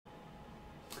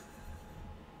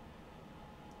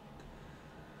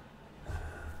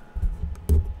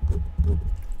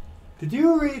Did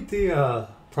you read the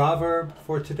proverb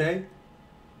for today?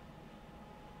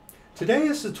 Today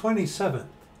is the 27th,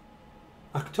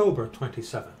 October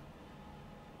 27th.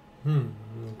 In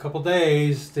a couple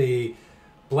days, the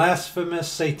blasphemous,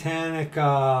 satanic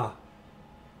Halloween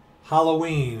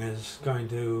is going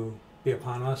to be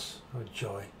upon us. Oh,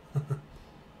 joy. But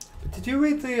did you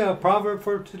read the proverb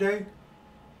for today?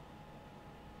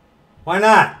 Why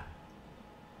not?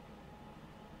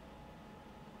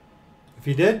 If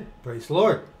you did, praise the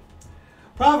Lord.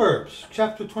 Proverbs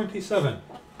chapter 27.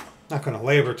 Not going to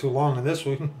labor too long on this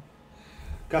one.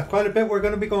 Got quite a bit we're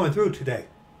going to be going through today.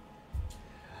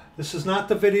 This is not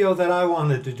the video that I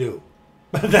wanted to do.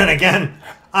 But then again,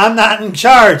 I'm not in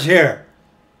charge here.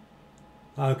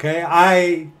 Okay,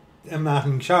 I am not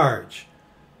in charge.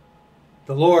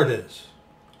 The Lord is.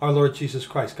 Our Lord Jesus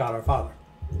Christ, God our Father.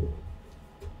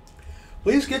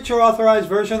 Please get your authorized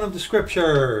version of the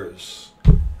Scriptures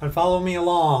and follow me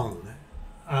along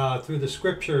through the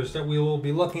Scriptures that we will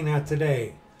be looking at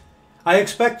today. I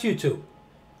expect you to.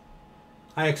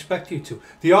 I expect you to.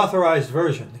 The authorized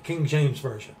version, the King James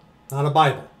Version, not a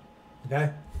Bible.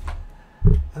 Okay?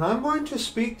 And I'm going to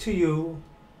speak to you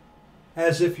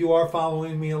as if you are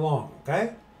following me along.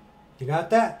 Okay? You got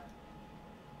that?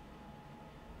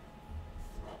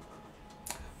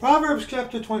 Proverbs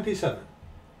chapter 27.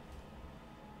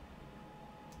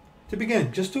 To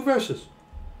begin, just 2 verses.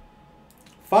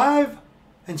 5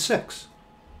 and 6.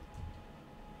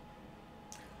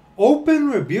 Open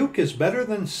rebuke is better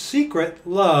than secret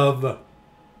love.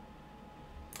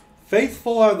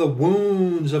 Faithful are the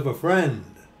wounds of a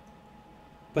friend,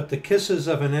 but the kisses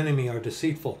of an enemy are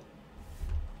deceitful.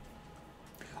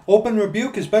 Open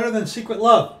rebuke is better than secret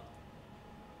love.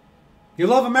 You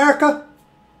love America?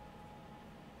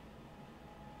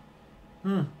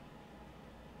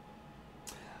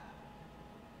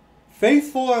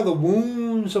 Faithful are the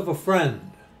wounds of a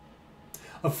friend.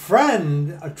 A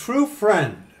friend, a true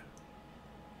friend,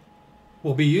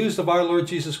 will be used of our Lord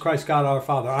Jesus Christ, God our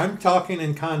Father. I'm talking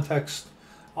in context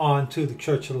on to the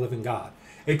Church of the Living God.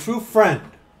 A true friend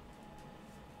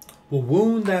will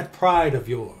wound that pride of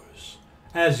yours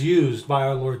as used by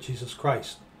our Lord Jesus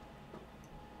Christ.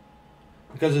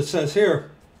 Because it says here,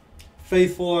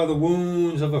 faithful are the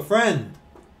wounds of a friend.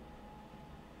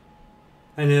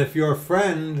 And if your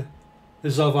friend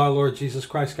is of our Lord Jesus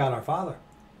Christ, God our Father,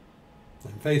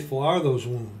 then faithful are those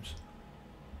wounds.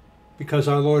 Because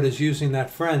our Lord is using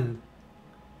that friend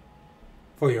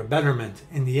for your betterment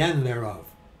in the end thereof.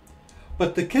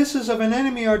 But the kisses of an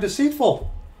enemy are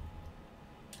deceitful,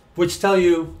 which tell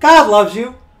you God loves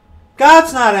you.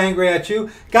 God's not angry at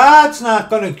you. God's not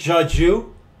going to judge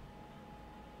you.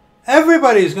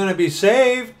 Everybody's going to be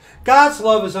saved. God's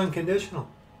love is unconditional.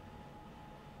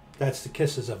 That's the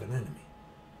kisses of an enemy.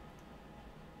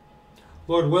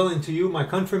 Lord willing, to you, my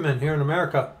countrymen here in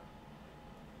America,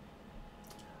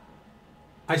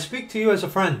 I speak to you as a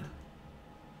friend,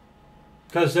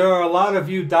 because there are a lot of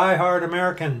you diehard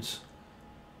Americans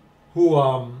who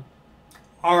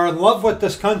are in love with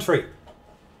this country.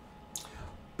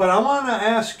 But I want to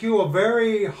ask you a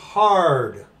very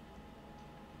hard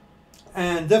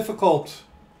and difficult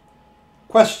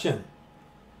question.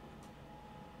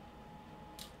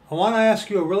 I want to ask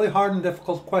you a really hard and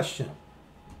difficult question.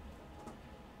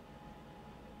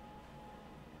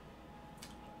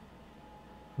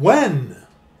 When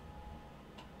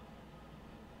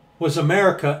was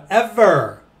America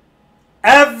ever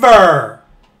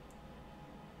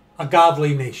a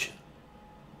godly nation?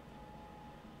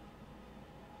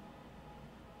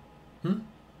 Now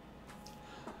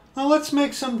let's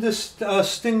make some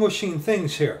distinguishing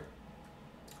things here.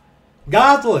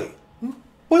 Godly.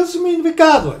 What does it mean to be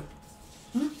godly?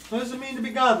 What does it mean to be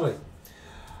godly?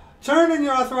 Turn in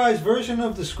your authorized version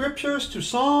of the Scriptures to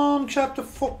Psalm chapter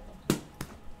 4.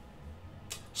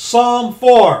 Psalm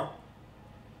 4.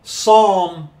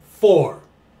 Psalm 4.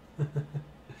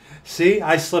 See,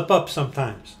 I slip up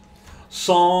sometimes.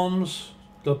 Psalms,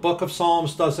 the book of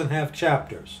Psalms doesn't have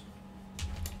chapters.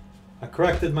 I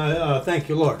corrected my, thank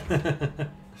you, Lord.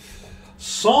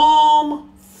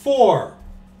 Psalm 4.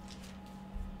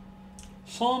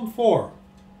 Psalm 4.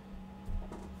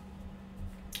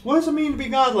 What does it mean to be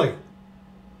godly?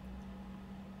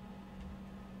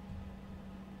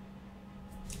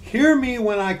 Hear me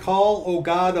when I call, O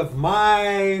God of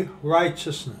my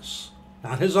righteousness.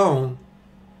 Not his own,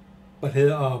 but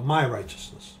my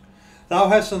righteousness. Thou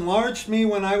hast enlarged me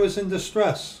when I was in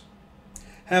distress.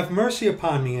 Have mercy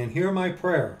upon me and hear my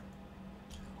prayer.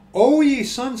 O ye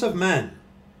sons of men,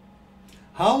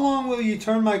 how long will ye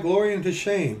turn my glory into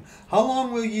shame? How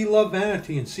long will ye love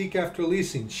vanity and seek after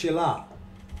leasing? Shelah.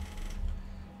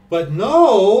 But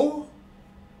know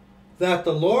that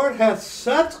the Lord hath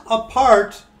set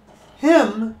apart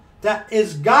him that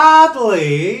is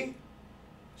godly,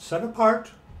 set apart,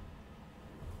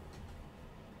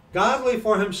 godly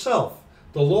for himself.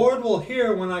 The Lord will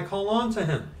hear when I call on to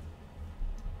him.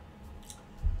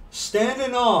 Stand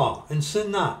in awe and sin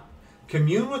not.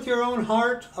 Commune with your own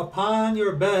heart upon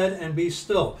your bed and be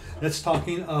still. That's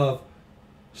talking of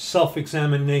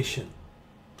self-examination.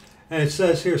 And it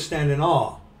says here, stand in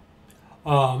awe.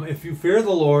 If you fear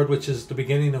the Lord, which is the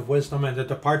beginning of wisdom, and to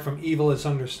depart from evil is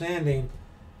understanding,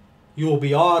 you will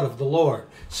be awed of the Lord.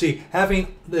 See,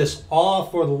 having this awe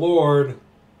for the Lord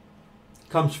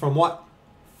comes from what?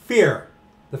 Fear.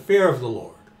 The fear of the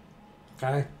Lord.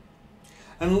 Okay?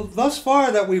 And thus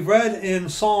far that we've read in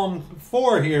Psalm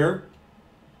 4 here,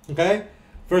 okay,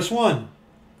 verse 1,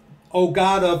 O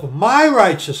God of my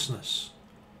righteousness.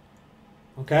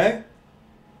 Okay?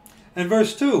 And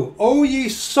verse 2, O ye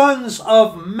sons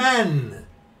of men.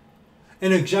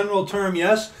 In a general term,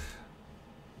 yes,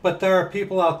 but there are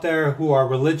people out there who are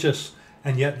religious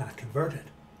and yet not converted,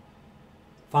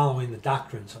 following the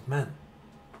doctrines of men.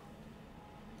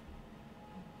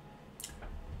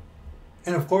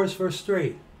 And of course, verse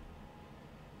 3.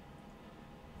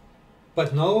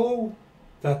 But know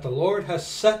that the Lord has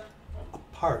set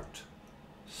apart,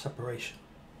 separation,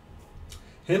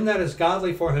 him that is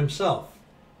godly for himself.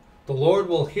 The Lord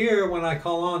will hear when I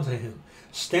call on to him.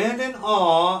 Stand in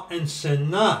awe and sin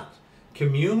not.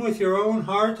 Commune with your own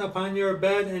heart upon your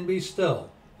bed and be still.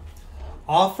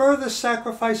 Offer the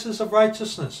sacrifices of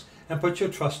righteousness and put your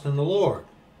trust in the Lord.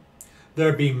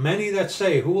 There be many that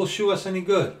say, who will shew us any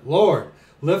good? Lord,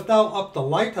 lift thou up the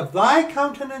light of thy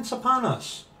countenance upon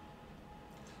us.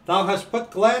 Thou hast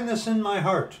put gladness in my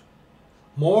heart,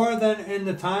 more than in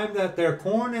the time that their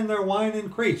corn and their wine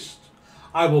increased.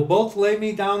 I will both lay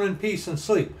me down in peace and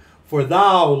sleep. For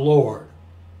thou, Lord,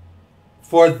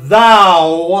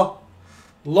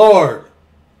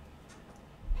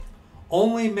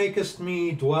 only makest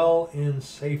me dwell in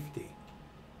safety.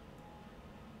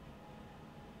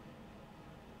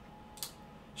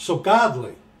 So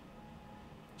godly,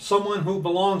 someone who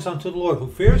belongs unto the Lord, who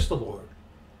fears the Lord,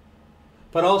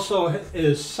 but also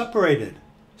is separated,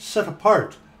 set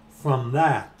apart from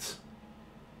that.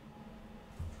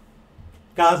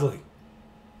 Godly.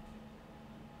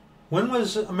 When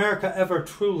was America ever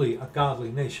truly a godly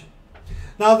nation?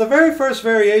 Now, the very first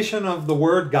variation of the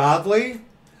word godly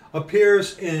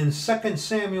appears in 2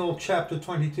 Samuel chapter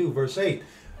 22, verse 8.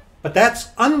 But that's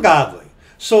ungodly.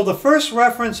 So the first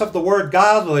reference of the word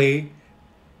godly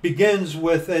begins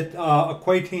with it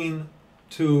equating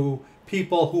to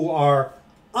people who are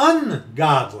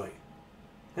ungodly.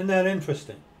 Isn't that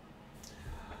interesting?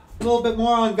 A little bit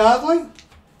more on godly.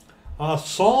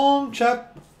 Psalm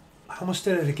chapter... I almost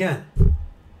did it again.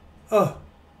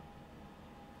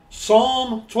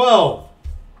 Psalm 12.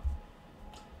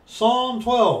 Psalm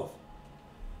 12.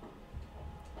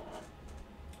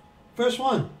 Verse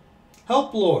 1.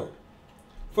 Help, Lord,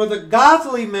 for the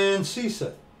godly man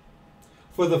ceaseth,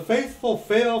 for the faithful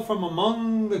fail from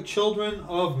among the children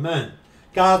of men.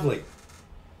 Godly.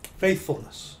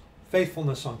 Faithfulness.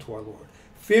 Faithfulness unto our Lord.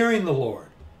 Fearing the Lord.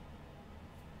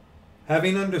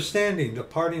 Having understanding,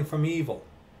 departing from evil.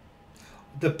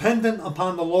 Dependent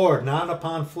upon the Lord, not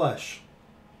upon flesh.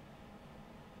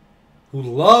 Who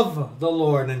love the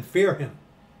Lord and fear him.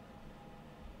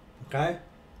 Okay?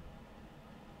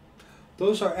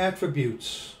 Those are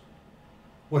attributes,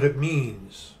 what it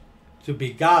means to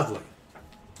be godly.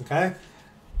 Okay?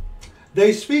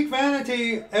 They speak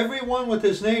vanity, everyone with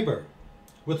his neighbor.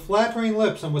 With flattering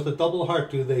lips and with a double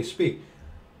heart do they speak.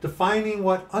 Defining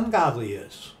what ungodly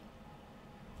is.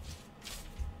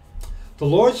 The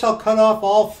Lord shall cut off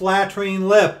all flattering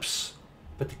lips,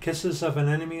 but the kisses of an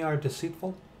enemy are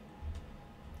deceitful.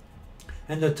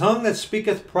 And the tongue that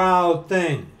speaketh proud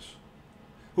things,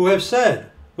 who have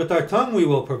said, with our tongue we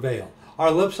will prevail.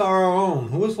 Our lips are our own.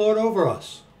 Who is Lord over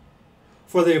us?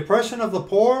 For the oppression of the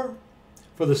poor,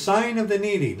 for the sighing of the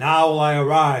needy. Now will I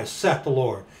arise, saith the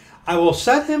Lord. I will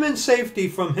set him in safety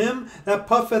from him that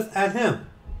puffeth at him.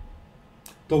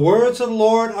 The words of the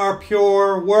Lord are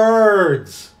pure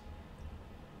words,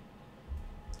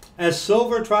 as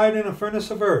silver tried in a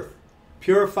furnace of earth,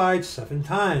 purified 7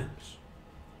 times.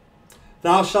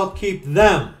 Thou shalt keep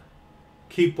them.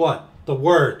 Keep what? The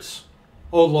words,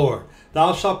 O Lord.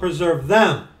 Thou shalt preserve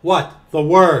them. What? The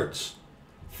words.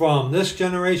 From this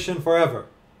generation forever.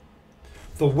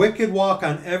 The wicked walk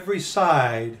on every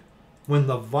side when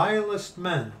the vilest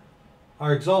men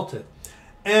are exalted.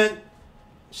 And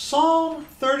Psalm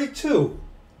 32.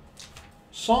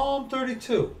 Psalm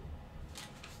 32.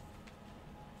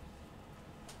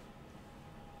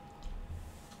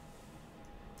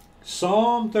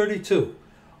 Psalm 32.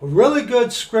 A really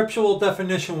good scriptural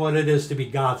definition what it is to be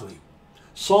godly.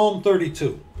 Psalm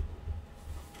 32.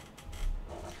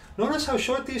 Notice how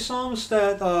short these psalms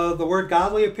that the word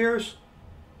godly appears?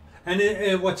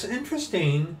 And what's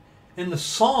interesting, in the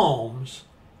Psalms,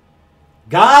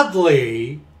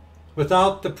 godly,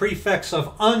 without the prefix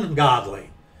of ungodly,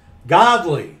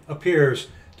 godly appears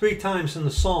 3 times in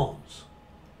the Psalms.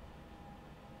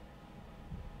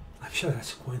 I'm sure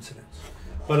that's a coincidence.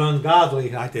 But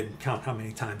ungodly, I didn't count how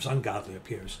many times ungodly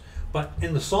appears. But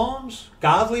in the Psalms,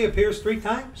 godly appears 3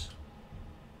 times.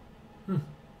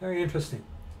 Very interesting.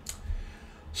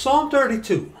 Psalm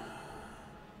 32.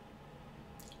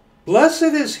 Blessed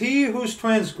is he whose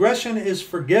transgression is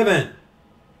forgiven,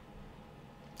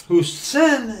 whose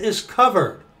sin is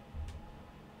covered.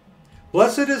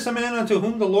 Blessed is the man unto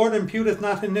whom the Lord imputeth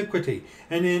not iniquity,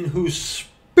 and in whose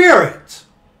spirit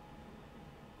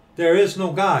there is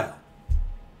no guile.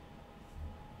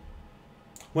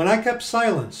 When I kept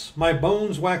silence, my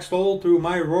bones waxed old through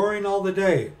my roaring all the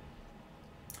day.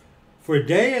 For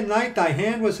day and night thy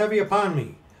hand was heavy upon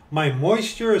me. My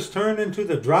moisture is turned into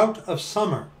the drought of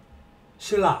summer.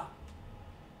 Selah.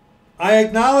 I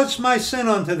acknowledged my sin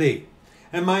unto thee,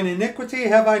 and mine iniquity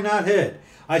have I not hid.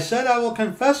 I said, I will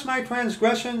confess my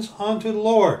transgressions unto the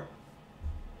Lord.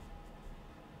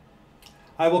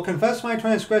 I will confess my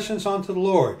transgressions unto the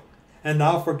Lord, and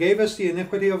thou forgavest the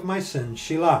iniquity of my sin.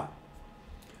 Selah.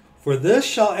 For this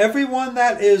shall every one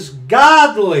that is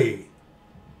godly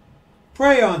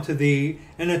pray unto thee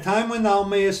in a time when thou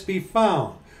mayest be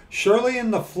found. Surely in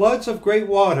the floods of great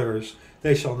waters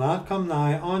they shall not come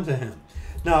nigh unto him.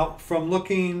 Now, from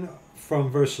looking from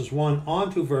verses 1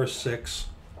 on to verse 6,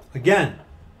 again,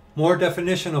 more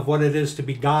definition of what it is to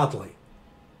be godly.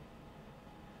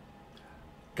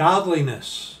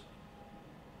 Godliness.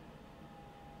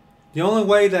 The only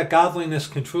way that godliness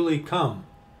can truly come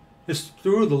is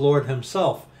through the Lord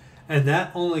himself. And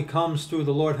that only comes through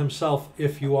the Lord himself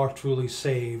if you are truly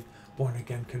saved, born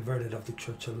again, converted of the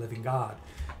Church of the Living God.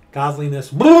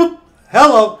 Godliness,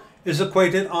 is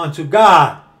equated unto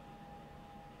God.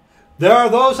 There are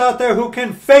those out there who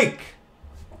can fake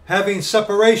having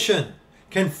separation,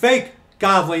 can fake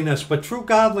godliness, but true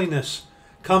godliness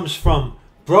comes from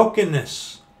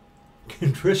brokenness,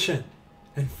 contrition,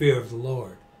 and fear of the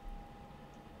Lord.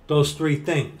 Those 3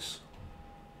 things.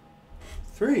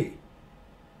 3.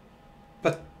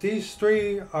 But these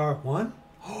 3 are 1?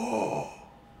 Oh!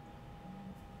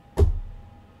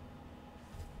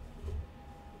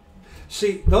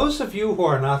 See, those of you who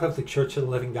are not of the Church of the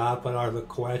Living God but are the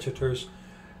coadjutors,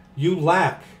 you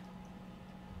lack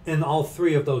in all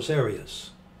 3 of those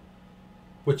areas,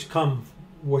 which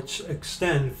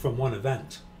extend from one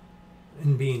event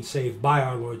in being saved by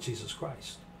our Lord Jesus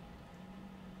Christ.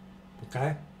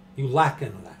 Okay? You lack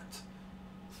in that.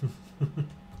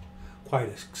 Quite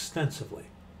extensively.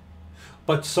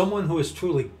 But someone who is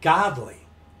truly godly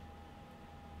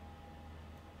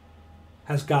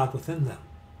has God within them.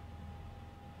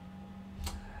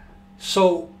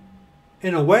 So,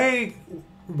 in a way,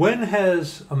 when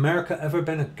has America ever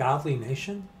been a godly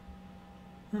nation?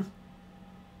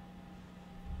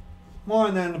 More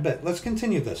on that in a bit. Let's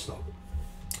continue this, though.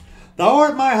 Thou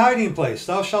art my hiding place.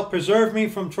 Thou shalt preserve me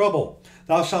from trouble.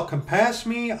 Thou shalt compass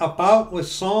me about with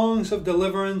songs of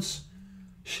deliverance.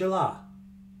 Selah.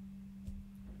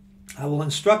 I will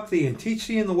instruct thee and teach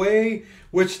thee in the way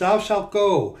which thou shalt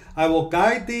go. I will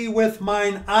guide thee with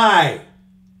mine eye.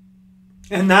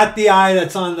 And not the eye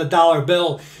that's on the dollar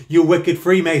bill, you wicked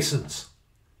Freemasons.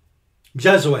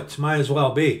 Jesuits, might as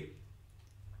well be.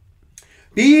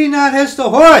 Be ye not as the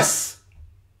horse,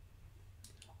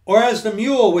 or as the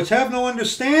mule, which have no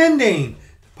understanding,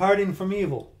 departing from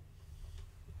evil,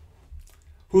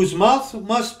 whose mouth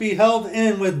must be held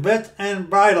in with bit and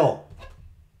bridle,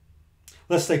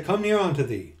 lest they come near unto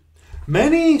thee.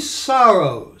 Many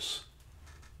sorrows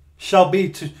shall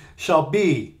be to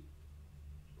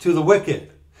the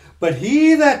wicked, but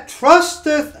he that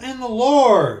trusteth in the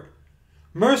Lord,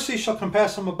 mercy shall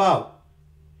compass him about.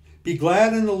 Be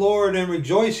glad in the Lord, and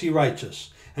rejoice, ye righteous,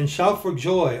 and shout for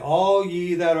joy, all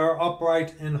ye that are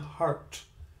upright in heart.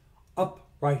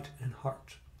 Upright in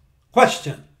heart.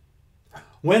 Question: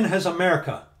 when has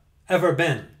America ever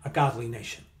been a godly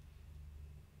nation?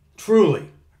 Truly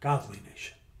a godly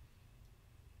nation.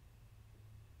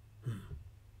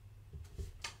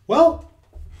 Well,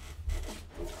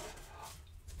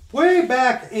 way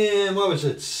back in,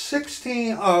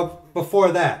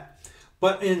 before that.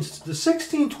 But in the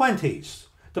 1620s,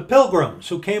 the Pilgrims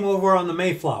who came over on the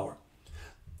Mayflower,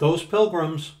 those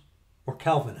Pilgrims were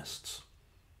Calvinists.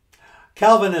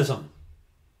 Calvinism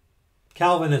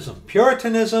Calvinism.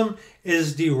 Puritanism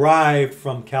is derived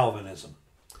from Calvinism.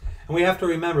 And we have to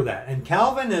remember that. And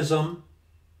Calvinism,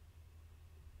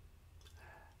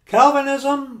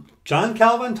 John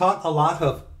Calvin taught a lot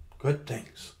of good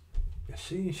things. Yes,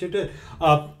 he sure did.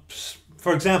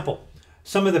 For example,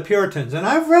 some of the Puritans, and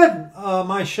I've read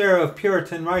my share of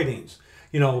Puritan writings,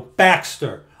 you know,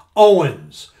 Baxter,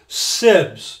 Owens,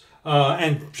 Sibbs,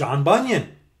 and John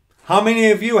Bunyan. How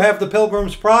many of you have the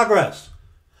Pilgrim's Progress?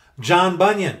 John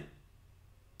Bunyan.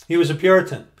 He was a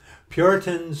Puritan.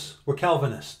 Puritans were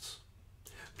Calvinists.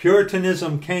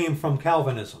 Puritanism came from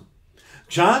Calvinism.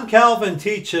 John Calvin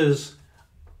teaches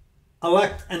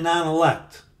elect and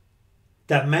non-elect.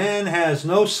 That man has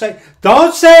no say.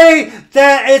 Don't say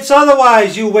that it's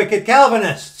otherwise, you wicked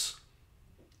Calvinists.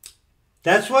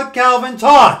 That's what Calvin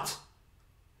taught.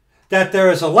 That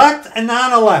there is elect and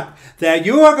non-elect. That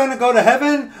you are going to go to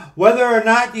heaven whether or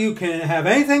not you can have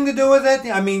anything to do with it.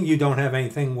 I mean, you don't have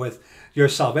anything with your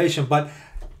salvation, but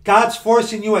God's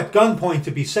forcing you at gunpoint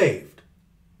to be saved.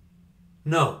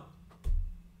 No.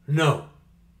 No.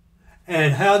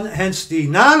 And hence the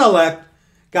non-elect,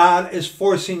 God is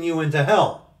forcing you into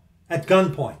hell at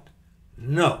gunpoint.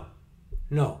 No.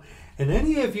 No. And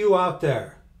any of you out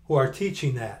there who are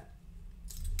teaching that,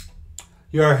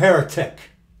 you're a heretic.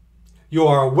 You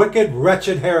are a wicked,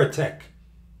 wretched heretic.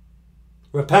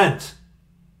 Repent.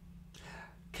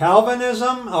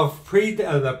 Calvinism of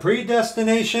the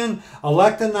predestination,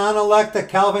 elect and non-elect that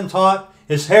Calvin taught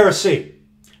is heresy.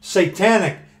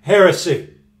 Satanic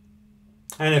heresy.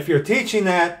 And if you're teaching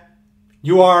that,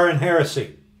 you are in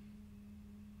heresy.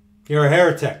 You're a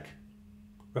heretic.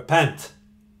 Repent.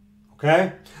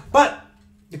 Okay? But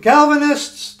the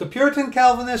Calvinists, the Puritan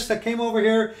Calvinists that came over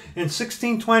here in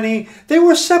 1620, they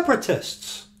were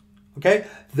separatists. Okay?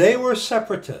 They were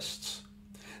separatists.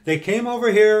 They came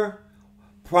over here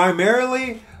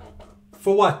primarily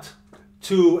for what?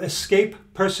 To escape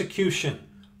persecution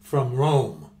from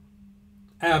Rome.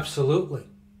 Absolutely.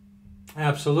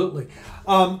 Absolutely.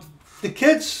 The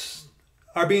kids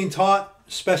are being taught,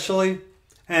 especially,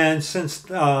 and since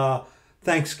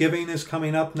Thanksgiving is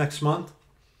coming up next month,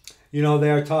 you know,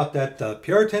 they are taught that the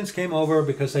Puritans came over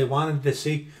because they wanted to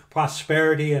seek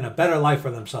prosperity and a better life for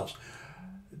themselves.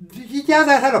 Yeah,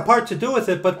 that had a part to do with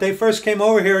it, but they first came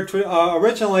over here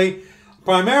originally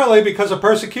primarily because of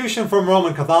persecution from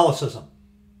Roman Catholicism.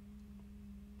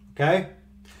 Okay?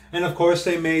 And of course,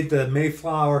 they made the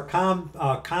Mayflower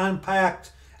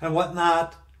Compact and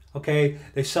whatnot. Okay,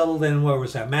 they settled in, where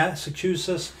was that?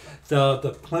 Massachusetts,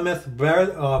 the Plymouth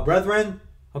Brethren.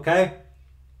 Okay,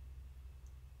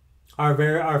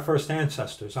 our first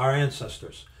ancestors, our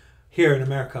ancestors here in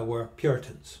America were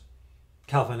Puritans,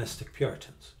 Calvinistic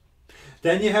Puritans.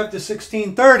 Then you have the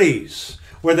 1630s,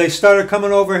 where they started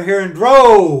coming over here in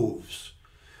droves.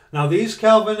 Now these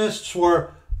Calvinists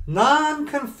were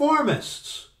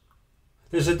nonconformists.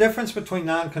 There's a difference between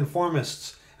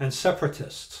nonconformists and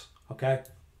separatists, okay?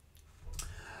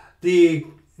 The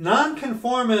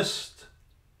nonconformist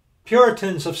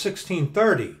Puritans of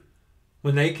 1630,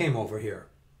 when they came over here,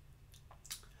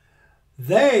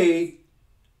 they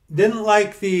didn't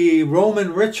like the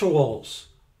Roman rituals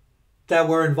that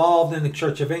were involved in the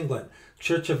Church of England.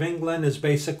 Church of England is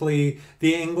basically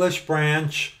the English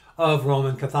branch of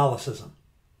Roman Catholicism.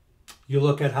 You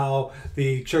look at how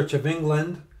the Church of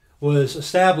England was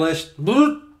established.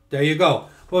 There you go.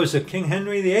 What was it? King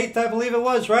Henry VIII, I believe it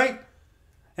was, right?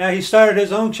 Yeah, he started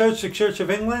his own church, the Church of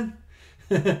England,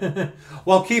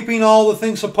 while keeping all the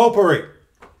things of popery.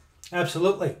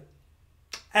 Absolutely.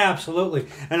 Absolutely.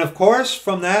 And of course,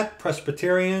 from that,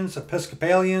 Presbyterians,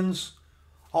 Episcopalians,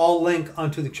 all link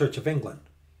unto the Church of England.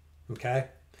 Okay?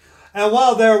 And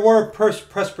while there were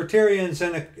Presbyterians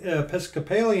and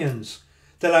Episcopalians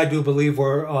that I do believe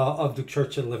were of the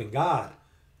Church of the Living God,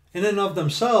 in and of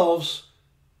themselves,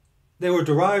 they were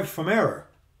derived from error.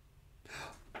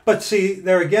 But see,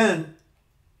 there again,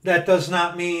 that does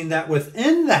not mean that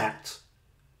within that,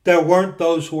 there weren't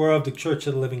those who were of the Church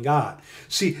of the Living God.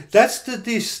 See, that's the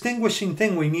distinguishing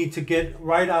thing we need to get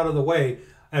right out of the way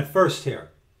at first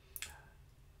here.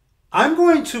 I'm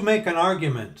going to make an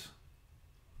argument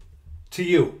to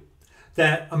you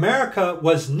that America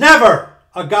was never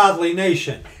a godly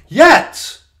nation.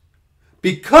 Yet,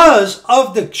 because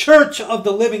of the Church of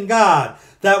the Living God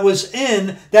that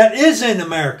is in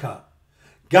America,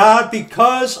 God,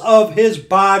 because of his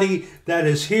body that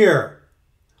is here,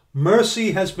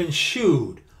 mercy has been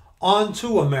shewed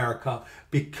onto America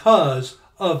because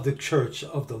of the Church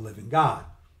of the Living God.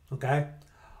 Okay?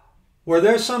 Were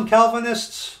there some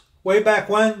Calvinists way back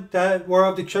when that were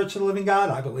of the Church of the Living God?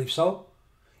 I believe so.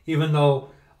 Even though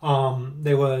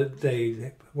They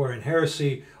were in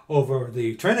heresy over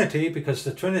the Trinity because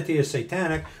the Trinity is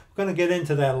satanic. We're going to get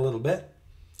into that a little bit.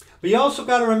 But you also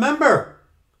got to remember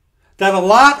that a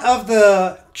lot of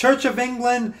the Church of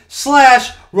England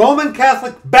 / Roman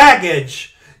Catholic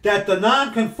baggage that the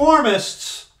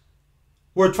nonconformists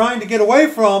were trying to get away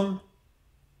from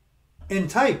in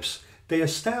types, they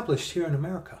established here in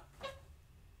America.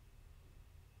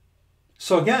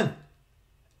 So again,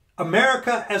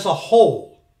 America as a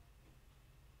whole,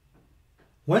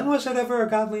 when was it ever a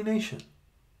godly nation?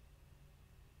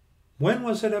 When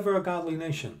was it ever a godly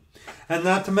nation? And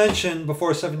not to mention, before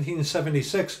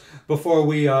 1776, before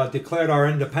we declared our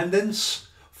independence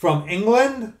from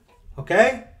England,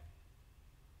 okay?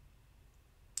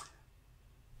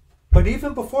 But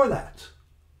even before that,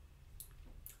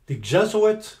 the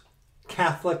Jesuit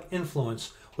Catholic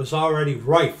influence was already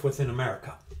rife within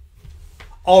America.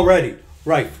 Already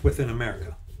rife within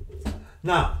America.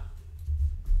 Now,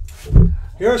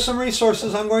 here are some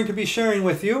resources I'm going to be sharing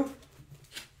with you.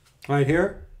 Right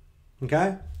here.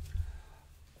 Okay?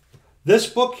 This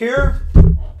book here,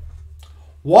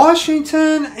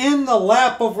 Washington in the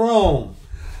Lap of Rome.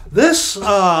 This is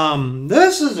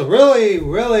a really,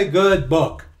 really good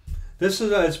book.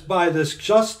 It's by this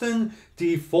Justin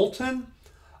D. Fulton.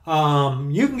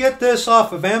 You can get this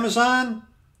off of Amazon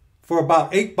for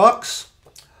about $8.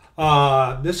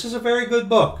 This is a very good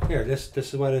book. Here, this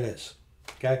is what it is.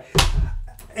 Okay?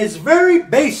 It's very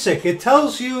basic. It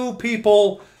tells you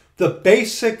people the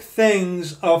basic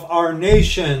things of our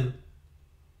nation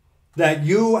that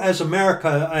you as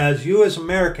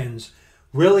Americans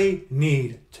really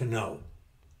need to know.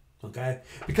 Okay?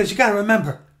 Because you got to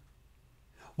remember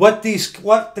what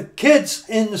the kids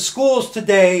in the schools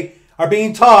today are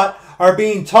being taught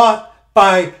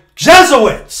by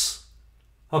Jesuits.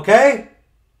 Okay?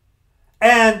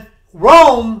 And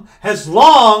Rome has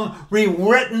long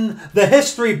rewritten the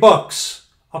history books.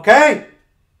 Okay?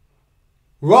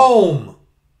 Rome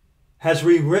has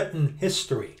rewritten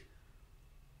history.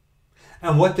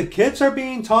 And what the kids are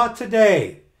being taught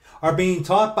today are being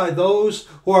taught by those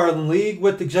who are in league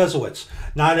with the Jesuits.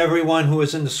 Not everyone who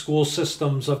is in the school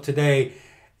systems of today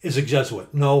is a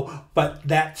Jesuit. No, but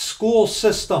that school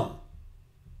system,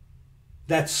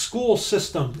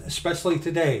 especially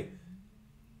today,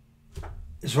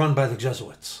 is run by the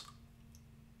Jesuits.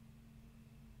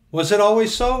 Was it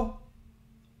always so?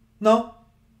 No.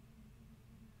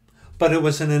 But it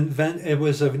was an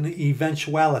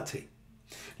eventuality.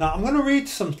 Now I'm going to read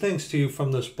some things to you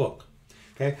from this book.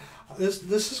 Okay,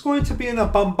 this is going to be a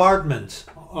bombardment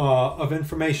of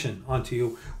information onto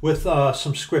you with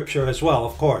some scripture as well.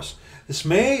 Of course, this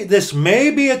may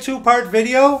be a two-part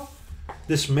video.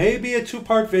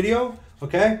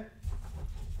 Okay,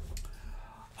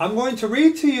 I'm going to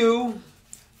read to you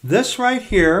this right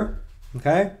here.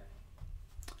 Okay.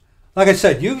 Like I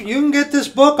said, you can get this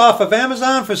book off of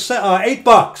Amazon for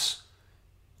 $8.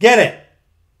 Get it.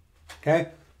 Okay?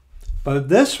 But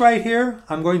this right here,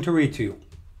 I'm going to read to you.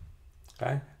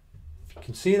 Okay? If you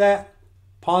can see that,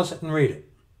 pause it and read it.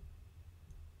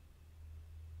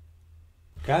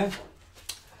 Okay?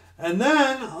 And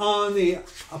then on the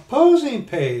opposing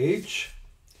page,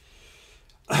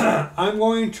 I'm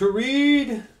going to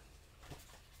read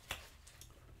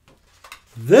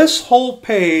this whole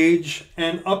page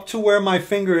and up to where my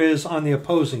finger is on the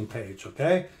opposing page,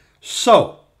 okay?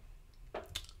 So,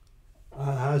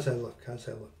 how does that look?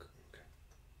 Okay.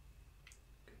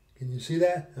 Can you see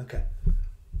that? Okay.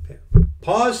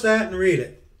 Pause that and read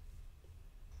it.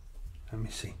 Let me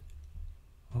see.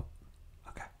 Oh,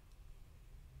 okay.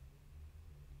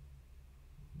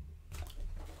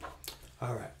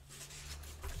 All right.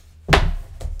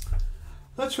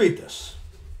 Let's read this.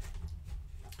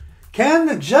 Can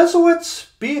the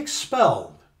Jesuits be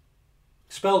expelled?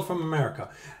 Expelled from America.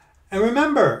 And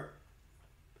remember,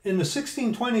 in the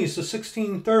 1620s to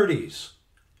 1630s,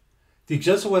 the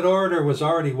Jesuit order was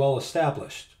already well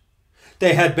established.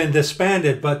 They had been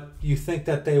disbanded, but you think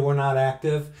that they were not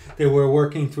active? They were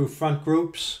working through front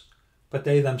groups, but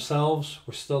they themselves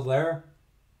were still there?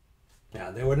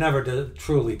 Yeah, they were never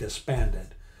truly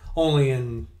disbanded, only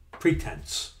in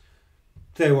pretense.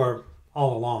 They were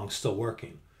all along still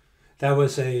working. That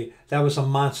was a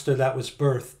monster that was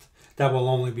birthed that will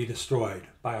only be destroyed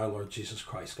by our Lord Jesus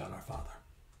Christ, God our Father.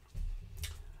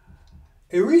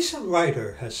 A recent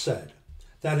writer has said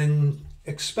that in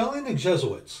expelling the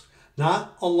Jesuits,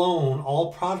 not alone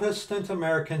all Protestant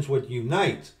Americans would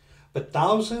unite, but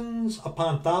thousands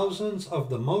upon thousands of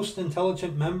the most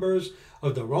intelligent members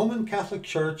of the Roman Catholic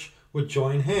Church would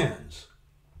join hands.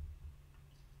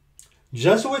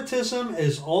 Jesuitism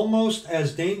is almost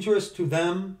as dangerous to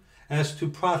them as to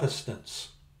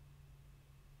Protestants.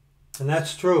 And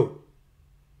that's true.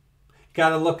 You got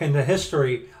to look into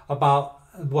history about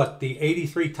what the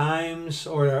 83 times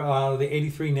or the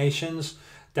 83 nations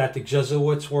that the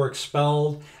Jesuits were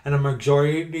expelled, and a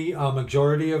majority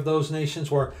of those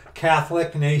nations were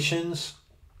Catholic nations.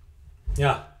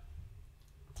 Yeah.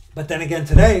 But then again,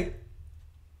 today,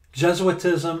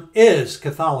 Jesuitism is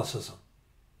Catholicism.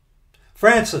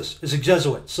 Francis is a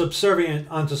Jesuit, subservient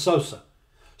unto Sosa.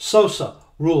 Sosa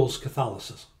rules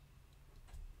Catholicism.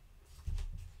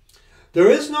 There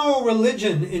is no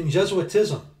religion in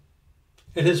Jesuitism.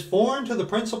 It is foreign to the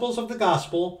principles of the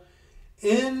gospel,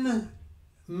 immiscible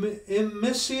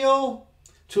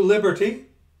to liberty,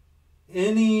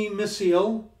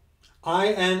 inimicable,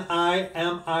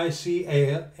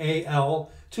 INIMICAL,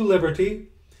 to liberty,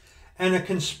 and a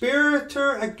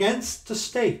conspirator against the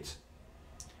state.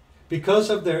 Because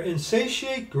of their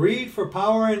insatiate greed for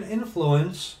power and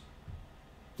influence,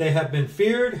 they have been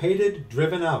feared, hated,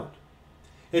 driven out.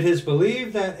 It is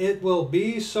believed that it will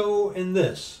be so in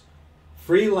this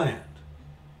free land.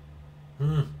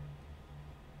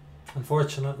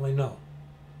 Unfortunately, no.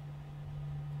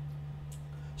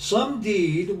 Some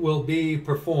deed will be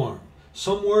performed,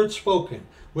 some word spoken,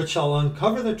 which shall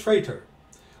uncover the traitor,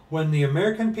 when the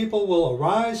American people will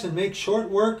arise and make short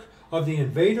work of the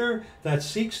invader that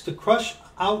seeks to crush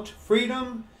out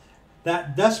freedom,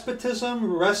 that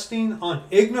despotism resting on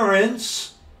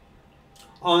ignorance,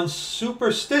 on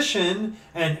superstition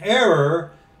and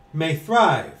error may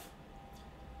thrive.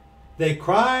 They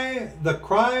cry, the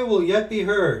cry will yet be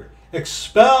heard,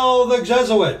 expel the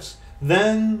Jesuits,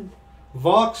 then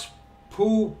vox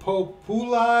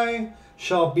populi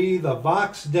shall be the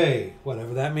vox Dei,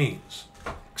 whatever that means.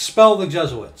 Expel the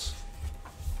Jesuits.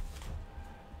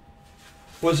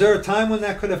 Was there a time when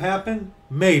that could have happened?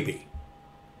 Maybe.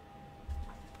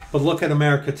 But look at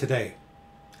America today.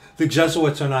 The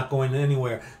Jesuits are not going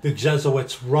anywhere. The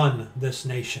Jesuits run this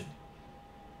nation.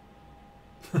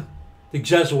 The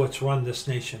Jesuits run this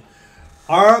nation.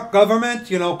 Our government,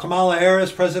 Kamala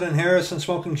Harris, President Harris, and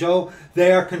Smoking Joe,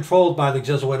 they are controlled by the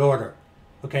Jesuit order.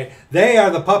 Okay? They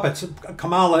are the puppets.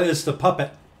 Kamala is the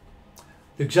puppet.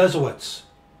 The Jesuits,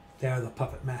 they are the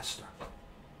puppet master.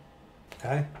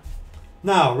 Okay?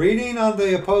 Now, reading on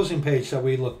the opposing page that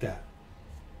we looked at.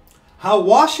 How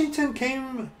Washington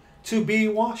came to be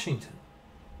Washington.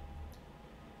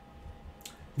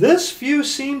 This few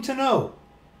seem to know,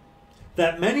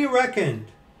 that many reckon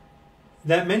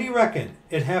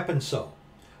it happened so.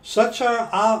 Such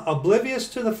are oblivious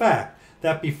to the fact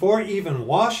that before even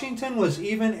Washington was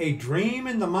even a dream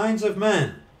in the minds of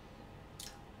men,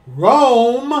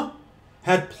 Rome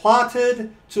had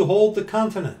plotted to hold the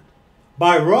continent.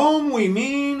 By Rome we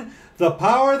mean the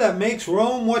power that makes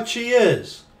Rome what she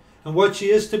is and what she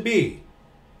is to be,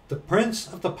 the prince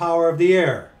of the power of the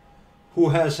air, who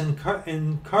has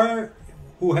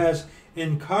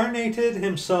incarnated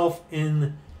himself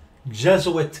in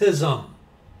Jesuitism.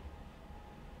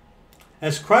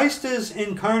 As Christ is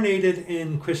incarnated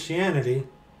in Christianity,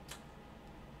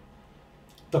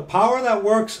 the power that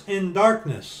works in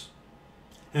darkness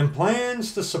and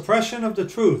plans the suppression of the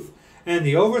truth and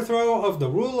the overthrow of the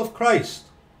rule of Christ.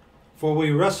 For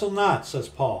we wrestle not, says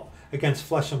Paul, against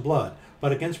flesh and blood,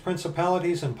 but against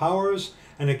principalities and powers,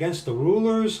 and against the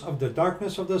rulers of the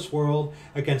darkness of this world,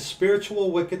 against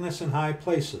spiritual wickedness in high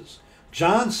places.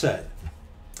 John said,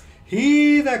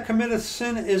 He that committeth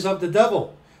sin is of the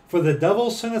devil, for the devil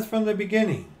sinneth from the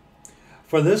beginning.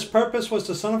 For this purpose was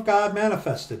the Son of God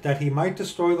manifested, that he might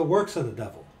destroy the works of the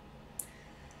devil.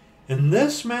 In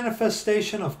this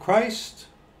manifestation of Christ,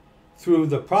 through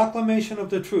the proclamation of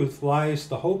the truth, lies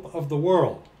the hope of the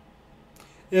world.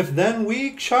 If then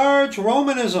we charge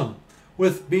Romanism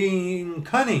with being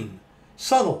cunning,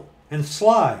 subtle, and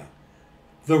sly,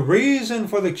 the reason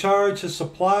for the charge is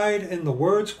supplied in the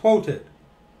words quoted,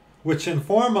 which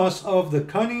inform us of the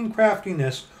cunning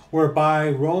craftiness whereby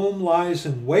Rome lies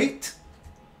in wait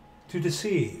to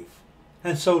deceive,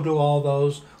 and so do all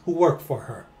those who work for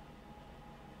her.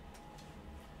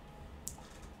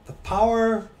 The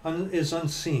power is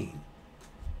unseen.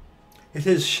 It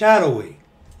is shadowy.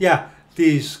 Yeah,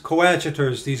 these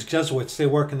coadjutors, these Jesuits, they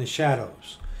work in the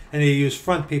shadows. And they use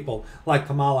front people like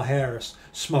Kamala Harris,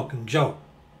 Smoking Joe.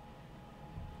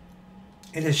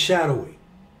 It is shadowy.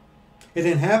 It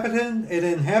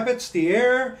inhabits the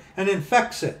air and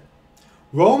infects it.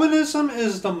 Romanism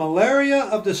is the malaria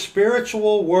of the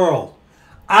spiritual world.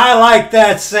 I like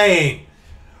that saying.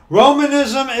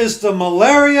 Romanism is the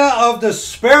malaria of the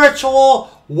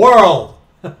spiritual world.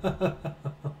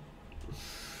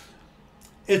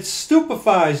 It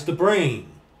stupefies the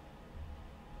brain.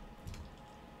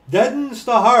 deadens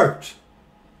the heart,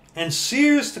 and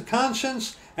sears the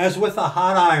conscience as with a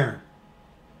hot iron.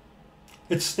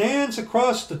 It stands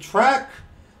across the track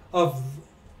of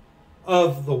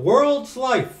the world's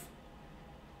life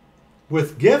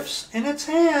with gifts in its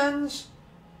hands.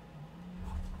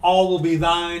 All will be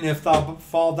thine if thou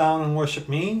fall down and worship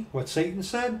me, what Satan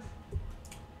said.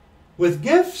 With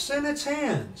gifts in its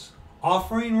hands,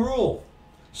 offering rule,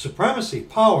 supremacy,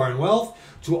 power, and wealth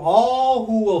to all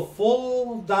who will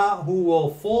fall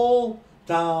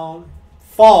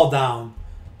down.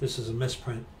 This is a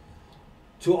misprint.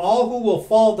 To all who will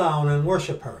fall down and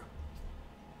worship her.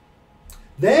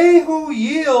 They who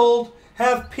yield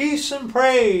have peace and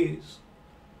praise.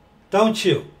 Don't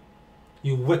you?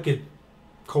 You wicked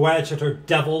coadjutor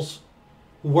devils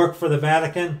who work for the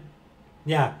Vatican.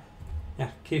 Yeah,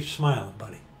 keep smiling,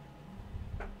 buddy.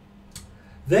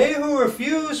 They who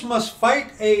refuse must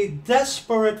fight a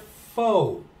desperate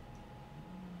foe.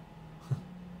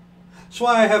 That's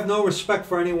why I have no respect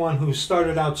for anyone who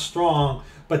started out strong,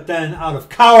 but then out of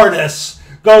cowardice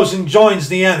goes and joins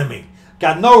the enemy.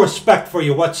 Got no respect for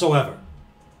you whatsoever.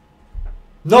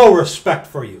 No respect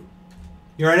for you.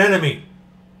 You're an enemy.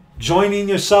 Joining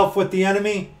yourself with the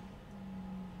enemy?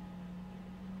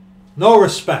 No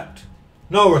respect.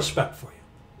 No respect for you.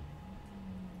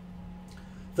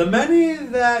 The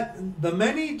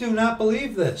many do not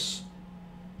believe this.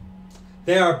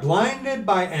 They are blinded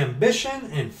by ambition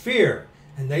and fear,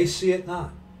 and they see it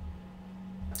not.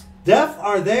 Deaf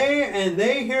are they, and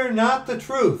they hear not the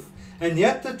truth, and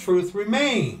yet the truth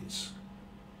remains.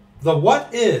 The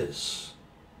what is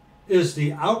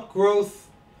the outgrowth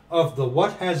of the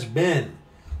what has been.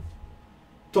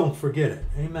 Don't forget it.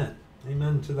 Amen.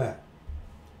 Amen to that.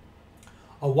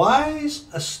 A wise,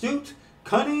 astute,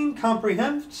 cunning,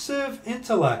 comprehensive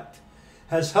intellect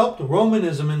has helped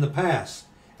Romanism in the past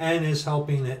and is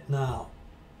helping it now.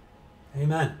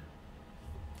 Amen.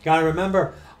 Got to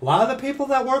remember, a lot of the people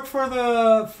that work for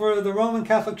the Roman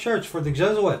Catholic Church, for the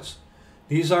Jesuits,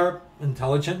 these are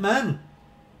intelligent men.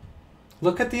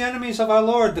 Look at the enemies of our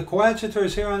Lord, the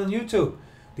coadjutors here on YouTube.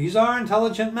 These are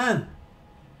intelligent men.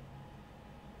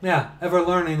 Yeah, ever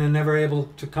learning and never able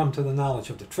to come to the knowledge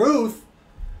of the truth.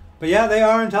 But yeah, they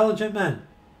are intelligent men.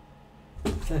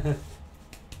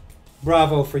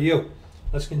 Bravo for you.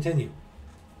 Let's continue.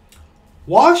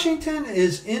 Washington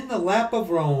is in the lap of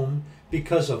Rome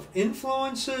because of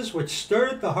influences which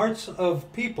stirred the hearts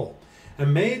of people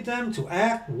and made them to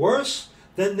act worse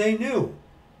than they knew.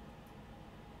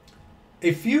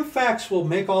 A few facts will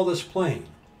make all this plain.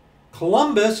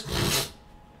 Columbus,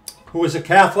 who was a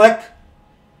Catholic,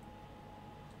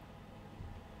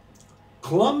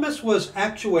 Columbus was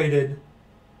actuated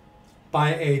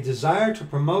by a desire to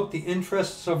promote the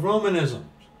interests of Romanism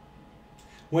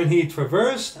when he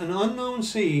traversed an unknown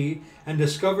sea and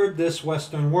discovered this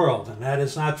Western world. And that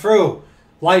is not true.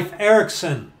 Leif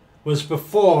Erikson was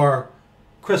before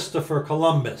Christopher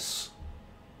Columbus.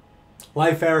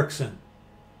 Leif Erikson,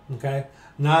 okay?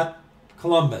 Not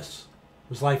Columbus.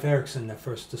 It was Leif Erikson that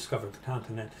first discovered the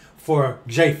continent for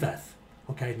Japheth,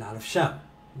 okay? Not of Shem,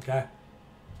 okay?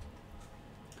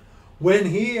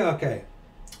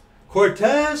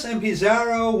 Cortez and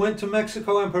Pizarro went to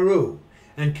Mexico and Peru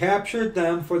and captured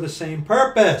them for the same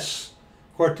purpose.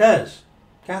 Cortez,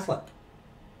 Catholic.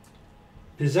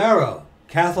 Pizarro,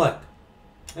 Catholic.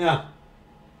 Yeah.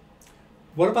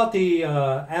 What about the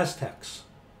Aztecs?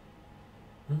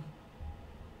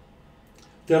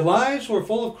 Their lives were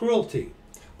full of cruelty,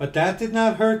 but that did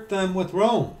not hurt them with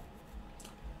Rome.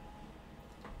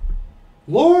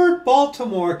 Lord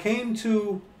Baltimore came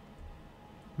to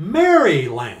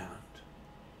Maryland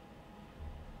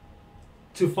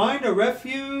to find a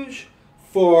refuge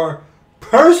for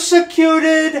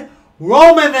persecuted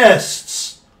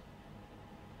Romanists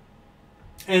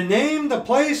and named the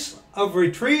place of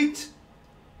retreat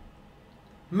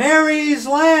Mary's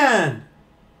Land,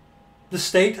 the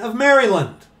state of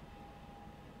Maryland.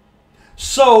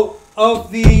 So,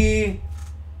 of the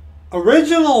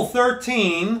original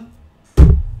 13,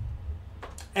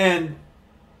 and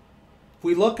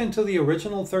we look into the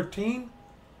original 13,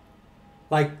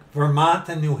 like Vermont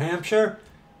and New Hampshire,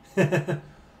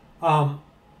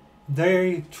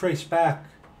 they trace back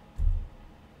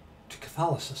to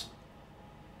Catholicism.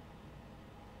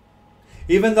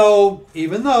 Even though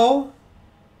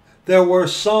there were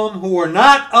some who were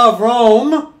not of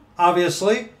Rome,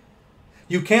 obviously,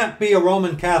 you can't be a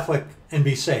Roman Catholic and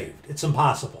be saved. It's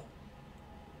impossible.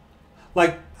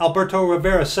 Like Alberto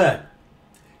Rivera said,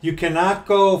 you cannot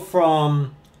go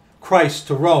from Christ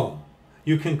to Rome.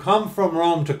 You can come from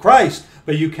Rome to Christ,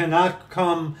 but you cannot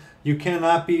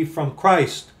be from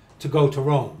Christ to go to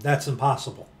Rome. That's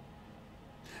impossible.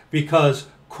 because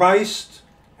Christ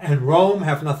and Rome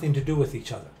have nothing to do with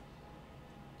each other.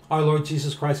 Our Lord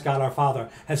Jesus Christ, God our Father,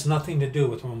 has nothing to do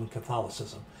with Roman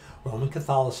Catholicism. Roman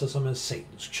Catholicism is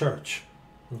Satan's church.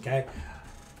 Okay?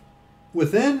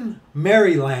 Within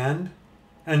Maryland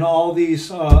and all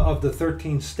these of the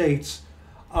 13 states,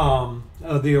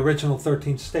 the original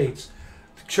 13 states,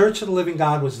 the Church of the Living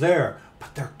God was there,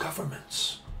 but they're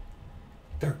governments.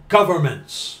 They're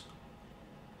governments.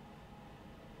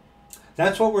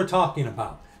 That's what we're talking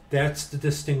about. That's the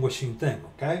distinguishing thing,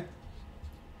 okay?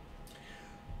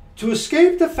 To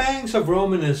escape the fangs of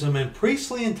Romanism and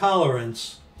priestly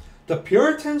intolerance, the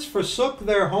Puritans forsook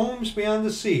their homes beyond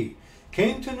the sea,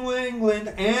 came to New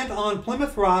England, and on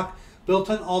Plymouth Rock built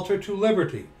an altar to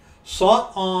liberty,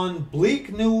 sought on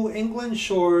bleak New England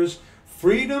shores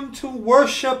freedom to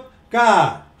worship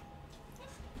God.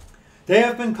 They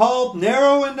have been called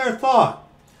narrow in their thought,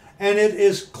 and it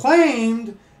is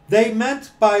claimed they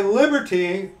meant by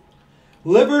liberty,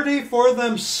 liberty for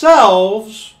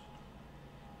themselves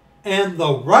and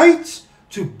the right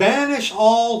to banish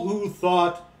all who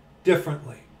thought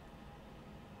differently.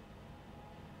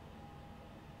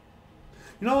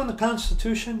 You know, in the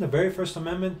Constitution, the very first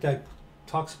amendment that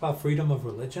talks about freedom of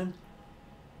religion,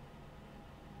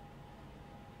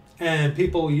 and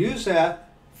people use that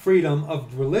freedom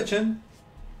of religion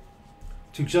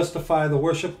to justify the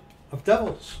worship of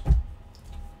devils.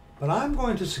 But I'm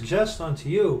going to suggest unto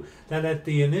you that at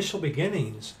the initial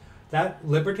beginnings, that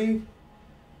liberty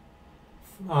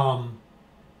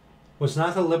was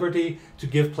not a liberty to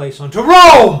give place unto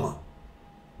Rome.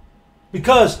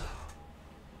 Because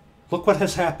look what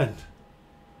has happened.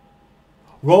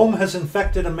 Rome has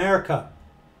infected America.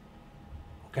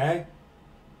 Okay?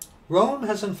 Rome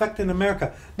has infected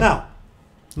America. Now,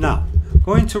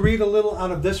 going to read a little out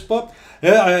of this book.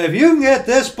 If you can get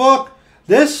this book,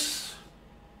 this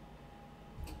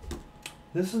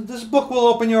book will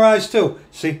open your eyes too.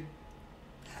 See?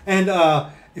 And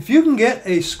if you can get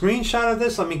a screenshot of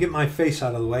this, let me get my face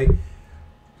out of the way.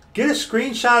 Get a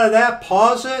screenshot of that,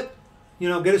 pause it,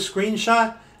 get a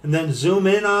screenshot, and then zoom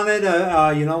in on it,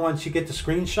 once you get the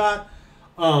screenshot.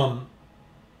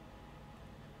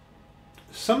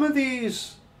 Some of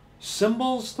these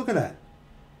symbols, look at that.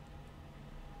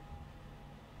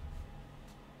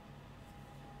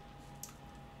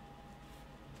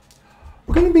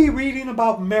 We're going to be reading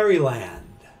about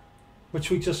Maryland, which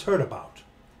we just heard about.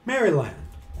 Maryland.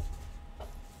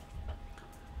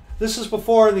 This is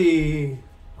before the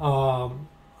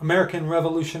American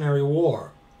Revolutionary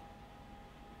War.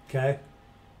 Okay?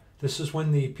 This is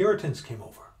when the Puritans came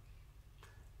over.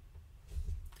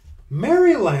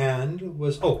 Maryland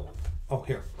was... Oh,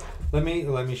 here. Let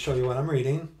me show you what I'm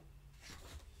reading.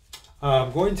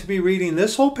 I'm going to be reading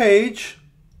this whole page.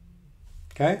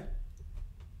 Okay?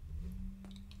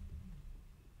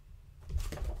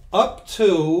 Up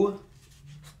to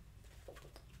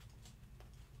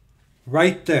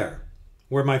right there,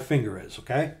 where my finger is,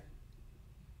 okay?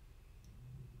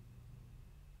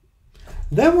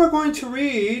 Then we're going to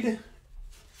read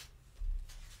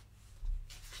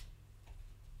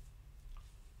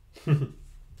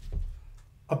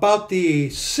about the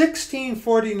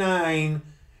 1649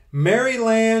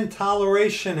 Maryland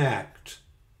Toleration Act.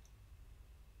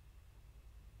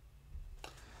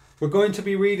 We're going to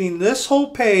be reading this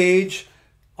whole page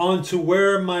onto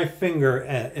where my finger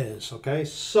is, okay?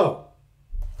 So,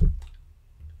 if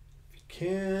you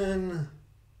can,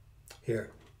 here.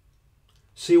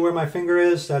 See where my finger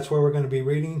is? That's where we're going to be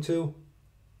reading to.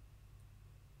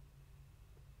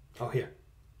 Oh, here.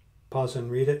 Pause and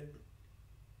read it.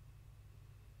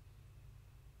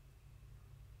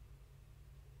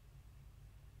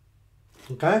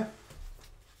 Okay?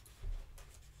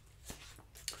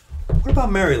 What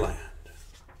about Maryland?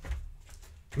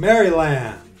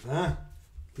 Maryland, huh?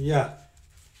 Yeah.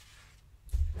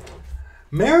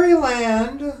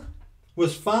 Maryland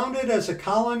was founded as a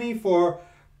colony for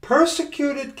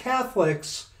persecuted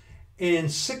Catholics in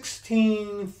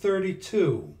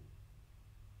 1632.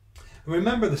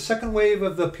 Remember, the second wave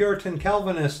of the Puritan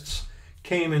Calvinists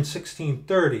came in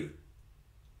 1630.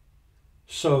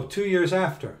 So 2 years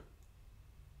after.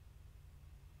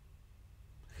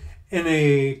 In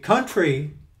a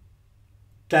country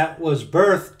that was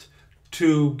birthed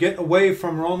to get away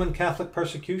from Roman Catholic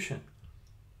persecution.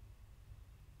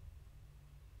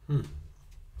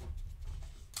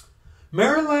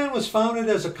 Maryland was founded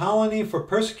as a colony for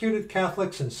persecuted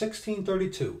Catholics in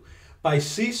 1632 by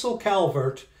Cecil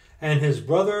Calvert and his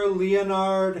brother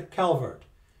Leonard Calvert.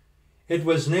 It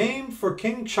was named for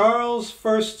King Charles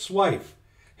I's wife,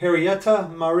 Henrietta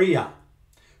Maria,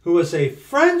 who was a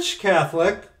French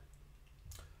Catholic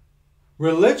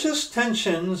Religious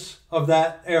tensions of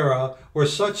that era were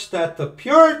such that the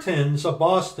Puritans of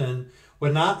Boston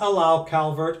would not allow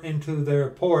Calvert into their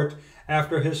port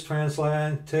after his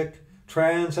transatlantic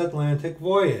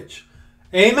voyage.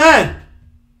 Amen!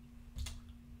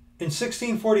 In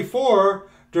 1644,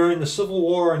 during the Civil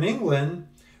War in England,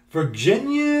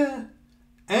 Virginia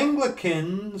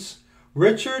Anglicans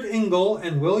Richard Ingle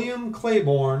and William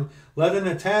Claiborne led an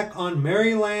attack on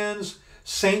Maryland's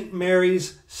St.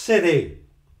 Mary's City,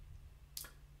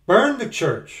 burned the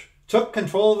church, took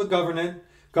control of the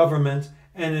government,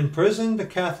 and imprisoned the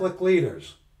Catholic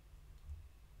leaders.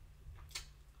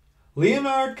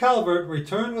 Leonard Calvert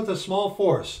returned with a small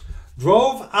force,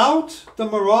 drove out the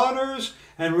marauders,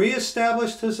 and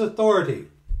reestablished his authority.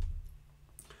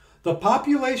 The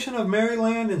population of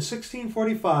Maryland in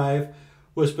 1645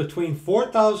 was between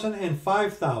 4,000 and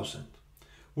 5,000,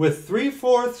 with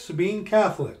 3/4 being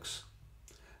Catholics.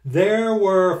 There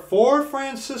were 4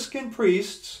 Franciscan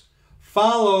priests,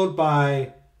 followed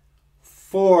by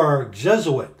 4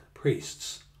 Jesuit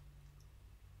priests.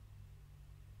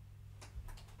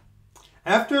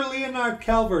 After Leonard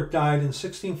Calvert died in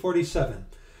 1647,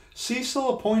 Cecil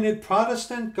appointed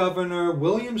Protestant Governor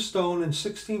William Stone in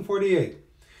 1648.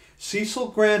 Cecil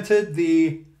granted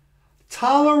the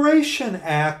Toleration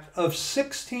Act of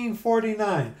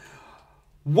 1649.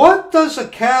 Why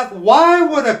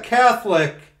would a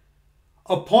Catholic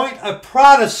appoint a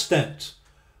Protestant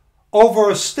over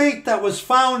a state that was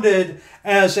founded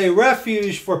as a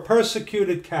refuge for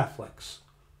persecuted Catholics?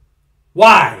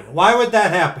 Why? Why would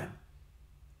that happen?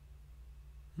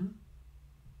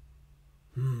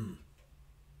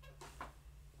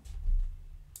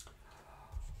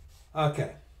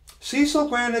 Okay. Cecil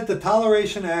granted the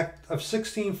Toleration Act of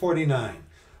 1649,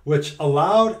 which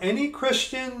allowed any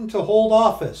Christian to hold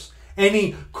office.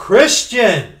 Any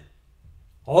Christian!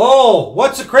 Oh,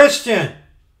 what's a Christian?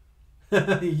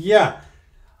 Yeah,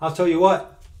 I'll tell you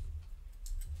what.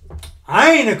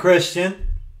 I ain't a Christian.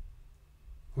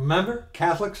 Remember,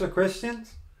 Catholics are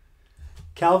Christians.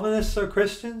 Calvinists are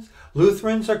Christians.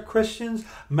 Lutherans are Christians.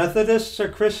 Methodists are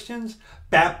Christians.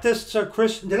 Baptists are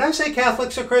Christians. Did I say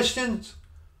Catholics are Christians?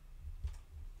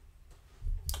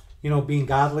 You know, being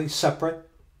godly, separate,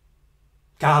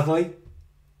 godly,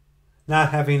 not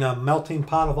having a melting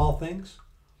pot of all things.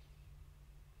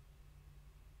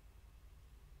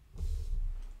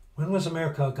 When was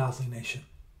America a godly nation?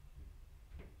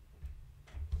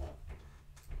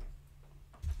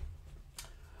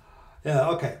 Yeah,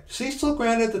 okay. Cecil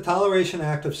granted the Toleration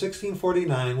Act of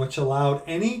 1649, which allowed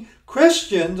any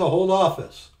Christian to hold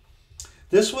office.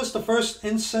 This was the first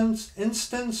instance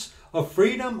of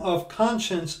freedom of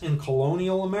conscience in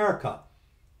colonial America.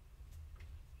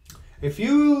 A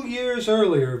few years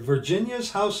earlier,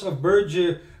 Virginia's House of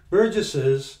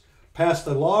Burgesses passed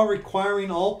a law requiring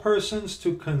all persons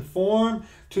to conform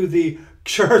to the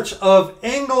Church of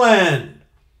England,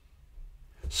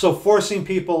 so forcing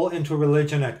people into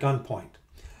religion at gunpoint.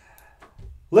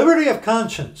 Liberty of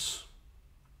conscience.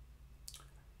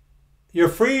 You're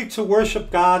free to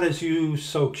worship God as you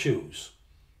so choose.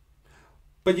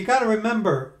 But you got to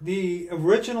remember, the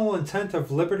original intent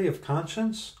of liberty of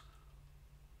conscience,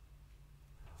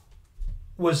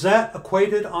 was that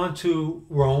equated onto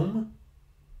Rome?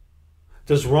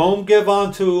 Does Rome give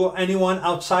onto anyone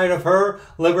outside of her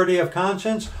liberty of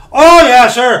conscience? Oh, yeah,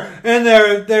 sure. In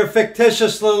their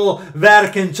fictitious little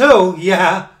Vatican too.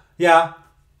 Yeah.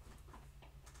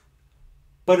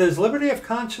 But is liberty of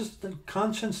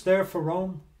conscience there for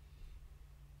Rome?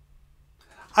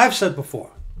 I've said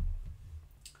before,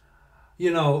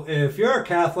 you know, if you're a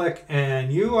Catholic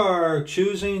and you are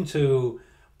choosing to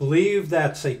believe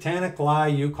that satanic lie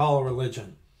you call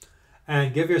religion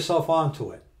and give yourself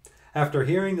onto it, after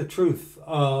hearing the truth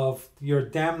of your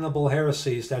damnable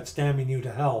heresies that's damning you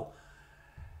to hell,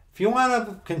 if you want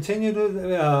to continue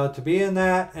to be in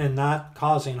that and not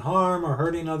causing harm or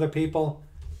hurting other people,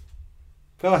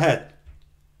 go ahead.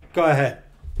 Go ahead.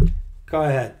 Go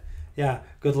ahead. Yeah,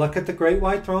 good luck at the great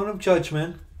white throne of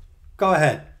judgment. Go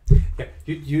ahead. Yeah,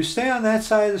 you stay on that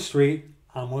side of the street.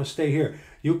 I'm going to stay here.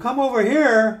 You come over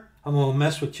here, I'm going to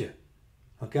mess with you.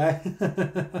 Okay?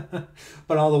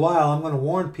 But all the while, I'm going to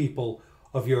warn people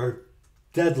of your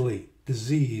deadly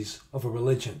disease of a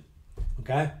religion.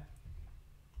 Okay?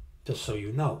 Just so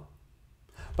you know.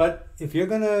 But if you're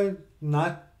going to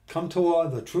not come to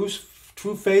the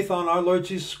true faith on our Lord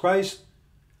Jesus Christ,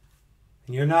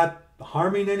 and you're not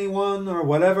harming anyone or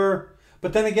whatever,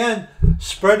 but then again,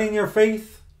 spreading your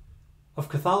faith of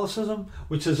Catholicism,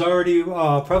 which is already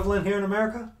prevalent here in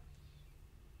America,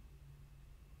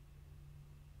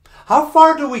 how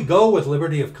far do we go with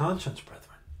liberty of conscience,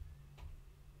 brethren?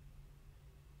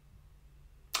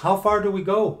 How far do we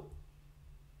go?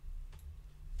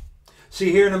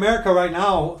 See, here in America right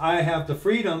now, I have the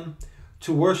freedom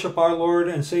to worship our Lord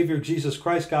and Savior Jesus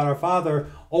Christ, God our Father,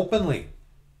 openly.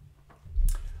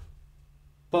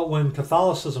 But when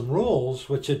Catholicism rules,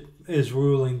 which it is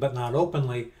ruling but not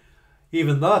openly,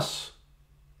 even thus,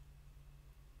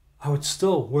 I would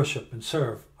still worship and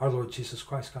serve our Lord Jesus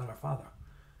Christ, God our Father.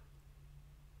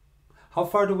 How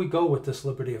far do we go with this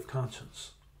liberty of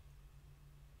conscience?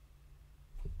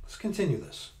 Let's continue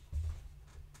this.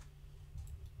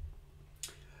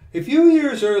 A few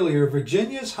years earlier,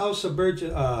 Virginia's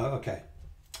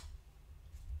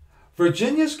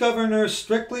Virginia's governor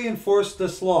strictly enforced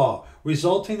this law,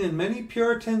 resulting in many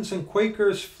Puritans and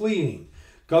Quakers fleeing.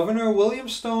 Governor William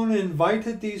Stone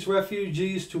invited these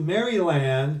refugees to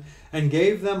Maryland and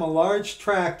gave them a large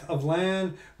tract of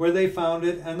land where they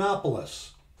founded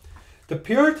Annapolis. The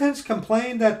Puritans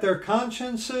complained that their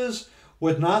consciences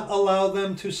would not allow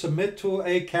them to submit to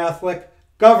a Catholic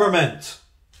government.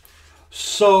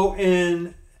 So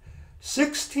in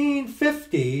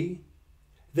 1650,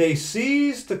 they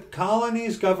seized the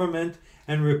colony's government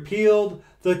and repealed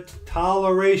the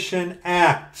Toleration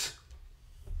Act.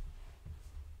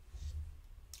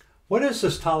 What is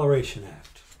this Toleration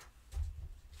Act?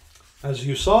 As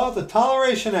you saw, the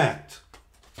Toleration Act.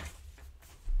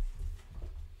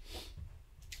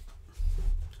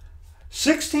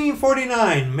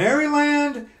 (1649)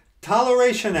 Maryland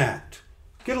Toleration Act.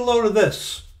 Get a load of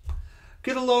this.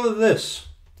 Get a load of this.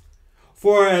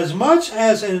 For as much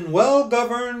as in a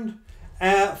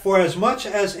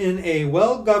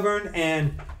well-governed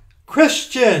and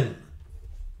Christian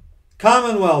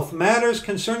commonwealth, matters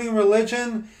concerning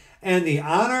religion and the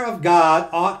honor of God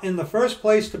ought in the first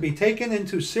place to be taken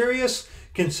into serious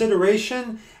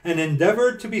consideration and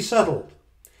endeavored to be settled.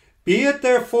 Be it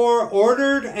therefore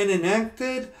ordered and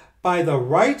enacted by the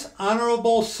Right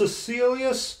Honorable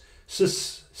Cecilius,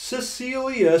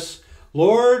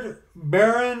 Lord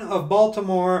Baron of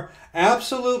Baltimore,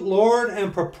 absolute Lord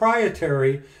and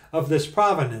Proprietary of this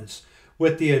province,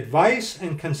 with the advice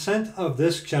and consent of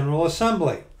this General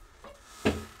Assembly,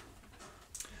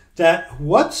 that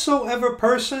whatsoever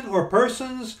person or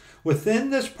persons within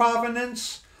this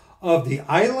province of the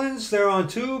islands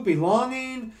thereunto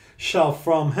belonging shall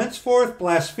from henceforth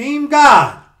blaspheme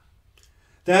God,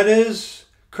 that is,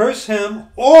 curse him,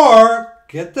 or,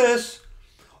 get this,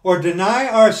 or deny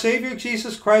our Savior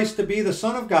Jesus Christ to be the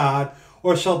Son of God,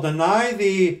 or shall deny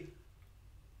the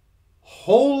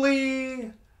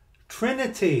Holy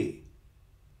Trinity,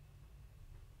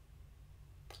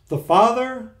 the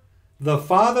Father,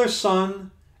 Son,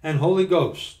 and Holy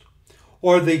Ghost,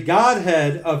 or the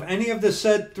Godhead of any of the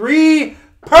said three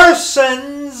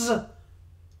persons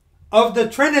of the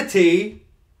Trinity,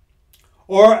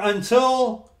 or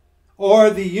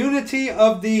the unity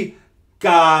of the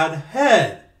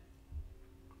Godhead,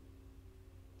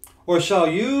 or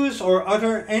shall use or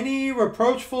utter any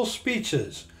reproachful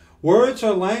speeches, words,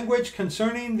 or language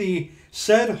concerning the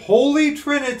said Holy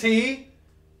Trinity,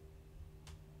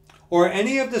 or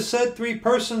any of the said three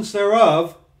persons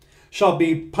thereof, shall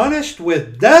be punished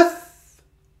with death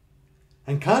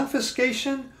and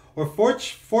confiscation or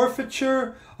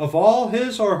forfeiture of all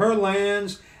his or her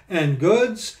lands and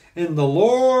goods in the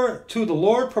Lord, to the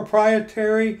Lord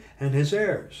Proprietary and his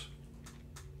heirs.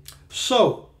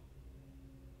 So,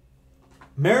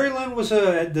 Maryland was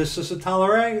this is a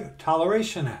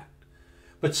Toleration Act.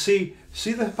 But see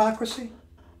the hypocrisy?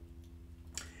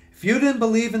 If you didn't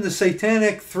believe in the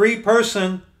satanic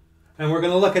three-person, and we're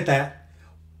going to look at that,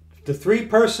 the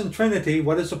three-person Trinity,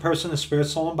 what is a person, a spirit,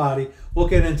 soul, and body? We'll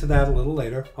get into that a little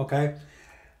later, okay?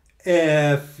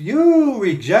 If you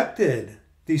rejected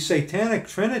the satanic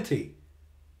Trinity,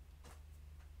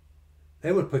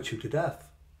 they would put you to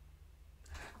death.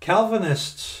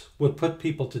 Calvinists would put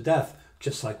people to death,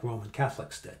 just like Roman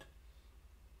Catholics did.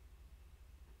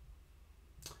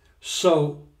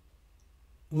 So,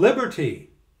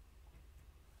 liberty,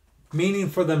 meaning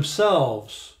for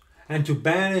themselves, and to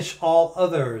banish all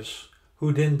others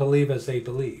who didn't believe as they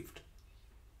believed.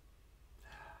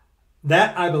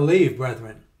 That, I believe,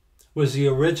 brethren, was the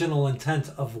original intent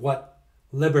of what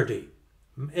liberty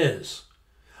is.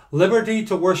 Liberty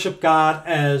to worship God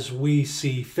as we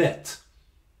see fit.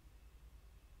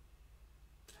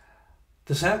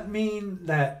 Does that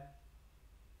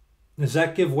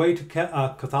give way to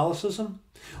Catholicism?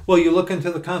 Well, you look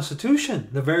into the Constitution,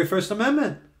 the very first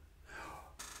amendment.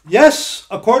 Yes,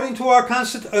 according to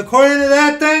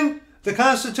that thing, the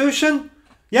Constitution,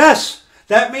 yes,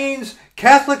 that means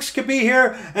Catholics could be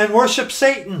here and worship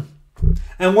Satan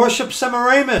and worship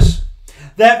Semiramis.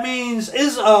 That means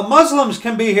Muslims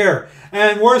can be here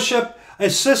and worship a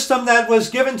system that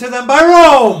was given to them by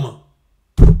Rome.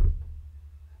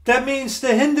 That means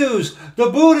the Hindus, the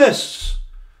Buddhists,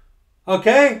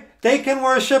 okay, they can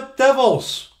worship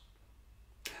devils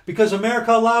because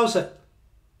America allows it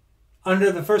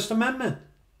under the First Amendment.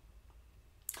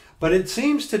 But it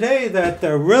seems today that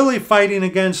they're really fighting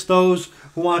against those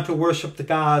who want to worship the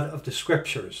God of the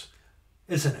Scriptures.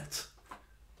 Isn't it?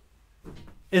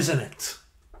 Isn't it?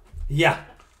 Yeah.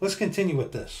 Let's continue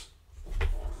with this.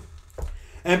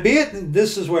 And be it,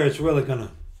 this is where it's really going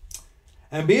to,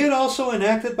 and be it also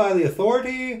enacted by the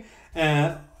authority,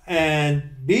 and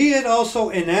be it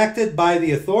also enacted by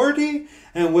the authority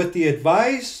and with the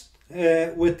advice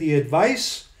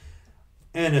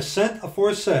and assent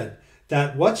aforesaid,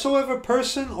 that whatsoever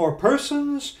person or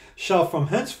persons shall from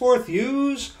henceforth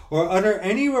use or utter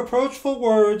any reproachful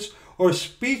words or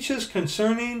speeches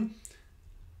concerning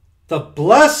the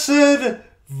Blessed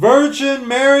Virgin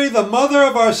Mary, the mother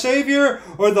of our Savior,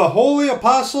 or the holy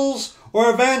apostles or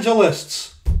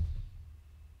evangelists.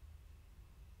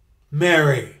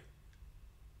 Mary.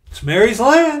 It's Mary's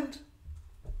land.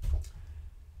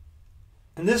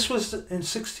 And this was in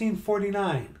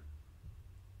 1649.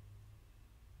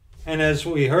 And as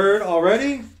we heard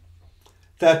already,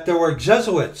 that there were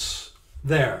Jesuits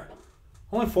there.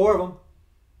 Only 4 of them.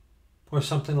 Or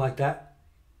something like that.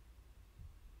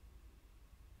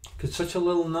 Could such a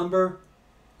little number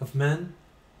of men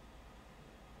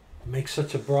make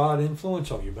such a broad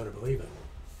influence? Oh, you better believe it.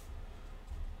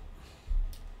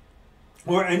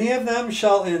 Or any of them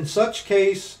shall in such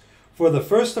case for the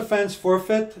first offense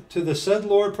forfeit to the said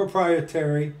Lord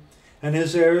Proprietary and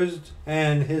his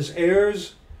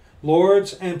heirs,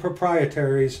 lords and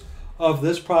proprietaries of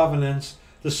this province,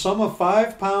 the sum of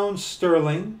 £5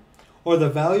 sterling, or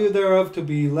the value thereof to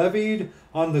be levied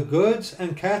on the goods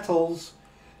and chattels,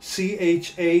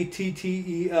 chattels,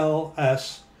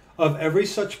 of every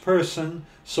such person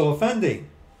so offending.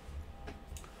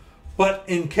 But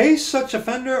in case such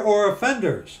offender or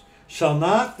offenders shall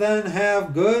not then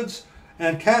have goods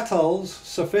and chattels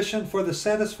sufficient for the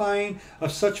satisfying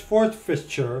of such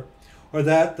forfeiture, or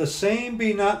that the same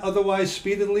be not otherwise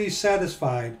speedily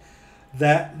satisfied,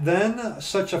 that then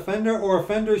such offender or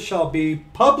offenders shall be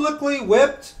publicly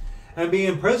whipped and be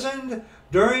imprisoned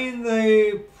during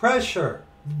the pleasure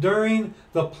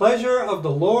of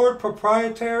the Lord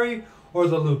Proprietary or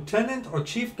the Lieutenant or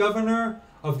Chief Governor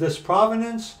of this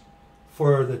province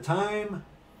for the time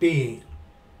being.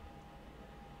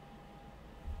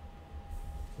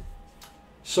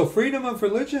 So freedom of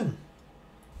religion.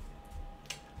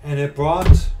 And it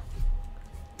brought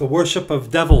the worship of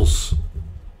devils.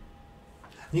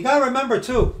 You got to remember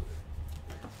too,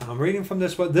 I'm reading from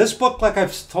this book. This book, like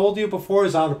I've told you before,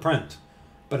 is out of print.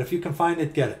 But if you can find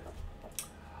it, get it.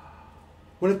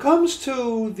 When it comes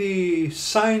to the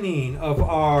signing of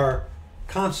our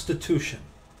Constitution,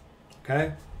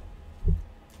 okay,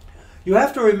 you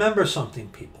have to remember something,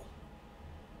 people.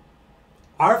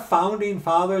 Our founding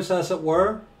fathers, as it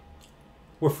were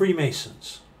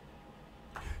Freemasons.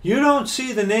 You don't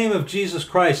see the name of Jesus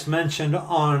Christ mentioned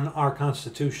on our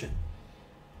Constitution.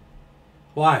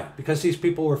 Why? Because these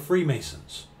people were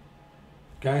Freemasons.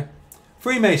 Okay?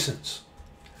 Freemasons.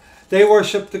 They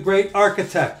worshiped the great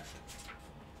architect,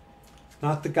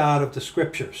 not the God of the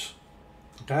Scriptures.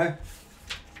 Okay?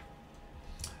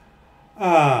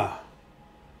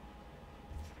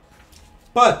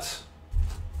 But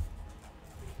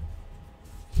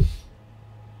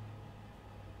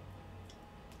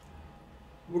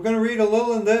we're going to read a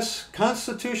little in this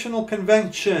Constitutional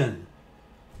Convention.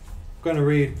 I'm going to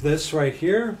read this right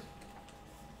here,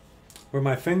 where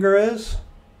my finger is.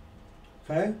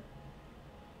 Okay?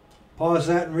 Pause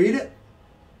that and read it.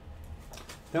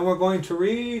 Then we're going to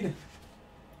read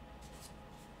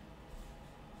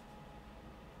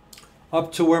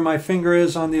up to where my finger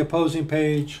is on the opposing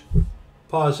page.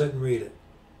 Pause it and read it.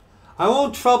 I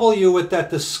won't trouble you with that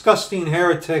disgusting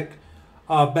heretic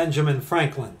Benjamin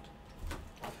Franklin.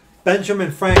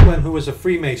 Benjamin Franklin, who was a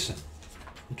Freemason.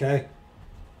 Okay?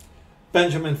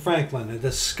 Benjamin Franklin, a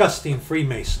disgusting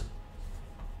Freemason,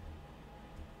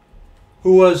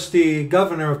 who was the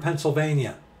governor of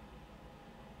Pennsylvania.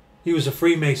 He was a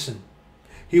Freemason.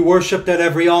 He worshipped at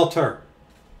every altar.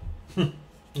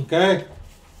 Okay?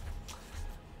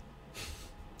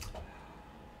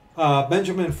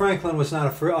 Benjamin Franklin was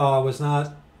not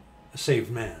a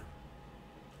saved man.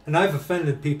 And I've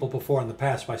offended people before in the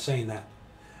past by saying that.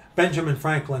 Benjamin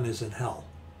Franklin is in hell.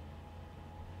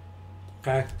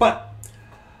 Okay? But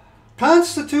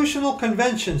Constitutional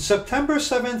Convention, September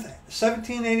 7th,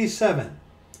 1787,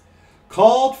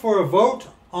 called for a vote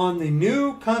on the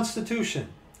new Constitution,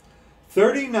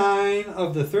 39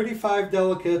 of the 35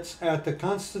 delegates at the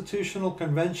Constitutional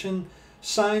Convention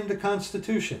signed the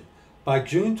Constitution by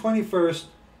June 21st,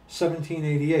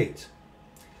 1788.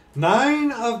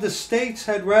 9 of the states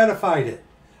had ratified it,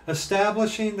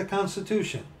 establishing the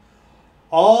Constitution.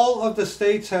 All of the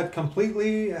states had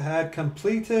completed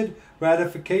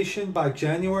ratification by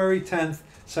January 10th,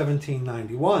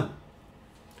 1791.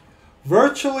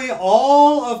 Virtually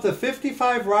all of the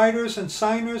 55 writers and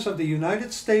signers of the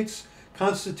United States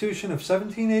Constitution of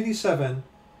 1787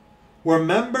 were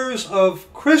members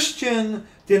of Christian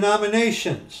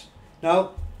denominations.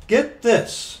 Now, get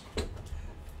this.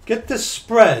 Get this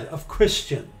spread of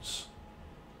Christians.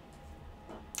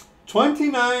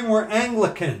 29 were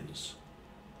Anglicans,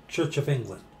 Church of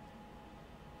England.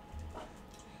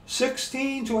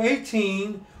 16 to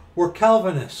 18 were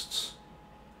Calvinists.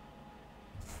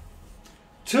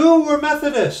 2 were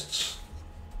Methodists.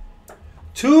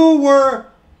 2 were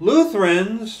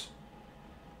Lutherans.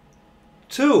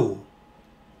 2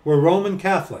 were Roman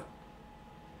Catholic.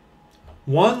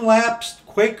 1 lapsed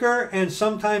Quaker and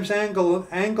sometimes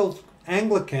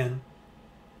Anglican,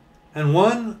 and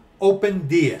 1 open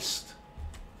deist.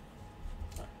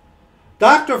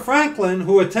 Dr. Franklin,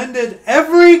 who attended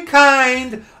every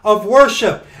kind of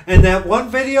worship, and that one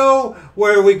video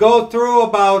where we go through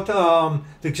about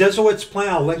the Jesuits' plan,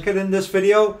 I'll link it in this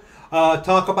video,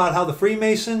 talk about how the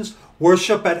Freemasons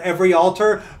worship at every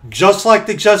altar, just like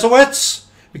the Jesuits,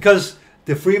 because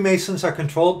the Freemasons are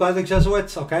controlled by the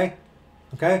Jesuits, okay?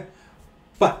 Okay?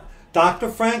 But Dr.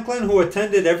 Franklin, who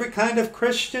attended every kind of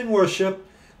Christian worship,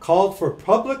 called for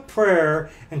public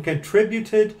prayer and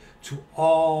contributed to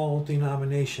all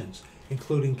denominations,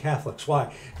 including Catholics.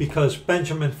 Why? Because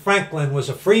Benjamin Franklin was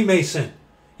a Freemason.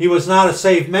 He was not a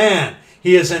saved man.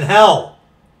 He is in hell.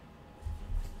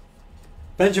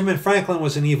 Benjamin Franklin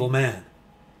was an evil man.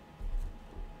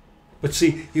 But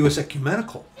see, he was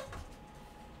ecumenical.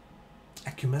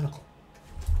 Ecumenical.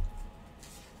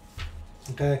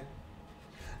 Okay?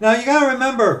 Now you got to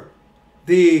remember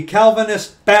the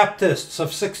Calvinist Baptists of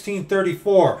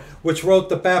 1634, which wrote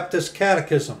the Baptist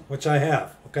Catechism, which I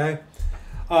have. Okay?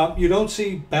 You don't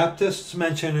see Baptists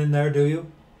mentioned in there, do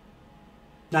you?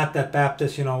 Not that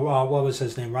Baptist, you know, what was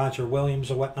his name? Roger Williams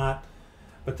or whatnot.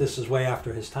 But this is way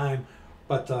after his time.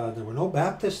 But there were no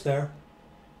Baptists there.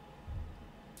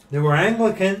 There were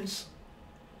Anglicans,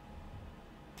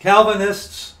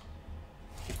 Calvinists,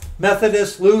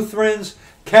 Methodists, Lutherans,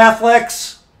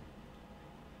 Catholics.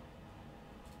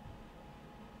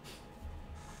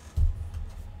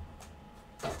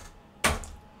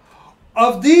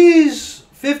 Of these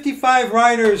 55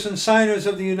 writers and signers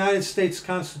of the United States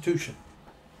Constitution,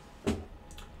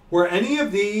 were any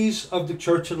of these of the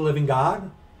Church of the Living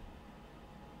God?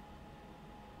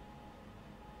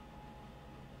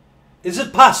 Is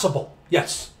it possible?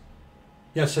 Yes.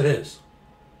 Yes, it is.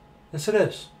 Yes, it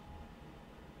is.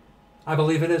 I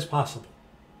believe it is possible.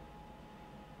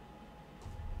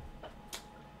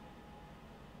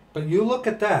 But you look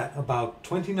at that, about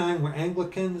 29 were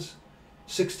Anglicans,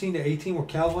 16 to 18 were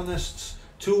Calvinists,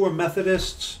 2 were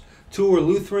Methodists, 2 were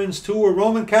Lutherans, 2 were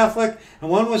Roman Catholic, and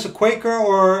 1 was a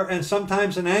Quaker and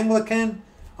sometimes an Anglican,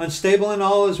 unstable in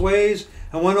all his ways,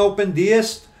 and 1 open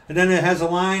deist. And then it has a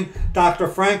line, Dr.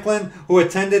 Franklin, who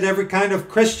attended every kind of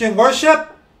Christian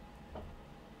worship.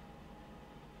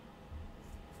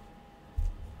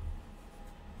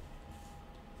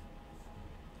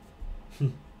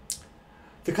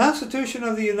 The Constitution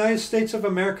of the United States of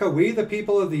America, we the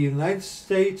people of the United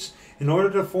States, in order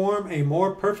to form a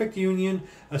more perfect union,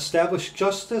 establish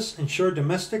justice, ensure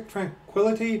domestic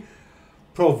tranquility,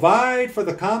 provide for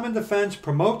the common defense,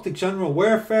 promote the general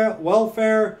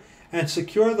welfare, and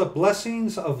secure the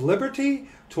blessings of liberty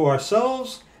to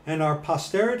ourselves and our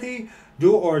posterity,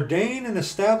 do ordain and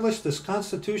establish this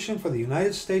Constitution for the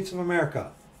United States of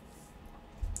America.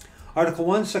 Article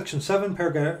 1, Section 7,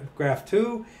 Paragraph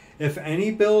 2. If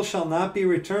any bill shall not be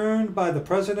returned by the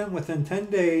President within 10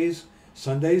 days,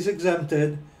 Sundays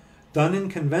exempted, done in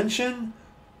convention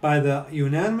by the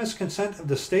unanimous consent of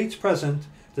the states present,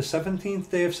 the 17th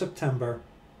day of September,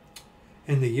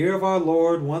 in the year of our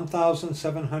Lord,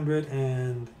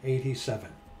 1787.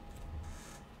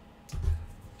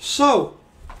 So,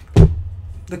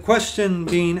 the question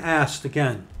being asked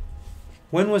again,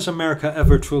 when was America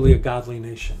ever truly a godly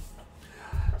nation?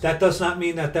 That does not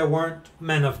mean that there weren't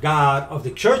men of God, of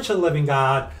the Church of the Living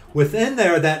God, within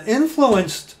there that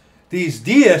influenced these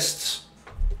deists.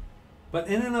 But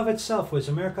in and of itself, was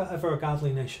America ever a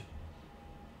godly nation?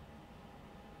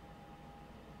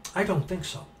 I don't think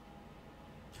so.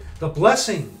 The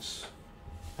blessings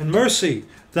and mercy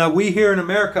that we here in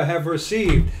America have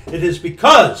received, it is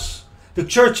because The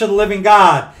Church of the Living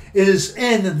God is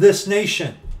in this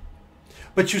nation.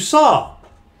 But you saw,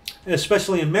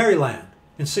 especially in Maryland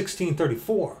in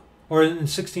 1634, or in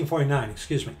 1649,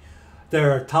 excuse me,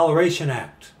 their Toleration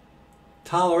Act.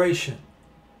 Toleration.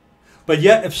 But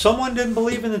yet, if someone didn't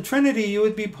believe in the Trinity, you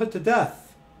would be put to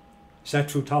death. Is that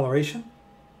true toleration?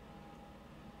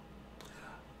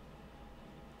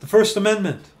 The First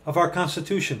Amendment of our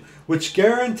Constitution, which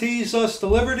guarantees us the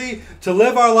liberty to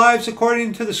live our lives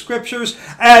according to the Scriptures,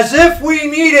 as if we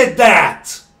needed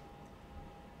that.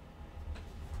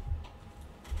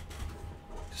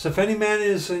 Because if any man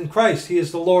is in Christ, he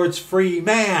is the Lord's free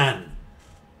man.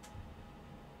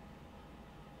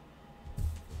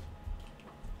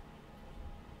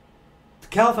 The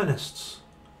Calvinists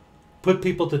put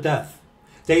people to death.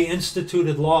 They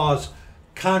instituted laws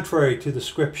contrary to the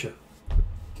Scripture.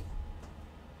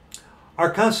 Our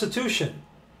Constitution,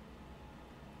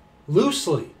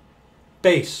 loosely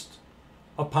based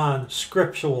upon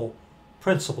scriptural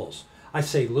principles. I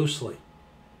say loosely,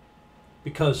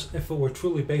 because if it were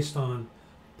truly based on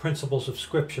principles of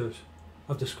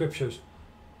the Scriptures,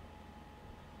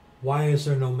 why is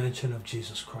there no mention of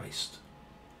Jesus Christ?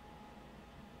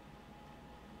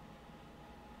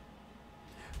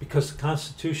 Because the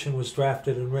Constitution was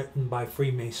drafted and written by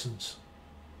Freemasons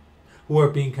who are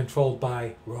being controlled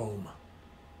by Rome.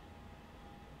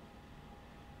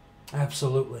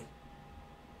 Absolutely.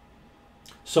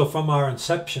 So from our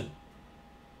inception,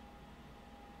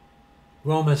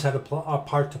 Rome has had a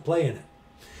part to play in it.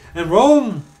 And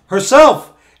Rome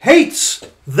herself hates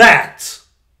that.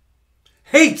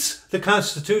 Hates the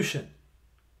Constitution.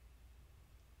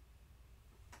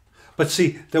 But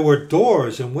see, there were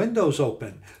doors and windows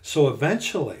open. So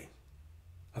eventually,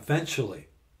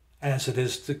 as it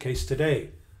is the case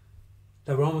today,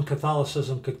 that Roman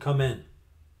Catholicism could come in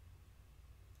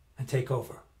and take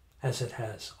over, as it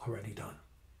has already done.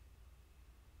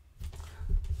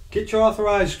 Get your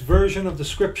authorized version of the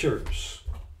Scriptures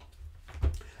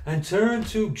and turn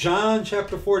to John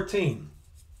chapter 14.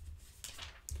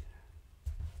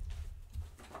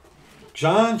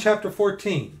 John chapter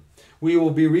 14. We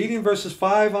will be reading verses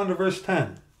 5 on to verse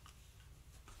 10.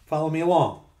 Follow me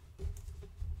along.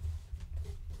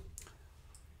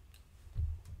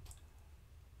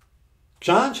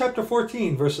 John chapter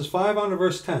 14, verses 5 on to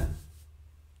verse 10.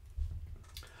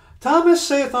 Thomas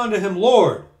saith unto him,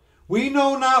 Lord, we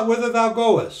know not whither thou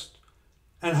goest,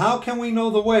 and how can we know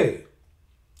the way?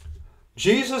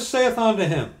 Jesus saith unto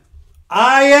him,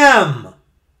 I am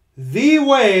the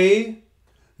way,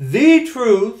 the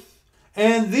truth,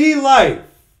 and the life.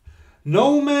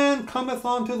 No man cometh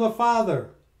unto the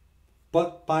Father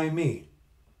but by me.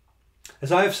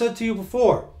 As I have said to you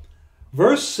before,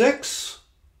 verse 6,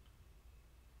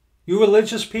 you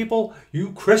religious people,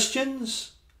 you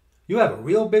Christians, you have a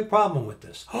real big problem with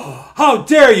this. Oh, how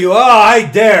dare you? Oh, I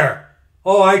dare.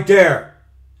 Oh, I dare.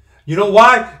 You know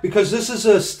why? Because this is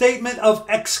a statement of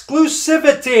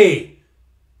exclusivity.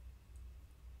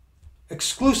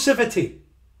 Exclusivity.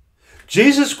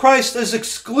 Jesus Christ is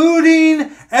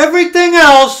excluding everything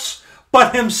else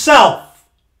but himself.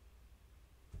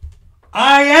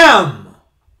 I am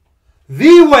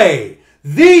the way,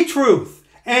 the truth,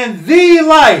 and the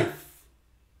life.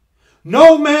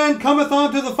 No man cometh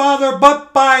unto the Father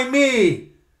but by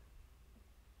me.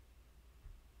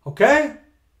 Okay?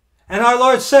 And our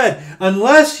Lord said,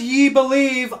 unless ye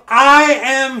believe I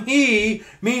am he,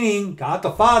 meaning God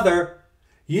the Father,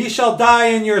 ye shall die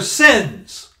in your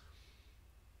sins.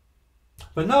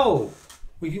 But no,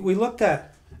 we looked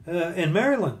at in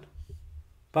Maryland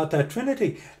about that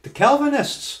Trinity. The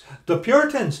Calvinists, the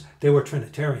Puritans, they were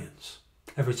Trinitarians.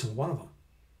 Every single one of them.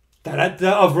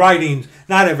 Of writings,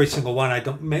 not every single one.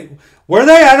 Were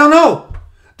they? I don't know.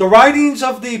 The writings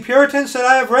of the Puritans that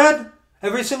I have read,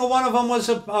 every single one of them was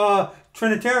a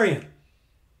Trinitarian.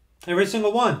 Every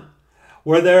single one.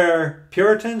 Were there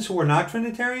Puritans who were not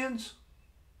Trinitarians?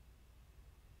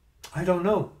 I don't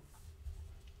know.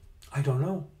 I don't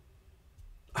know.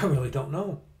 I really don't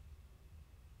know.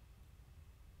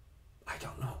 I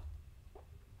don't know.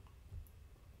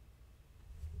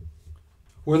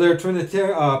 Were there Puritans,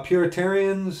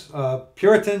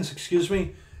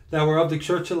 that were of the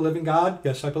Church of the Living God?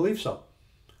 Yes, I believe so.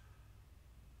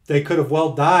 They could have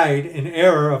well died in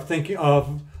error of thinking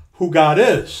of who God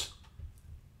is.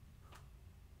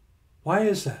 Why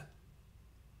is that?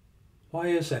 Why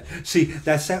is that? See,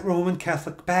 that's that Roman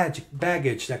Catholic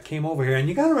baggage that came over here. And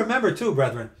you got to remember too,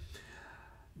 brethren,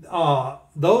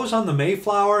 those on the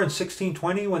Mayflower in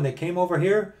 1620 when they came over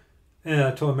here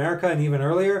to America and even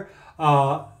earlier,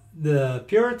 the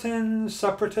Puritans,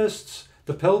 separatists,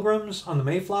 the Pilgrims on the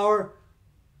Mayflower,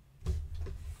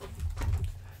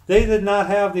 They did not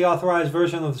have the authorized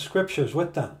version of the scriptures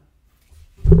with them.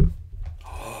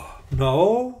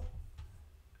 No.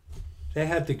 They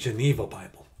had the Geneva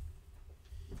Bible.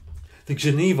 The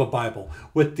Geneva Bible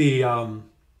with the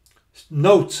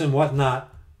notes and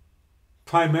whatnot,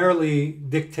 primarily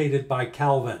dictated by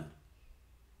Calvin.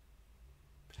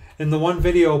 In the one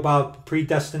video about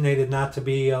predestinated not to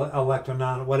be elect or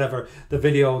not, whatever, the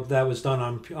video that was done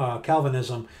on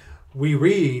Calvinism, we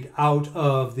read out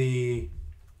of the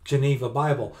Geneva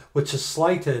Bible, which is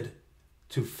slighted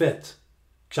to fit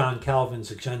John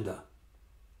Calvin's agenda.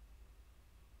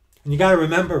 And you got to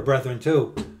remember, brethren,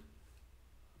 too,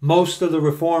 most of the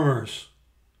reformers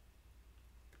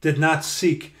did not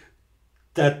seek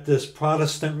that this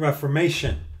Protestant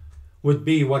Reformation would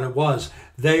be what it was.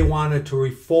 They wanted to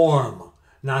reform,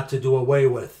 not to do away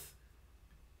with.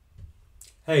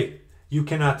 Hey, you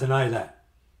cannot deny that.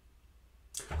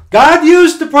 God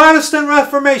used the Protestant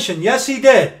Reformation. Yes, he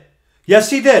did.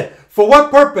 Yes, he did. For what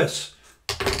purpose?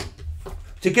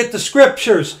 To get the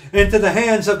scriptures into the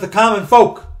hands of the common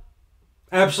folk.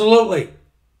 Absolutely.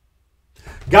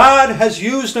 God has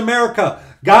used America.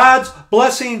 God's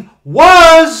blessing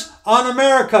was on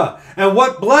America. And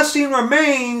what blessing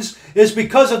remains is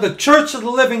because of the Church of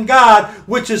the Living God,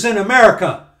 which is in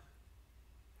America.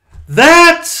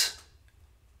 That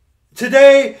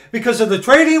today, because of the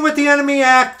Trading with the Enemy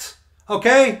Act,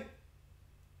 okay,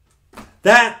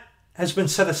 that has been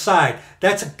set aside.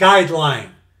 That's a guideline.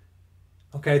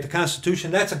 Okay, the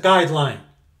Constitution, that's a guideline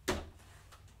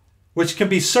which can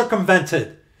be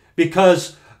circumvented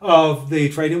because of the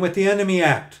Trading with the Enemy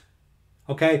Act.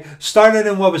 Okay, started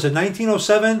in, what was it,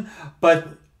 1907? But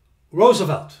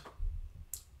Roosevelt,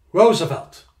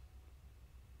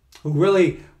 who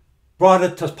really brought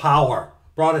it to power,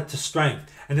 brought it to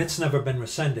strength, and it's never been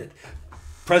rescinded.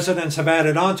 Presidents have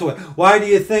added on to it. Why do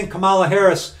you think Kamala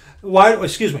Harris, why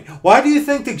do you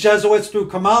think the Jesuits, through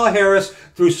Kamala Harris,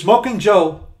 through Smoking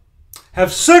Joe,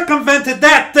 have circumvented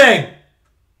that thing?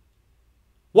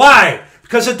 Why?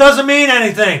 Because it doesn't mean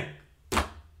anything.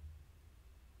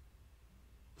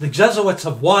 The Jesuits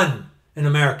have won in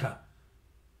America.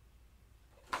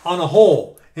 On a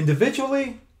whole,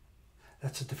 individually,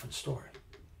 that's a different story.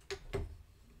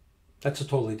 That's a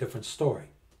totally different story.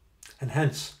 And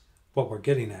hence, what we're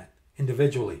getting at,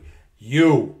 individually,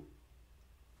 you.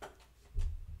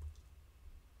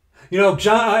 You know,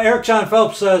 Eric John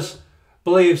Phelps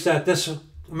believes that this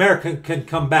America can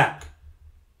come back.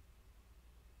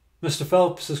 Mr.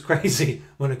 Phelps is crazy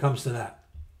when it comes to that.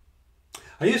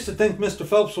 I used to think Mr.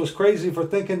 Phelps was crazy for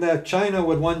thinking that China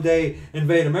would one day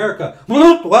invade America.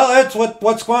 Well, that's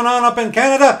what's going on up in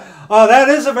Canada. That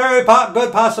is a very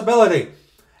good possibility.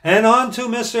 And on to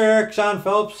Mr. Eric John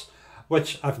Phelps,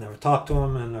 which I've never talked to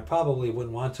him, and I probably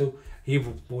wouldn't want to. He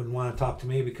wouldn't want to talk to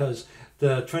me because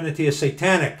the Trinity is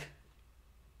satanic.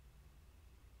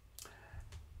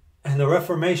 And the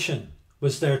Reformation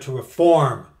was there to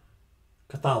reform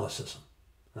Catholicism,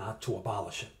 not to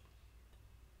abolish it.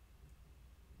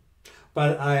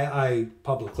 But I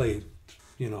publicly,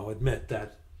 admit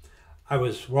that I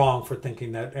was wrong for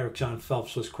thinking that Eric John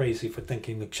Phelps was crazy for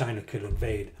thinking that China could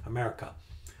invade America.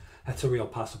 That's a real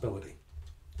possibility.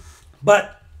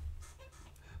 But,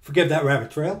 forgive that rabbit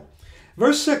trail.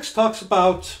 Verse 6 talks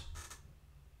about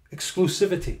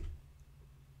exclusivity.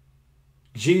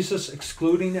 Jesus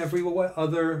excluding every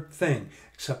other thing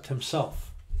except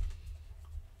himself.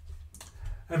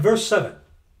 And verse 7.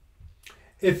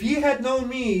 If ye had known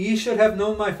me, ye should have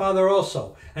known my Father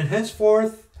also. And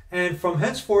from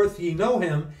henceforth ye know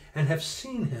him, and have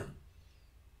seen him.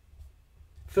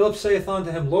 Philip saith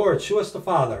unto him, Lord, shew us the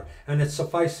Father, and it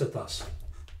sufficeth us.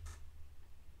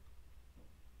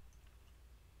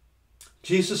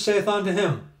 Jesus saith unto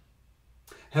him,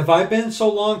 Have I been so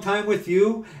long time with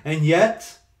you, and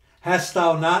yet hast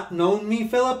thou not known me,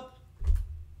 Philip?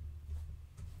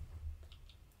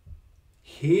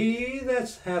 He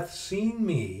that hath seen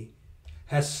me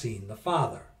has seen the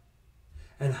Father.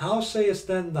 And how sayest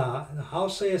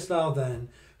thou then,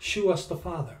 shew us the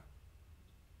Father?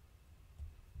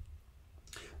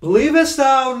 Believest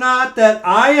thou not that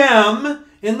I am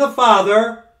in the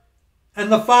Father,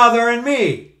 and the Father in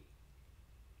me?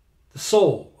 The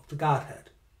soul of the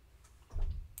Godhead.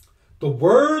 The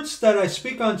words that I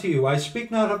speak unto you, I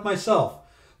speak not of myself,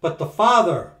 but the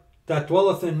Father that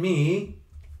dwelleth in me,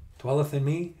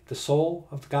 the soul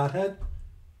of the Godhead,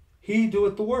 he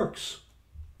doeth the works.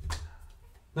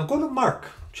 Now go to Mark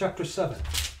chapter 7.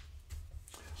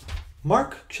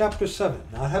 Mark chapter 7,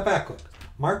 not Habakkuk.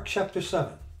 Mark chapter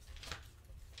 7.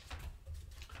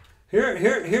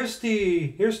 Here's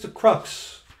the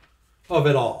crux of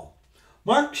it all.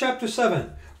 Mark chapter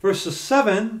 7, verses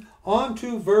 7 on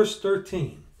to verse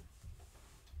 13.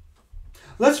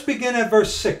 Let's begin at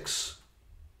verse 6.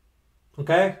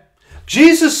 Okay?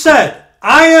 Jesus said,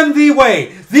 I am the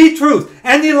way, the truth,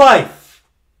 and the life.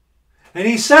 And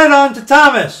he said unto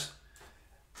Thomas,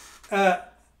 have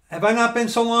I not been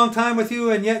so long time with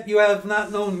you, and yet you have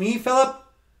not known me, Philip?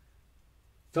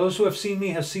 Those who have seen me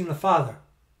have seen the Father.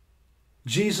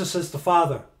 Jesus is the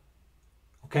Father.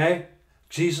 Okay?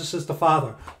 Jesus is the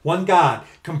Father. One God,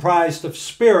 comprised of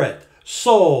spirit,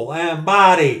 soul, and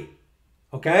body.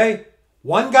 Okay?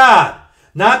 One God.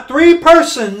 Not three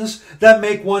persons that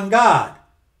make one God.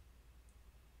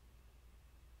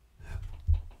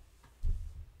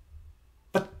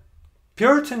 But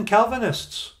Puritan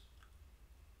Calvinists,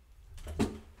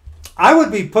 I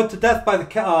would be put to death by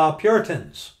the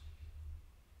Puritans.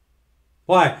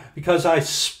 Why? Because I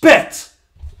spit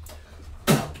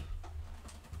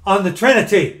on the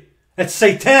Trinity. It's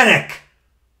satanic.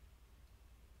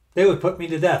 They would put me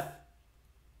to death.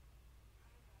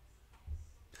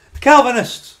 The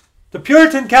Calvinists, the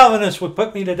Puritan Calvinists would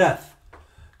put me to death,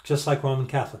 just like Roman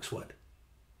Catholics would,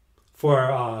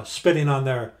 for spitting on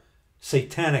their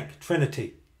satanic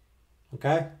Trinity.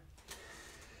 Okay?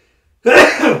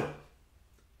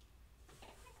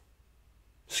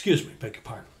 Excuse me, beg your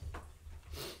pardon.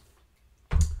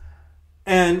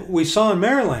 And we saw in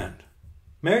Maryland,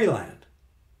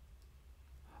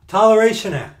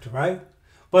 Toleration Act, right?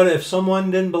 But if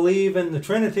someone didn't believe in the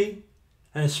Trinity,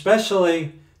 and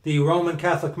especially the Roman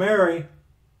Catholic Mary,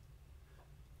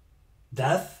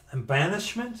 death and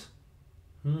banishment?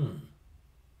 And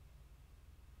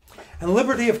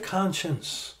liberty of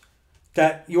conscience,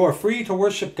 that you are free to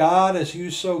worship God as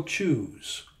you so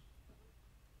choose.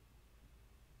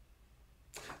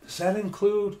 Does that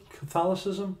include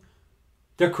Catholicism?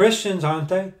 They're Christians, aren't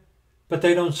they? But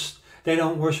they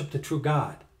don't worship the true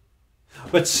God.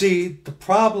 But see, the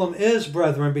problem is,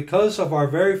 brethren, because of our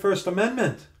very first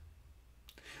amendment,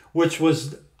 which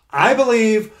was, I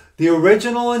believe, the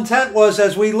original intent was,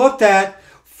 as we looked at,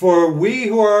 for we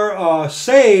who are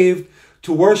saved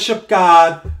to worship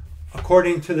God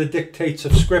according to the dictates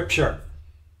of Scripture.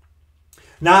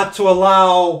 Not to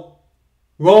allow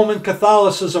Roman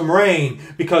Catholicism reign.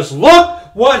 Because look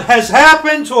what has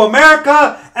happened to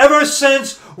America ever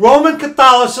since Roman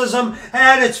Catholicism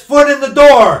had its foot in the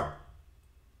door.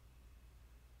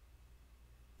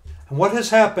 And what has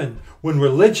happened when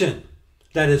religion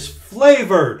that is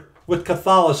flavored with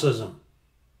Catholicism,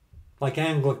 like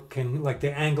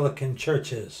the Anglican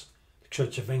Church is, the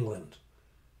Church of England.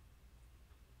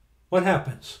 What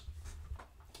happens?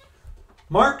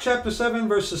 Mark chapter 7,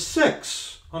 verses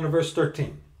 6 on to verse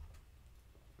 13.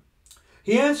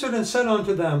 He answered and said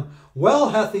unto them,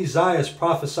 Well hath Isaiah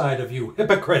prophesied of you,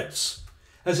 hypocrites,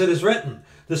 as it is written,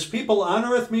 This people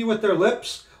honoreth me with their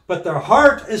lips, but their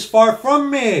heart is far from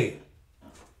me.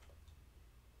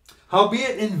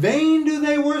 Howbeit in vain do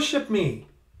they worship me,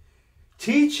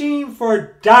 teaching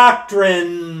for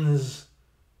doctrines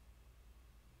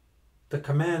the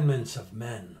commandments of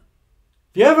men.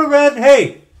 You ever read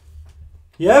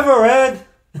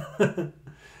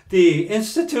The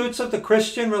Institutes of the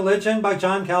Christian Religion by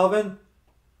John Calvin?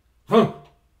 You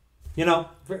know,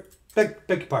 beg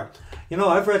your pardon. You know,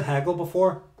 I've read Hegel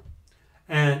before.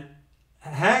 And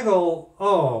Hegel,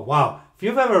 oh, wow. If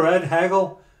you've ever read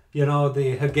Hegel, you know,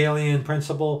 the Hegelian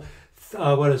principle,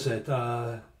 what is it?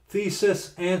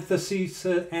 Thesis,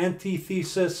 antithesis,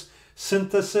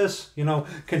 synthesis, you know,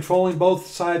 controlling both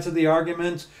sides of the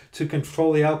argument to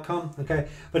control the outcome, okay?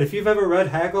 But if you've ever read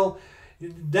Hegel,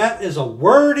 that is a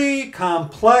wordy,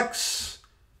 complex,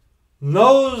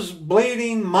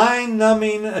 nose-bleeding,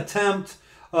 mind-numbing attempt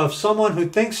of someone who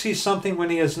thinks he's something when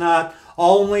he is not,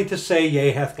 only to say,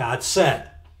 Yea, hath God said.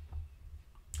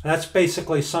 That's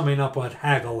basically summing up what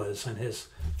Hegel is and his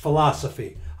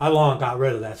philosophy. I long got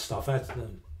rid of that stuff. That's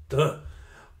duh.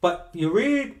 But you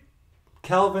read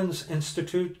Calvin's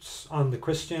Institutes on the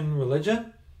Christian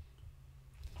Religion,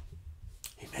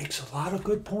 he makes a lot of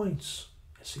good points.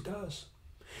 Yes, he does.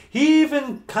 He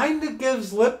even kind of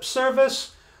gives lip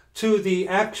service to the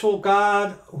actual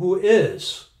God who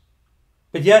is,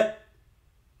 but yet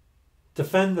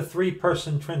defend the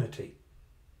three-person Trinity.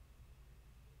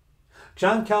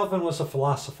 John Calvin was a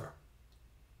philosopher.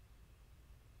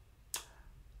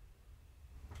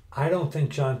 I don't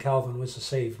think John Calvin was a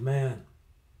saved man.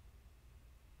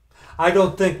 I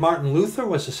don't think Martin Luther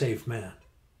was a saved man.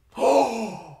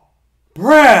 Oh,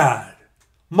 Brad!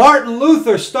 Martin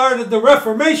Luther started the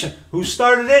Reformation. Who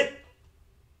started it?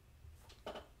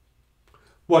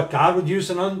 What, God would use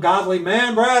an ungodly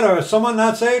man, Brad, or someone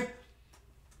not saved?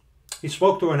 He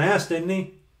spoke to an ass, didn't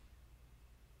he?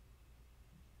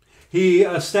 He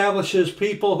establishes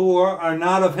people who are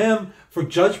not of him for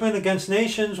judgment against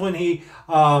nations when he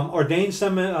ordains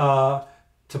them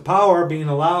to power, being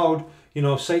allowed,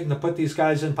 Satan to put these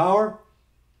guys in power.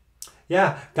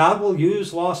 Yeah, God will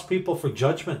use lost people for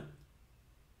judgment.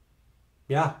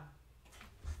 Yeah.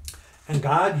 And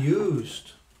God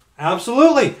used,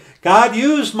 absolutely, God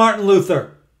used Martin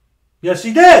Luther. Yes,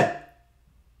 he did.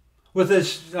 With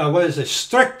his,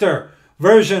 stricter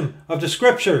version of the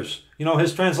scriptures,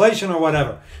 his translation or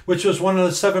whatever, which was one of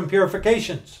the 7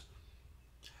 purifications.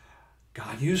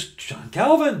 God used John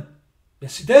Calvin.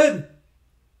 Yes, he did.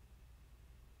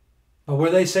 But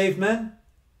were they saved men?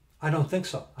 I don't think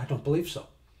so. I don't believe so.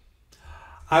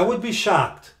 I would be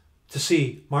shocked to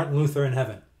see Martin Luther in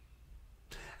heaven.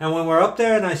 And when we're up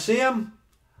there and I see him,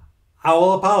 I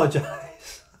will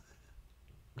apologize.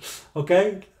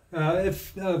 Okay?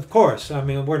 Of course,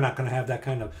 we're not going to have that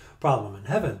kind of problem in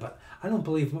heaven, but I don't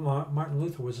believe Martin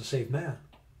Luther was a saved man.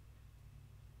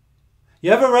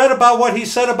 You ever read about what he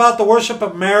said about the worship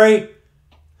of Mary?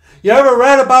 You ever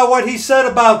read about what he said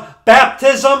about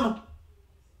baptism?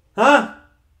 Huh?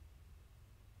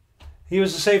 He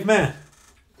was a saved man.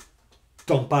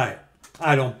 Don't buy it.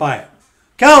 I don't buy it.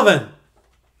 Calvin,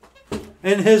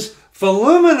 in his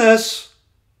voluminous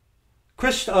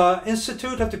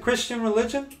Institute of the Christian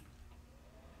Religion,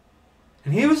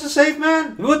 and he was a saved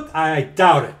man? I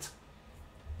doubt it.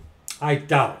 I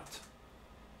doubt it.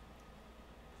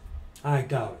 I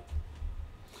doubt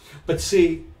it. But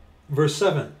see, verse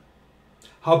 7.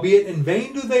 Howbeit in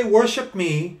vain do they worship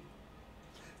me,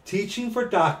 teaching for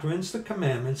doctrines the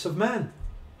commandments of men.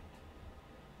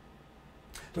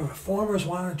 The reformers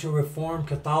wanted to reform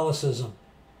Catholicism.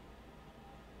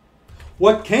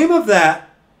 What came of that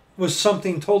was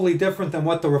something totally different than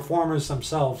what the reformers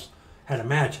themselves had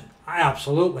imagined.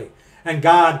 Absolutely. And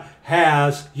God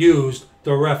has used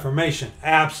the Reformation.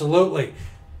 Absolutely.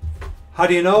 How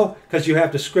do you know? Because you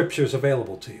have the scriptures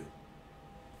available to you.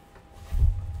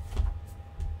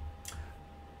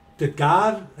 Did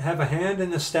God have a hand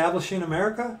in establishing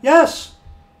America? Yes.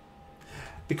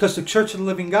 Because the Church of the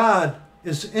Living God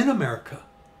is in America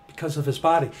because of his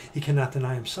body. He cannot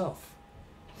deny himself.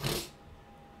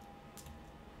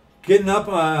 Getting up,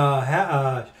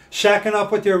 shacking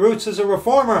up with your roots as a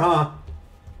reformer, huh?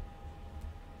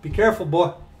 Be careful,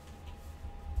 boy.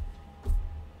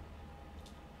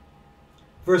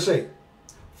 Verse 8.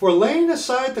 For laying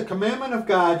aside the commandment of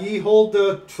God, ye hold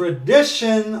the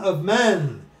tradition of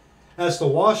men, as the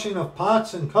washing of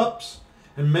pots and cups,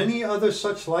 and many other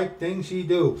such like things ye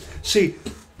do. See,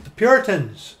 the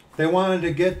Puritans, they wanted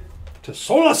to get to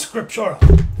sola scriptura.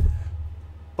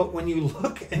 But when you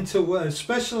look into,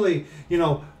 especially,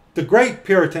 the great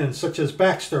Puritans, such as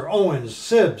Baxter, Owens,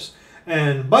 Sibbes,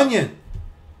 and Bunyan,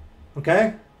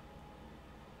 okay?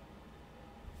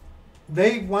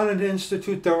 They wanted to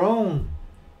institute their own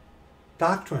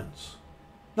doctrines.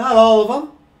 Not all of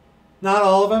them. Not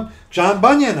all of them. John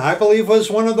Bunyan, I believe, was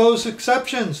one of those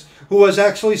exceptions who was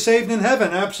actually saved in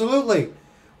heaven, absolutely,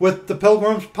 with the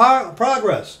Pilgrim's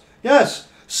Progress. Yes,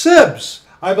 Sibbes,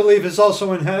 I believe, is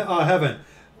also in heaven.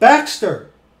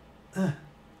 Baxter,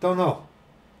 don't know.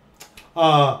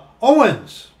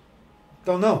 Owens,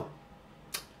 don't know.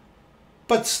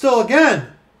 But still,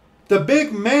 again, the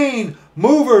big main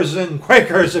movers and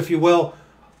Quakers, if you will,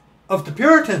 of the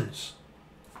Puritans,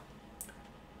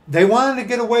 they wanted to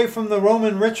get away from the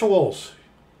Roman rituals,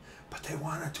 but they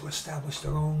wanted to establish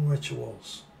their own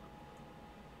rituals.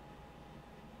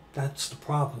 That's the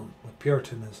problem with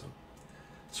Puritanism.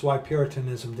 That's why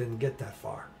Puritanism didn't get that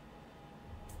far.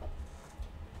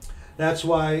 That's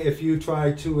why if you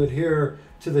try to adhere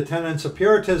to the tenets of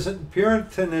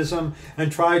Puritanism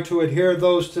and try to adhere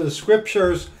those to the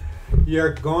scriptures,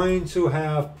 you're going to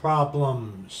have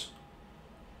problems.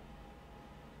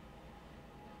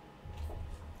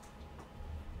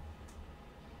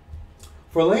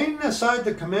 For laying aside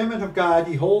the commandment of God,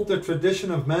 ye hold the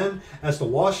tradition of men, as the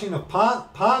washing of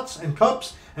pots and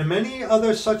cups, and many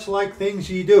other such like things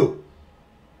ye do.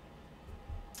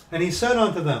 And he said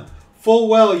unto them, full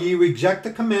well ye reject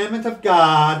the commandment of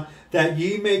God, that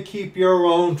ye may keep your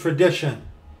own tradition.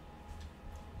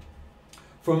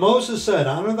 For Moses said,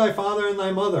 honor thy father and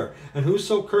thy mother, and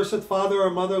whoso curseth father or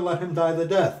mother, let him die the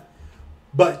death.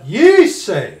 But ye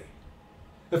say,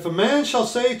 if a man shall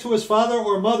say to his father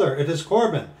or mother, it is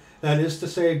Corban, that is to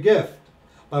say, a gift,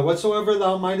 by whatsoever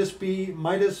thou mightest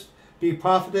be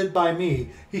profited by me,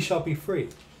 he shall be free.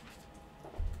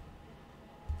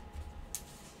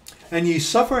 And ye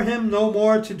suffer him no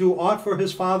more to do aught for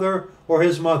his father or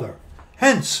his mother.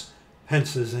 Hence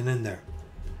isn't in there.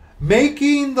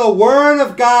 Making the word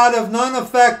of God of none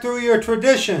effect through your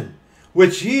tradition,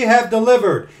 which ye have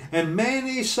delivered, and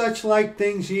many such like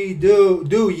things ye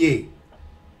do ye.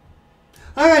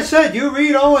 Like I said, you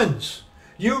read Owens,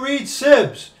 you read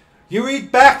Sibbs, you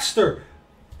read Baxter,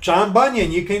 John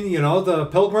Bunyan, the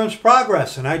Pilgrim's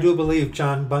Progress, and I do believe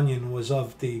John Bunyan was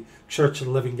of the Church of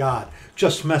the Living God,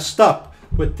 just messed up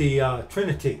with the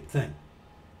Trinity thing.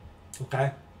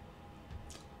 Okay?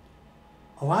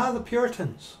 A lot of the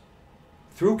Puritans,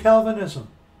 through Calvinism,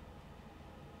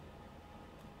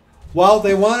 while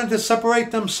they wanted to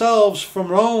separate themselves from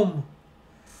Rome,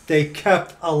 they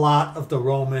kept a lot of the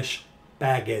Romish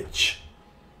baggage.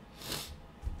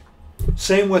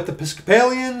 Same with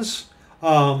Episcopalians,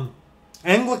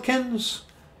 Anglicans,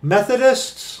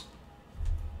 Methodists,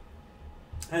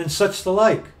 and such the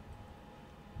like.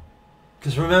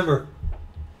 Because remember,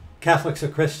 Catholics are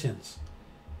Christians.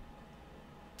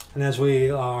 And as we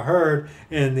heard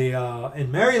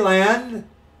in Maryland,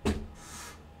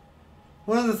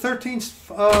 one of the 13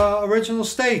 original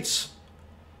states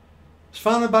was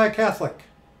founded by a Catholic.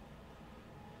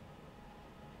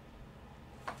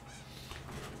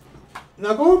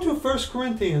 Now go to 1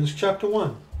 Corinthians chapter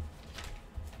 1.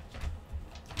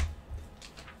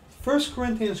 1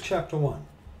 Corinthians chapter 1.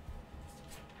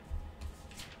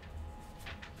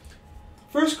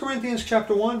 1 Corinthians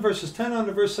chapter 1, verses 10 on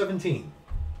to verse 17.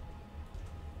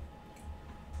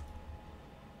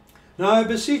 Now I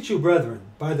beseech you, brethren,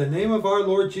 by the name of our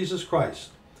Lord Jesus Christ,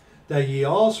 that ye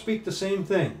all speak the same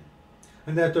thing,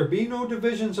 and that there be no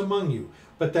divisions among you,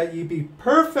 but that ye be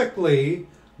perfectly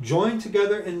joined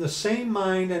together in the same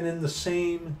mind and in the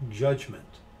same judgment.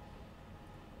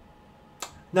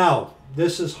 Now,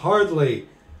 this is hardly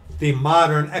the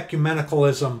modern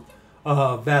ecumenicalism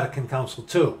of Vatican Council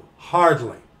II.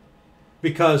 Hardly.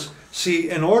 Because, see,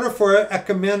 in order for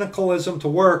ecumenicalism to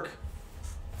work,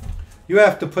 you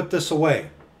have to put this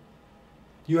away.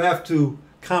 You have to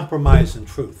compromise in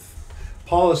truth.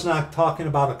 Paul is not talking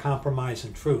about a compromise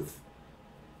in truth.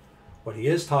 What he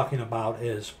is talking about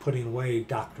is putting away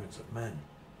doctrines of men.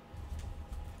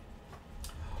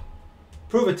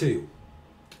 Prove it to you.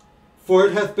 For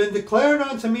it hath been declared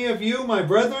unto me of you, my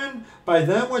brethren, by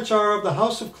them which are of the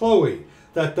house of Chloe,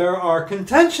 that there are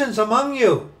contentions among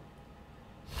you.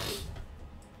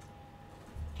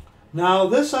 Now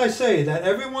this I say, that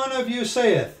every one of you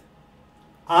saith,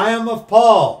 I am of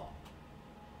Paul.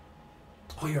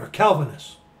 Oh, you're a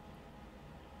Calvinist.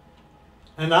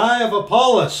 And I of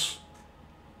Apollos.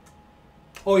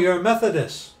 Oh, you're a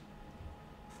Methodist.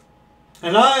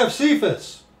 And I of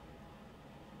Cephas.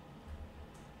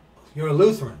 You're a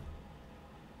Lutheran.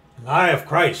 And I of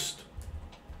Christ.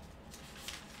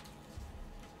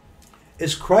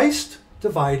 Is Christ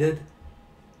divided?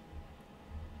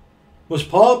 Was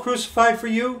Paul crucified for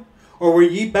you? Or were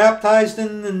ye baptized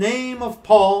in the name of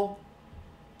Paul?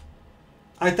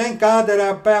 I thank God that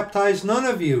I baptized none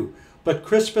of you, but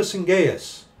Crispus and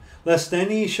Gaius, lest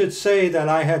any should say that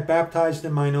I had baptized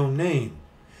in mine own name.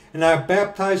 And I have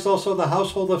baptized also the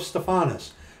household of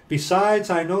Stephanas. Besides,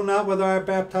 I know not whether I have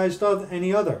baptized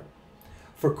any other.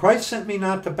 For Christ sent me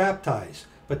not to baptize,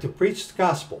 but to preach the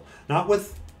gospel, not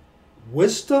with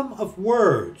wisdom of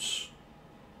words,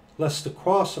 lest the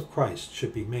cross of Christ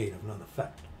should be made of none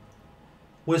effect.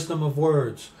 Wisdom of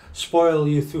words spoil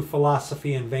you through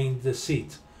philosophy and vain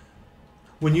deceit.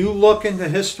 When you look into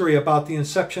history about the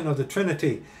inception of the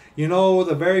Trinity, you know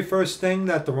the very first thing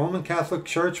that the Roman Catholic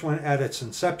Church, when at its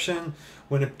inception,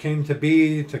 when it came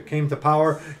to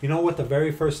power, you know what the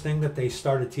very first thing that they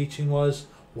started teaching was?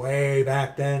 Way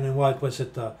back then, in what was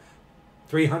it, the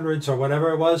 300s or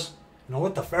whatever it was? You know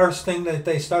what the first thing that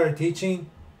they started teaching?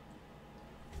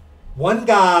 One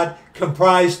God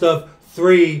comprised of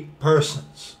 3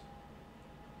 persons.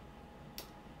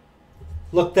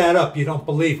 Look that up, you don't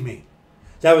believe me.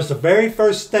 That was the very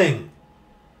first thing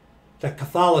that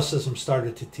Catholicism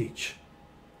started to teach.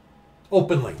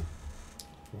 Openly.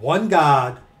 One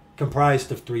God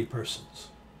comprised of 3 persons.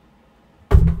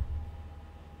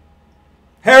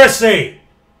 Heresy!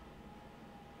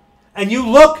 And you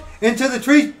look into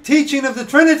the teaching of the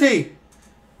Trinity.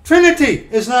 Trinity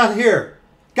is not here.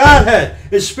 Godhead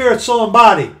is spirit, soul, and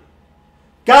body.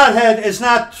 Godhead is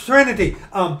not Trinity.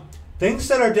 Things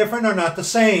that are different are not the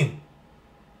same.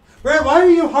 Brad, why are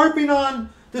you harping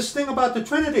on this thing about the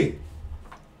Trinity?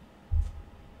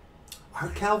 Our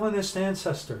Calvinist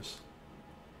ancestors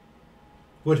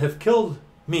would have killed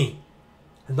me.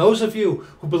 And those of you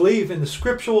who believe in the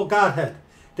scriptural Godhead,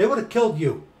 they would have killed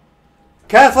you.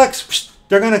 Catholics,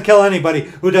 they're going to kill anybody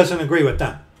who doesn't agree with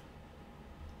them.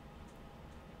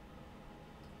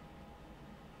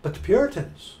 But the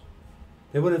Puritans,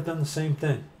 they would have done the same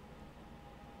thing.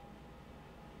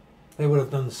 They would have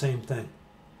done the same thing.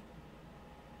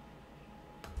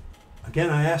 Again,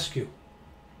 I ask you,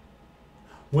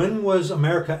 when was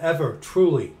America ever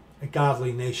truly a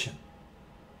godly nation?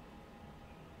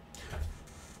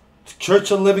 The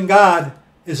Church of the Living God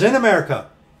is in America,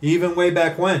 even way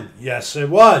back when. Yes, it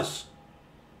was.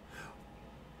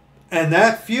 And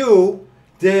that few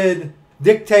did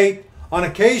dictate on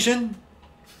occasion,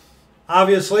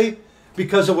 obviously,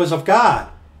 because it was of God.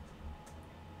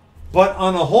 But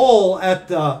on a whole, at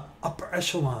the upper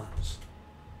echelons,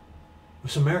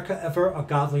 was America ever a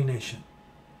godly nation?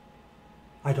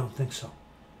 I don't think so.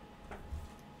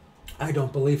 I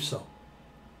don't believe so.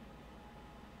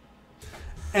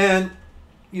 And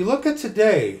you look at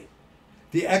today,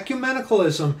 the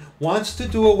ecumenicalism wants to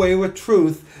do away with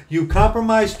truth. You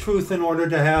compromise truth in order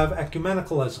to have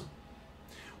ecumenicalism.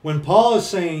 When Paul is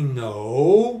saying,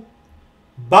 no,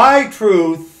 by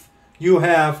truth you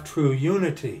have true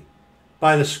unity.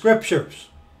 By the scriptures.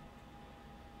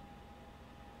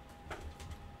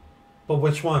 But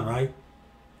which one, right?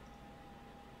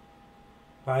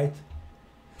 Right?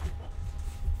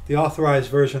 The authorized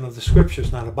version of the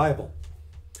scriptures, not a Bible.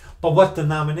 But what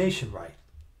denomination, right?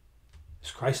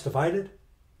 Is Christ divided?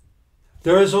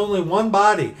 There is only one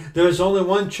body. There is only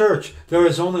one church. There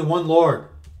is only one Lord.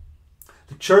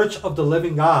 The Church of the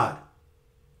Living God.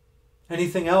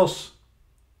 Anything else,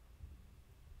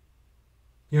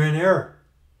 you're in error.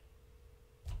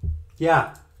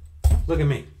 Yeah, look at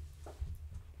me.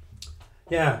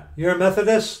 Yeah, you're a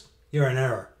Methodist, you're in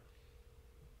error.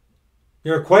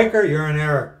 You're a Quaker, you're in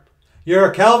error.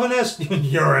 You're a Calvinist,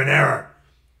 you're in error.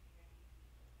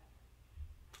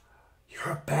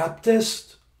 You're a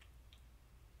Baptist?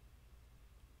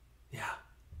 Yeah,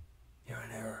 you're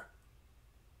in error.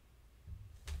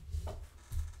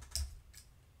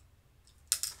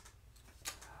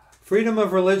 Freedom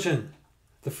of religion,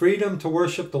 the freedom to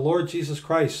worship the Lord Jesus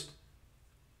Christ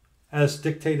as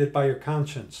dictated by your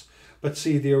conscience. But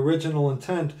see, the original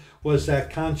intent was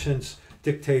that conscience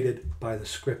dictated by the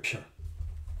scripture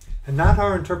and not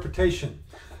our interpretation.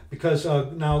 Because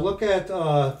now look at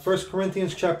 1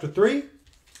 Corinthians chapter 3.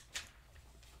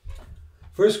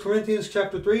 1 Corinthians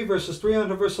chapter 3, verses 3 on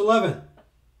to verse 11.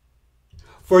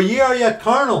 For ye are yet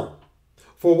carnal.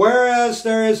 For whereas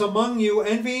there is among you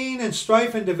envying and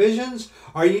strife and divisions,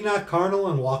 are ye not carnal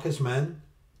and walk as men?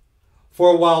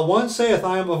 For while one saith,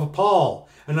 I am of Paul,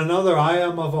 and another, I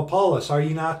am of Apollos, are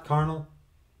ye not carnal?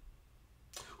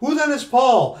 Who then is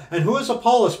Paul, and who is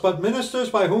Apollos, but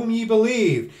ministers by whom ye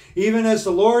believed, even as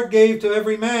the Lord gave to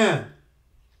every man?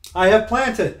 I have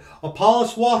planted,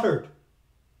 Apollos watered,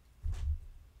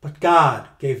 but God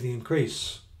gave the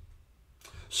increase.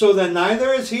 So then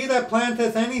neither is he that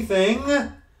planteth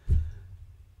anything,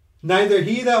 neither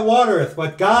he that watereth,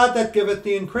 but God that giveth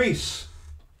the increase.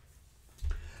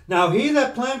 Now he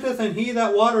that planteth and he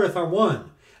that watereth are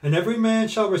one, and every man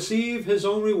shall receive his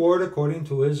own reward according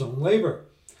to his own labor.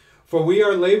 For we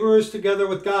are laborers together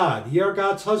with God. Ye are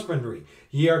God's husbandry,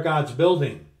 ye are God's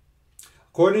building.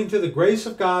 According to the grace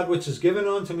of God which is given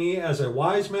unto me as a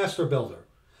wise master builder,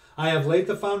 I have laid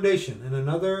the foundation, and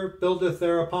another buildeth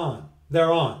thereon.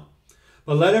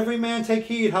 But let every man take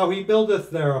heed how he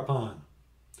buildeth thereupon.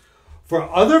 For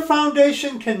other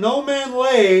foundation can no man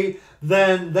lay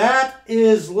than that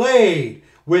is laid,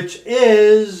 which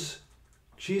is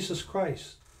Jesus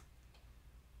Christ.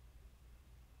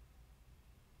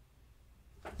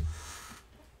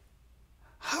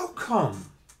 How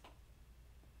come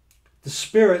the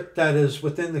Spirit that is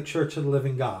within the Church of the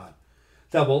Living God,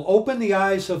 that will open the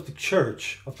eyes of the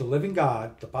Church of the Living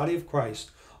God, the body of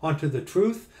Christ, onto the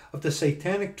truth of the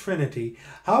Satanic Trinity,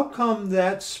 how come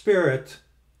that Spirit,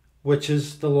 which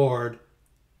is the Lord,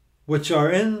 which are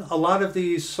in a lot of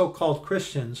these so-called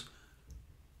Christians,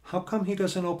 how come he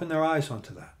doesn't open their eyes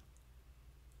onto that?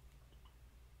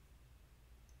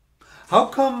 How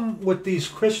come with these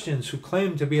Christians who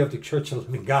claim to be of the Church of the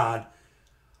Living God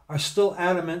are still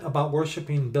adamant about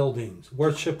worshiping in buildings,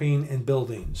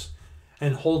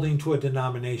 and holding to a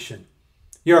denomination?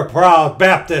 You're a proud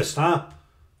Baptist, huh?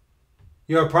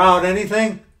 You're a proud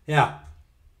anything? Yeah.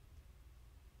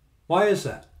 Why is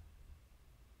that?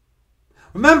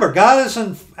 Remember, God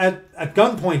isn't at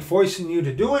gunpoint forcing you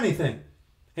to do anything.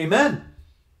 Amen.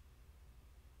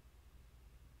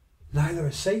 Neither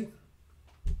is Satan.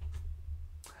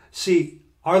 See,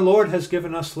 our Lord has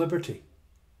given us liberty.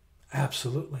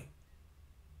 Absolutely.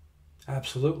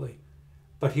 Absolutely.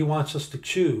 But he wants us to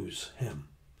choose him,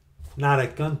 not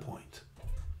at gunpoint.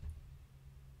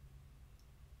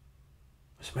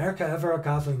 Was America ever a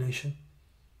godly nation?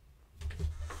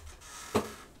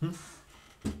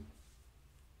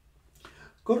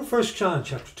 Go to 1 John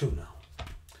chapter 2 now.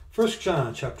 1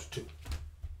 John chapter 2.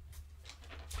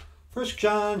 1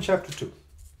 John chapter 2.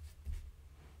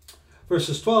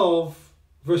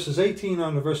 Verses 18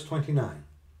 on to verse 29.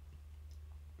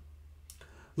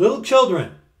 Little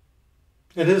children,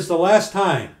 it is the last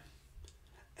time.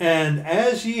 And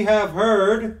as ye have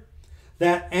heard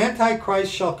that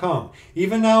Antichrist shall come,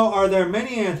 even now are there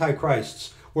many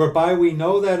Antichrists, whereby we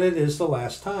know that it is the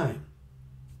last time.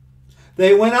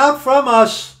 They went out from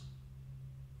us,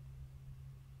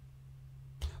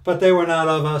 but they were not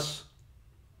of us.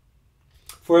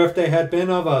 For if they had been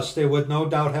of us, they would no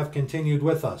doubt have continued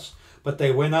with us. But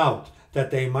they went out, that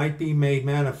they might be made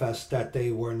manifest that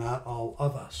they were not all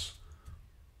of us.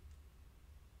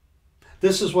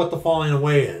 This is what the falling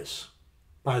away is,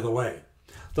 by the way.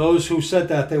 Those who said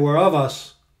that they were of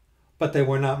us, but they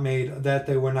were not made, that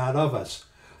they were not of us.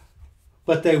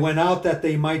 But they went out that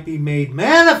they might be made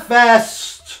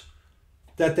manifest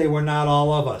that they were not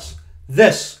all of us.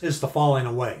 This is the falling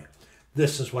away.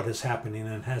 This is what is happening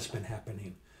and has been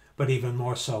happening, but even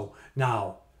more so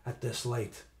now at this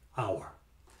late hour.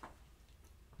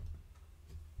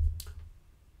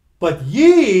 But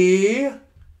ye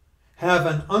have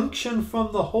an unction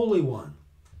from the Holy One,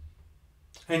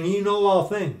 and ye know all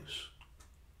things.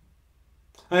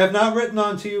 I have not written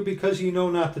unto you because ye know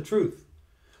not the truth,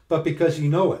 but because ye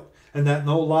know it, and that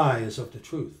no lie is of the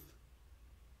truth.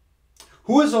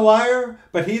 Who is a liar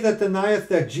but he that denieth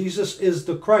that Jesus is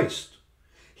the Christ?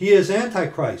 He is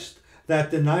Antichrist, that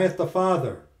denieth the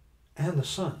Father and the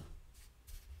Son.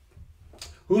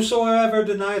 Whosoever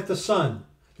denieth the Son,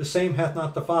 the same hath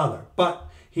not the Father. But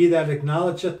he that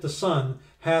acknowledgeth the Son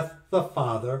hath the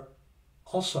Father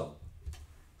also.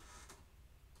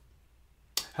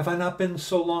 Have I not been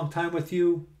so long time with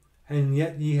you, and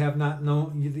yet you have not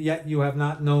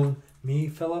known me,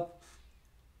 Philip?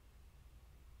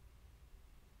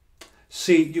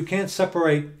 See, you can't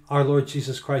separate our Lord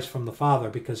Jesus Christ from the Father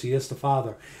because he is the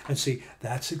Father. And see,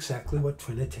 that's exactly what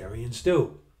Trinitarians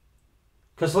do.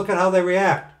 Because look at how they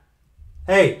react.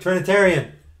 Hey,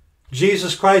 Trinitarian,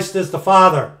 Jesus Christ is the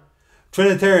Father.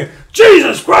 Trinitarian,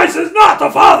 Jesus Christ is not the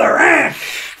Father. Eh?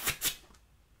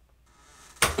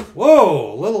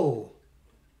 Whoa,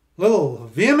 little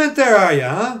vehement there, are you,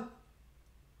 huh?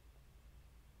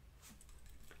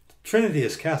 Trinity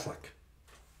is Catholic.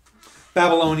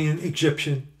 Babylonian,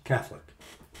 Egyptian, Catholic.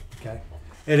 Okay?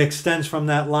 It extends from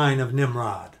that line of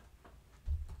Nimrod.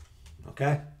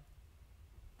 Okay?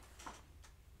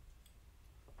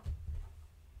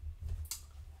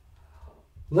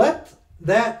 Let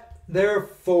that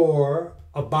therefore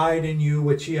abide in you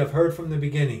which ye have heard from the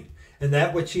beginning, and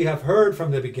that which ye have heard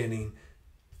from the beginning,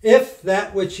 if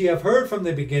that which ye have heard from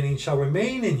the beginning shall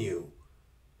remain in you,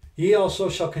 ye also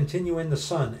shall continue in the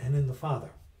Son and in the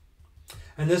Father.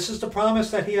 And this is the promise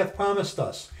that he hath promised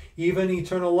us, even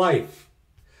eternal life.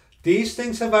 These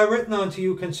things have I written unto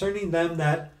you concerning them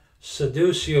that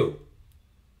seduce you.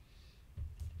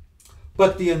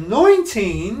 But the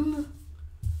anointing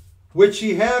which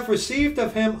ye have received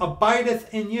of him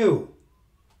abideth in you.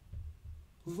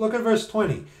 Look at verse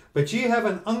 20. But ye have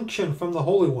an unction from the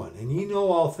Holy One, and ye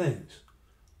know all things.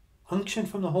 Unction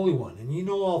from the Holy One, and ye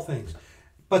know all things.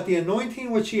 But the anointing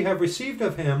which ye have received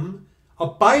of him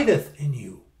abideth in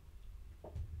you.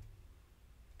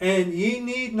 And ye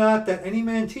need not that any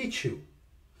man teach you,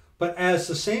 but as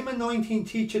the same anointing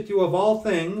teacheth you of all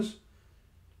things,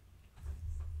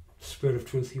 Spirit of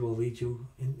truth, he will lead you,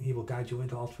 he will guide you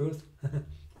into all truth.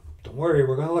 Don't worry,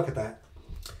 we're going to look at that.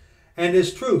 And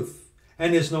is truth,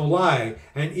 and is no lie,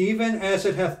 and even as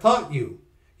it hath taught you,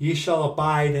 ye shall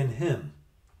abide in him.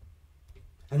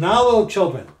 And now, little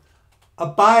children,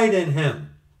 abide in him,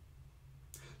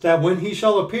 that when he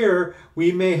shall appear,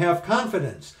 we may have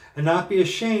confidence, and not be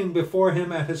ashamed before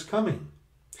him at his coming.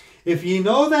 If ye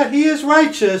know that he is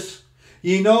righteous,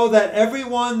 ye know that every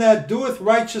one that doeth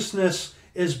righteousness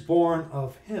is born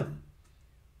of him.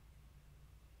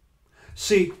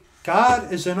 See,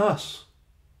 God is in us.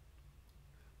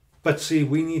 But see,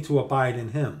 we need to abide in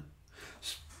him.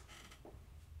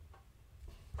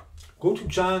 Go to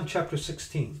John chapter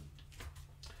 16.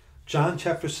 John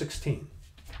chapter 16.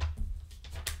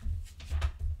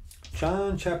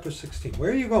 John chapter 16. Where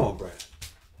are you going, Brad?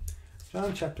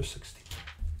 John chapter 16.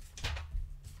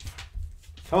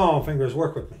 Come on, fingers,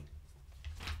 work with me.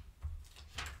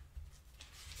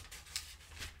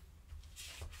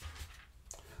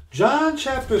 John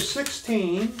chapter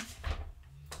 16.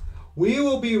 We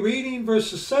will be reading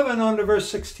verses 7 on to verse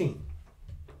 16.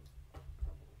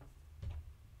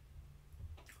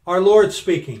 Our Lord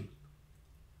speaking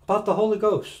about the Holy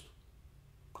Ghost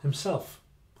himself.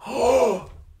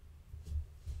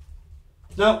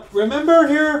 Now, remember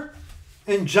here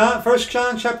in 1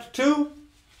 John chapter 2,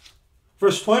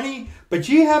 Verse 20, but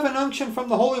ye have an unction from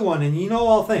the Holy One, and ye know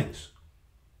all things.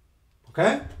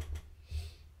 Okay?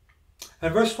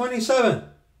 And verse 27.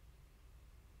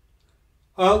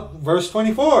 Verse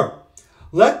 24.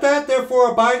 Let that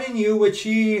therefore abide in you which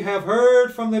ye have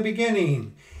heard from the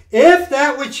beginning. If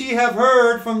that which ye have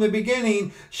heard from the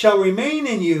beginning shall remain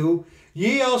in you,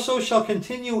 ye also shall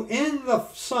continue in the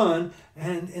Son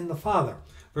and in the Father.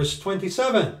 Verse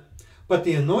 27. But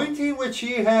the anointing which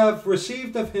ye have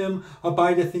received of him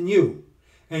abideth in you,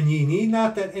 and ye need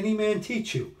not that any man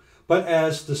teach you. But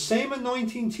as the same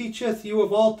anointing teacheth you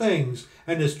of all things,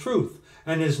 and is truth,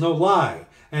 and is no lie,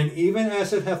 and even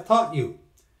as it hath taught you,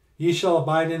 ye shall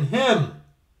abide in him.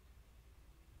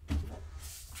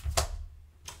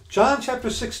 John chapter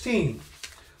 16,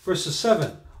 verses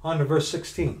 7 on to verse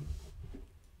 16.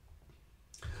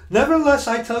 Nevertheless,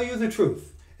 I tell you the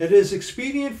truth. It is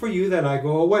expedient for you that I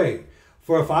go away.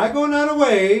 For if I go not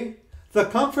away, the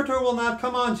Comforter will not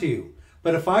come unto you.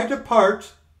 But if I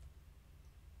depart,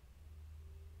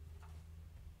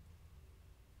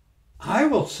 I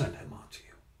will send him unto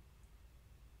you.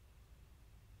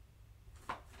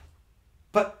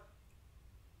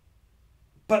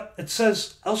 But it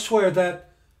says elsewhere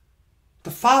that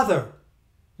the Father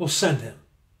will send him.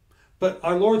 But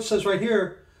our Lord says right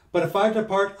here, but if I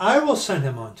depart, I will send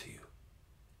him unto you.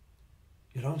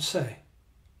 You don't say.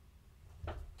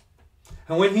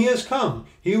 And when he has come,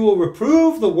 he will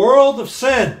reprove the world of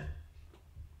sin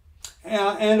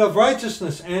and of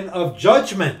righteousness and of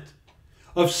judgment.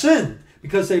 Of sin,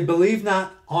 because they believe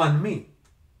not on me.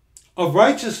 Of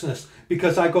righteousness,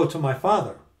 because I go to my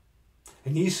Father,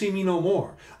 and ye see me no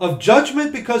more. Of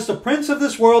judgment, because the prince of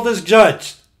this world is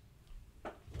judged.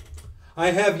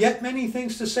 I have yet many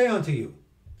things to say unto you,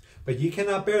 but ye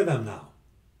cannot bear them now.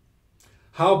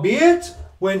 Howbeit,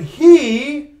 when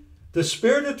he, the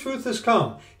Spirit of truth, is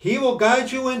come, he will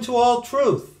guide you into all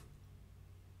truth.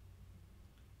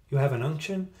 You have an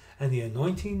unction, and the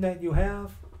anointing that you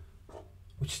have,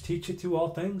 which teacheth you all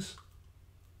things.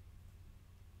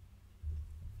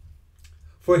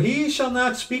 For he shall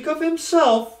not speak of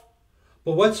himself,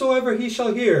 but whatsoever he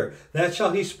shall hear, that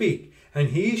shall he speak, and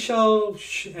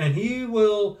he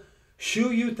will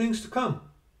shew you things to come.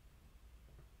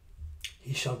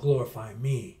 He shall glorify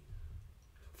me,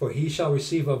 for he shall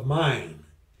receive of mine,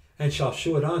 and shall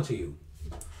shew it unto you.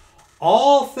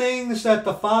 All things that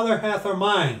the Father hath are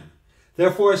mine.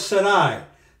 Therefore said I,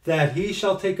 that he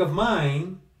shall take of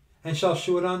mine, and shall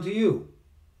shew it unto you.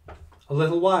 A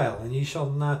little while, and ye shall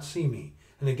not see me.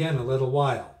 And again a little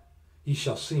while, ye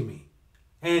shall see me.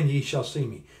 And ye shall see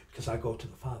me, because I go to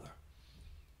the Father.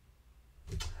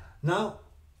 Now,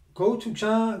 go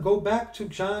back to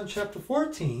John chapter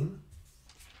 14,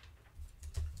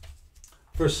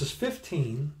 verses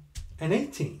 15 and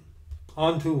 18.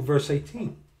 On to verse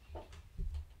 18.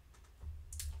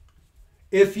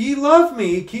 If ye love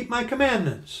me, keep my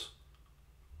commandments.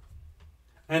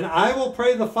 And I will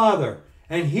pray the Father,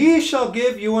 and he shall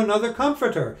give you another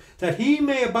Comforter, that he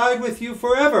may abide with you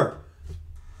forever.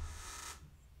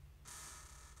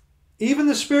 Even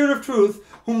the Spirit of truth,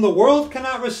 whom the world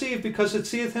cannot receive, because it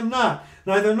seeth him not,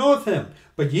 neither knoweth him.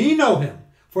 But ye know him,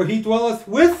 for he dwelleth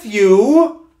with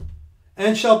you,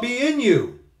 and shall be in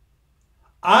you.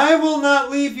 I will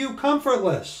not leave you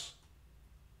comfortless.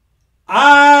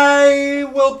 I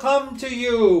will come to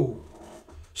you.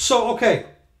 So, okay.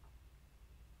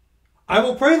 I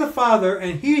will pray the Father,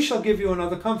 and he shall give you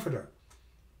another Comforter,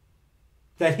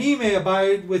 that he may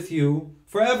abide with you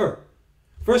forever.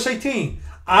 Verse 18.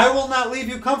 I will not leave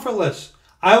you comfortless.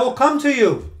 I will come to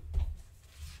you.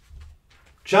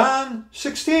 John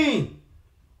 16.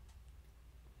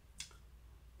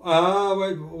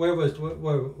 Where was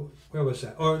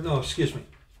that? Or no, excuse me.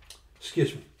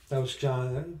 That was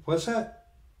John. What's that?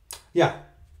 Yeah.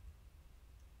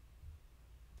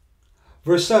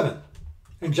 Verse 7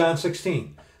 in John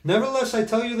 16. Nevertheless, I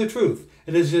tell you the truth.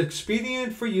 It is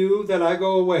expedient for you that I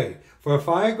go away. For if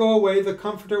I go away, the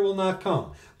Comforter will not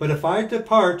come. But if I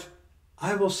depart,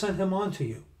 I will send him on to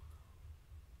you.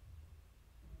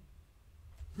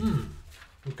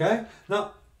 Okay?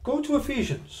 Now, go to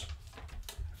Ephesians.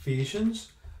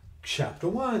 Ephesians chapter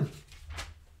 1.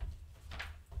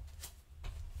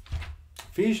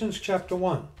 Ephesians chapter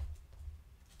 1.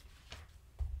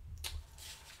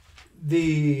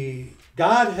 The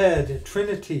Godhead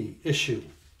Trinity issue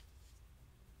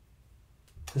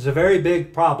is a very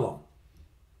big problem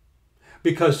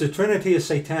because the Trinity is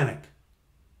satanic.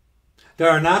 There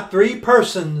are not three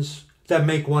persons that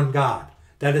make one God.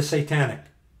 That is satanic.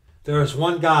 There is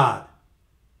one God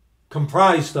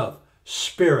comprised of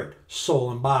spirit, soul,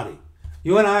 and body.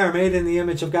 You and I are made in the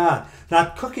image of God.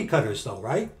 Not cookie cutters though,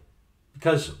 right?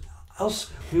 because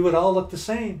else we would all look the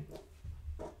same.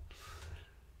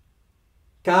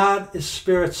 God is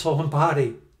spirit, soul, and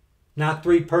body, not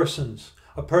three persons.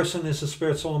 A person is a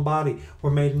spirit, soul, and body.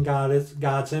 We're made in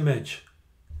God's image.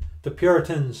 The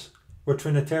Puritans were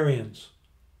Trinitarians.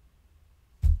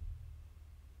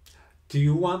 Do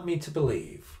you want me to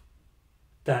believe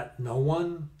that no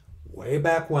one way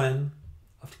back when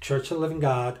of the Church of the Living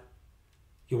God,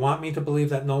 you want me to believe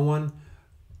that no one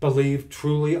believed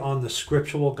truly on the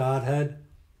scriptural Godhead?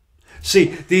 See,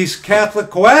 these Catholic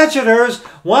coadjutors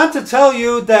want to tell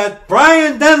you that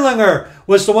Brian Denlinger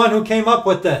was the one who came up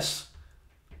with this.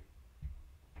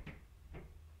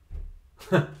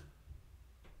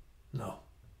 No.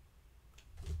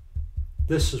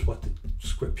 This is what the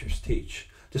scriptures teach.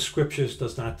 The scriptures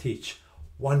does not teach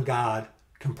one God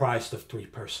comprised of three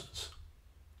persons.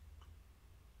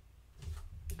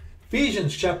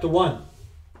 Ephesians chapter 1,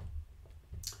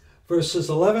 verses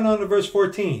 11 on to verse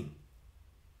 14.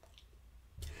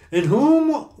 In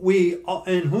whom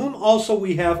also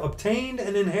we have obtained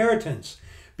an inheritance,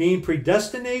 being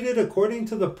predestinated according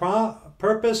to the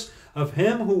purpose of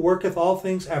him who worketh all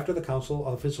things after the counsel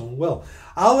of his own will.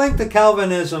 I'll link the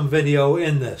Calvinism video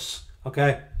in this,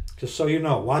 okay? Just so you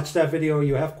know. Watch that video,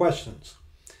 you have questions.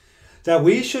 That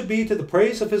we should be to the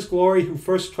praise of his glory who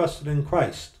first trusted in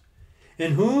Christ,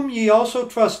 in whom ye also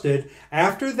trusted,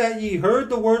 after that ye heard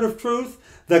the word of truth,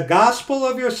 the gospel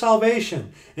of your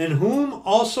salvation, in whom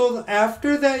also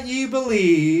after that ye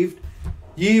believed,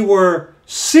 ye were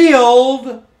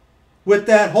sealed with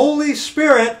that Holy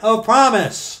Spirit of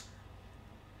promise.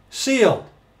 Sealed.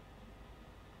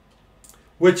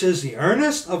 Which is the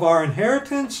earnest of our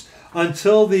inheritance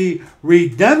until the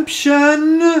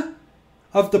redemption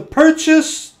of the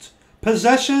purchased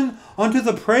possession unto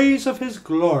the praise of his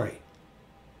glory.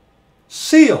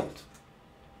 Sealed.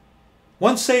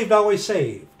 Once saved, always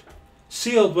saved.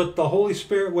 Sealed with the Holy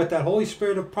Spirit, with that Holy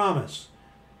Spirit of promise,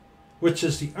 which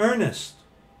is the earnest.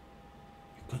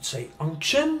 You could say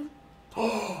unction.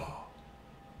 Oh.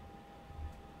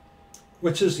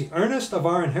 Which is the earnest of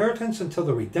our inheritance until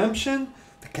the redemption,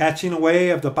 the catching away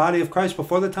of the body of Christ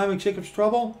before the time of Jacob's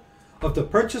trouble, of the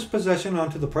purchased possession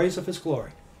unto the praise of his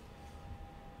glory.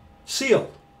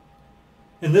 Sealed.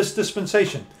 In this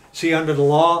dispensation. See, under the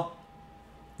law,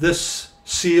 this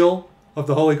seal of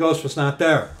the Holy Ghost was not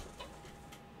there.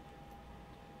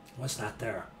 It was not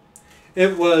there.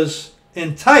 It was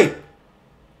in type,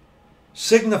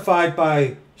 signified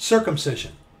by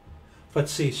circumcision. But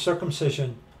see,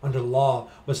 circumcision under the law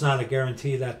was not a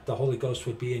guarantee that the Holy Ghost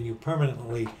would be in you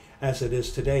permanently, as it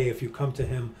is today if you come to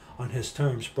him on his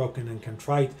terms, broken and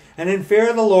contrite, and in fear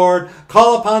of the Lord,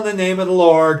 call upon the name of the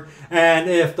Lord, and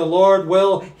if the Lord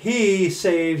will, he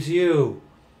saves you.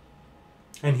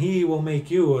 And he will make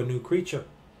you a new creature.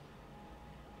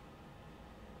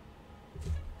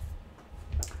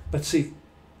 But see,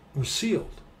 we're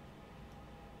sealed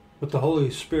with the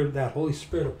Holy Spirit, that Holy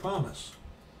Spirit of promise.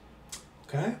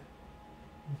 Okay?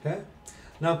 Okay?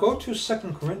 Now go to 2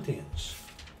 Corinthians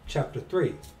chapter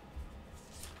 3.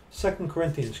 2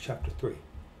 Corinthians chapter 3.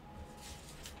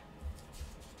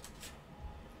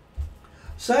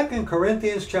 2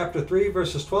 Corinthians chapter 3,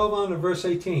 verses 12 on to verse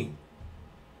 18.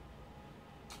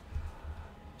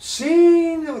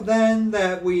 Seeing then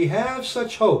that we have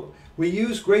such hope, we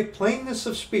use great plainness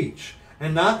of speech,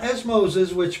 and not as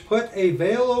Moses, which put a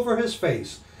veil over his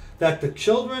face, that the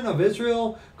children of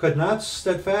Israel could not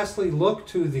steadfastly look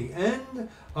to the end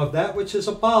of that which is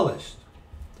abolished.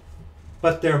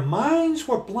 But their minds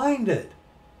were blinded.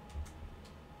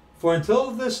 For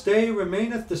until this day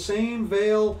remaineth the same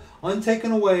veil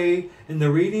untaken away in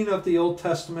the reading of the Old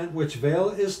Testament, which veil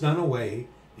is done away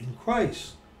in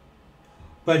Christ.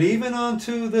 But even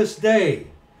unto this day,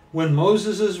 when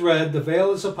Moses is read, the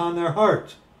veil is upon their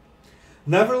heart.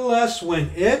 Nevertheless, when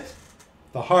it,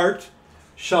 the heart,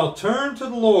 shall turn to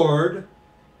the Lord,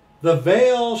 the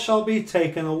veil shall be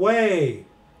taken away.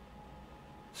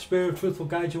 Spirit of truth will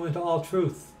guide you into all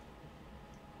truth.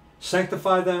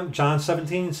 Sanctify them, John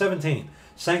 17:17.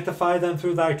 Sanctify them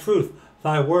through thy truth.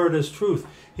 Thy word is truth.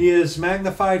 He has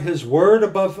magnified his word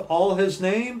above all his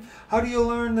name. How do you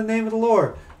learn the name of the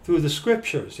Lord? Through the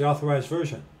scriptures, the authorized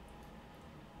version.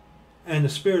 And the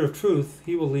Spirit of truth,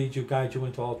 he will lead you, guide you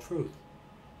into all truth.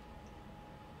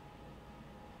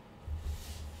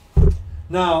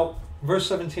 Now, verse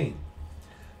 17.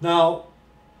 Now,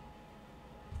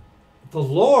 the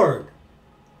Lord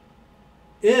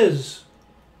is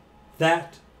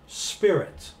that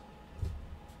Spirit.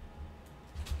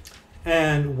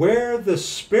 And where the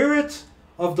Spirit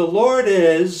of the Lord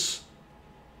is,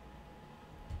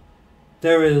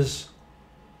 there is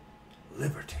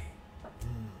liberty.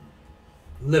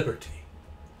 liberty.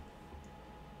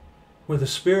 Where the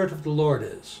Spirit of the Lord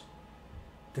is,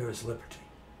 there is liberty.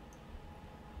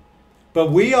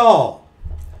 But we all,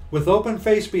 with open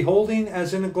face beholding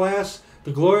as in a glass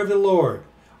the glory of the Lord,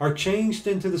 are changed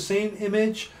into the same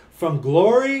image from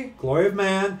glory, glory of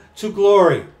man, to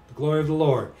glory, the glory of the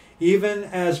Lord, even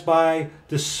as by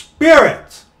the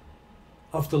Spirit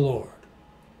of the Lord.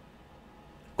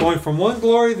 Going from one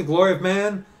glory, the glory of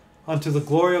man, unto the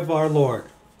glory of our Lord.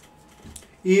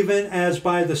 Even as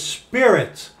by the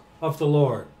Spirit of the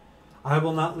Lord. I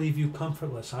will not leave you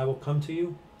comfortless. I will come to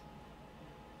you.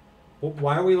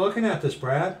 Why are we looking at this,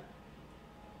 Brad?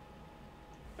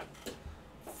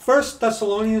 1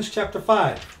 Thessalonians chapter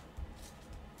 5.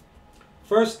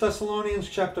 1 Thessalonians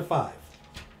chapter 5.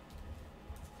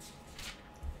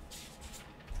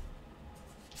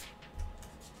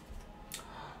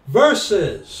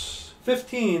 Verses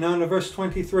 15 on to verse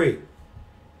 23.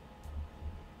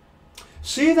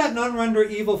 See that none render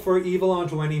evil for evil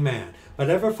unto any man, but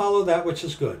ever follow that which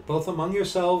is good, both among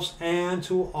yourselves and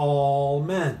to all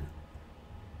men.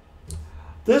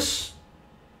 This,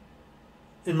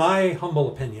 in my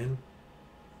humble opinion,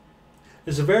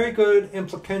 is a very good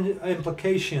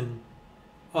implication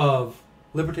of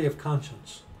liberty of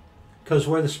conscience. Because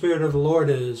where the Spirit of the Lord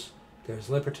is, there's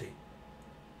liberty.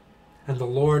 And the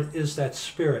Lord is that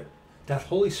Spirit, that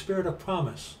Holy Spirit of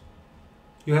promise.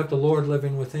 You have the Lord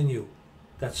living within you,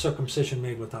 that circumcision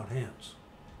made without hands.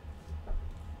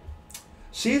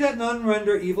 See that none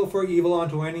render evil for evil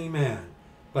unto any man,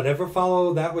 but ever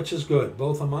follow that which is good,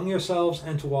 both among yourselves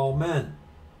and to all men,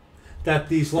 that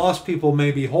these lost people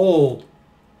may behold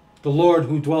the Lord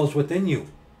who dwells within you.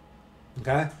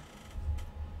 Okay?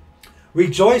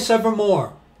 Rejoice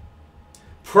evermore.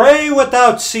 Pray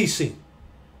without ceasing.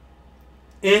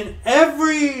 In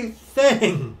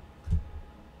everything,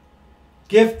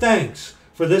 give thanks,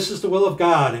 for this is the will of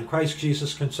God in Christ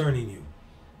Jesus concerning you.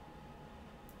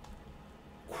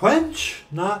 Quench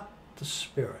not the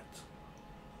Spirit.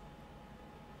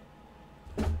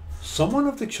 Someone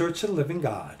of the Church of the Living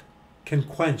God can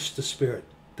quench the Spirit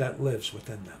that lives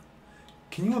within them.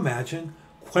 Can you imagine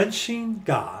quenching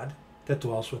God that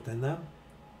dwells within them?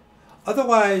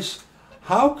 Otherwise,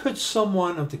 how could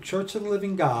someone of the Church of the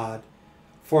Living God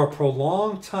for a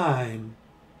prolonged time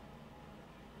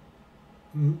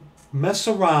mess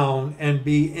around and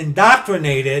be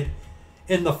indoctrinated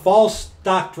in the false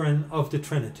doctrine of the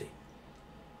Trinity?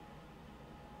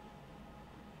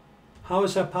 How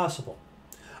is that possible?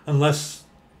 Unless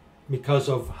because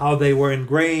of how they were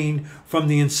ingrained from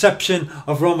the inception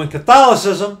of Roman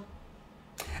Catholicism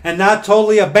and not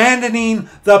totally abandoning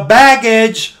the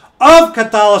baggage of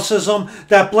Catholicism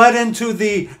that bled into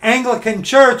the Anglican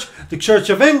Church, the Church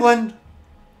of England.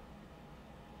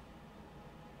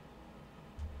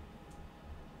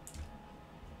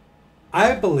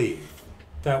 I believe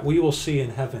that we will see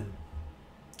in heaven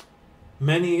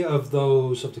many of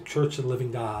those of the Church of the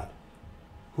Living God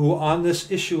who on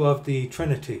this issue of the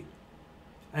Trinity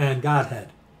and Godhead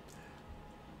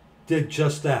did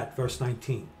just that, verse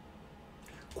 19.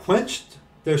 Quenched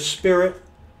their spirit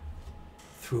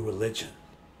through religion.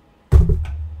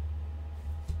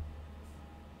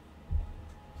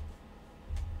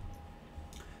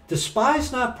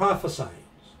 Despise not prophesying.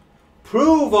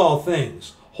 Prove all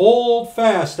things. Hold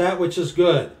fast that which is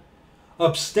good.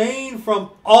 Abstain from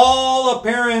all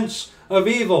appearance of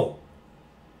evil.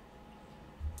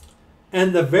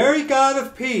 And the very God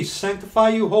of peace sanctify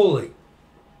you wholly.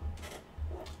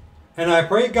 And I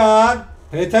pray God,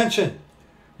 pay attention,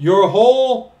 your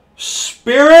whole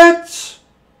spirit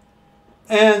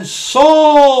and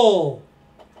soul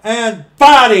and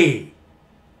body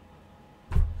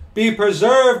be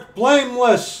preserved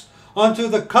blameless unto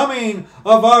the coming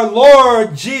of our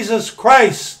Lord Jesus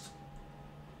Christ.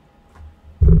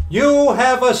 You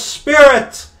have a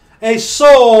spirit, a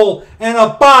soul, and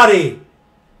a body.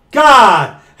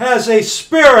 God has a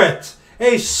spirit,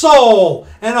 a soul,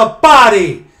 and a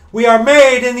body. We are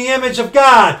made in the image of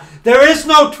God. There is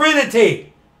no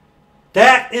Trinity.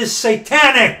 That is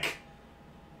satanic.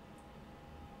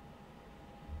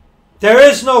 There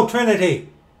is no Trinity.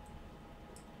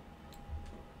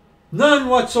 None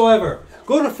whatsoever.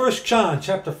 Go to 1 John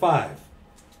chapter 5.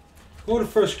 Go to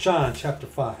 1 John chapter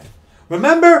 5.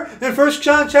 Remember in 1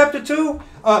 John chapter 2,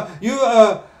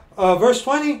 verse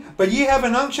 20, but ye have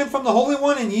an unction from the Holy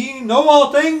One, and ye know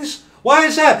all things. Why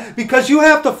is that? Because you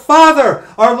have the Father,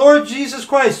 our Lord Jesus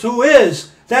Christ, who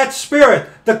is that Spirit,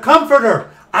 the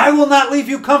Comforter. I will not leave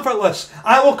you comfortless.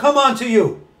 I will come unto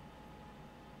you.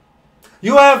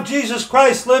 You have Jesus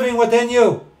Christ living within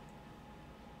you.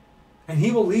 And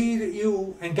He will lead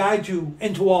you and guide you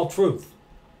into all truth.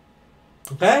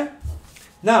 Okay?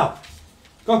 Now,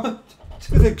 go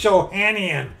to the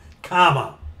Johannian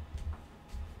comma.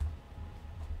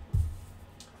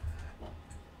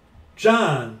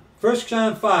 John, 1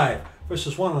 John 5,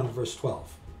 verses 1 on to verse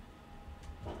 12.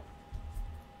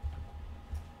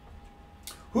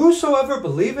 Whosoever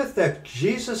believeth that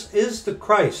Jesus is the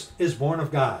Christ is born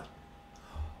of God.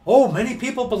 Oh, many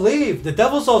people believe. The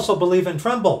devils also believe and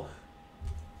tremble.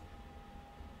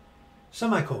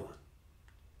 Semicolon.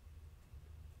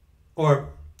 Or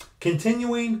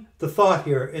continuing the thought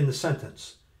here in the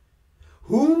sentence.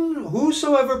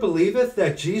 Whosoever believeth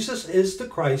that Jesus is the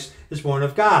Christ is born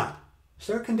of God. Is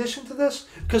there a condition to this?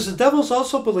 Because the devils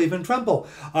also believe and tremble.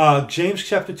 James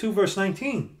chapter 2, verse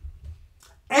 19.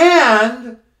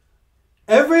 And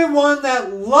everyone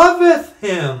that loveth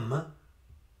him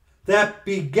that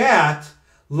begat,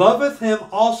 loveth him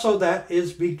also that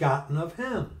is begotten of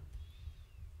him.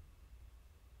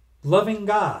 Loving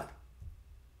God.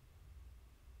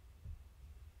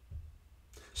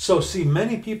 So see,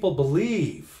 many people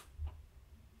believe,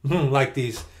 like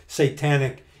these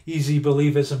satanic, easy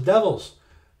believism devils.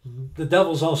 The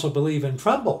devils also believe and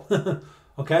tremble.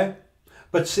 Okay?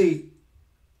 But see,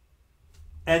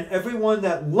 and everyone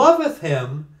that loveth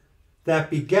him that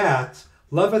begat,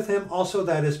 loveth him also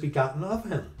that is begotten of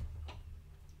him.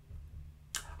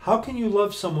 How can you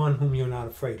love someone whom you're not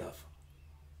afraid of?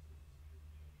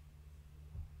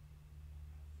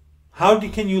 How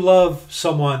can you love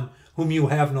someone whom you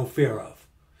have no fear of?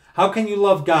 How can you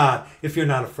love God if you're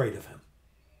not afraid of him?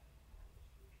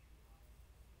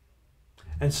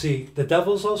 And see, the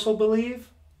devils also believe,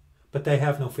 but they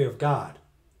have no fear of God.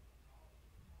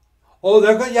 Oh,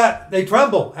 they're good. Yeah, they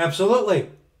tremble. Absolutely.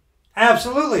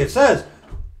 Absolutely. It says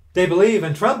they believe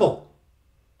and tremble.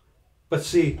 But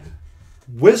see,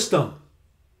 wisdom.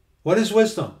 What is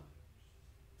wisdom?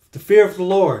 The fear of the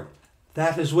Lord.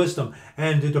 That is wisdom.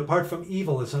 And to depart from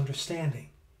evil is understanding.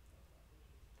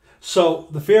 So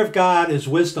the fear of God is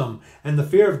wisdom. And the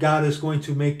fear of God is going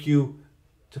to make you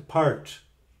depart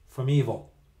from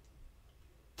evil.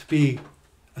 To be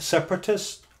a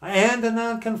separatist and a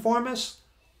nonconformist.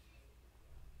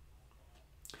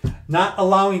 Not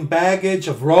allowing baggage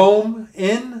of Rome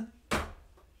in.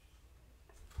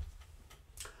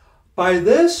 By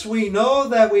this we know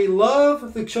that we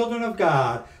love the children of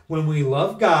God when we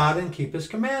love God and keep his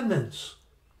commandments.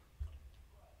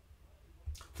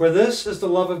 For this is the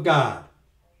love of God,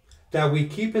 that we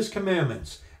keep his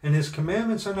commandments, and his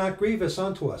commandments are not grievous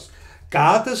unto us.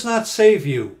 God does not save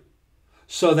you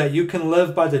so that you can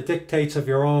live by the dictates of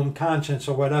your own conscience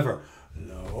or whatever.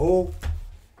 No.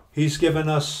 He's given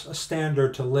us a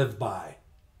standard to live by.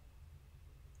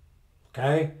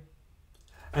 Okay?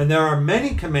 And there are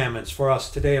many commandments for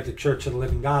us today of the Church of the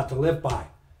Living God to live by.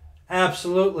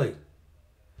 Absolutely.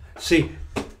 See,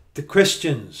 the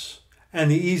Christians and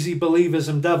the easy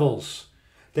believism devils,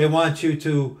 they want you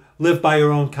to live by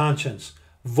your own conscience,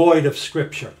 void of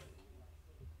Scripture.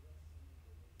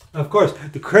 Of course,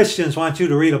 the Christians want you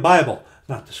to read a Bible,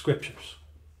 not the Scriptures.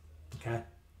 Okay?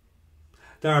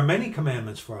 There are many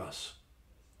commandments for us.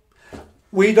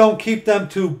 We don't keep them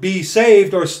to be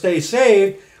saved or stay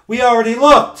saved. We already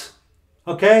looked.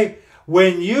 Okay?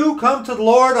 When you come to the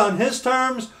Lord on his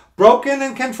terms, broken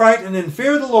and contrite, and in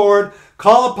fear of the Lord,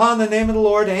 call upon the name of the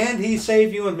Lord, and he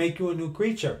save you and make you a new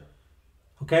creature.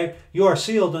 Okay? You are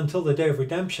sealed until the day of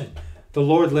redemption. The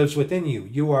Lord lives within you.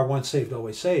 You are once saved,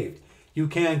 always saved. You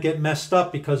can't get messed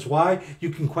up because why?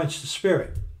 You can quench the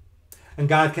Spirit. And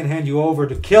God can hand you over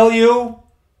to kill you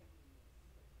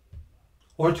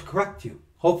or to correct you.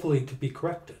 Hopefully to be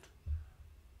corrected.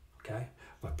 Okay?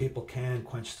 But people can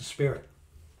quench the Spirit.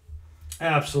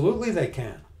 Absolutely they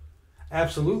can.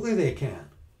 Absolutely they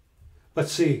can. But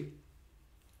see,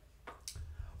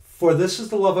 for this is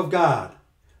the love of God,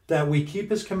 that we keep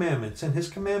his commandments, and his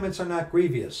commandments are not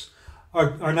grievous.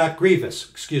 Are not grievous.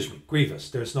 Excuse me, grievous.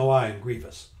 There's no I in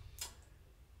grievous.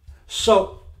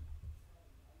 So,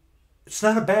 it's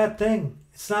not a bad thing.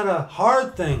 It's not a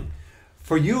hard thing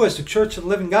for you as the Church of the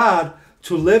Living God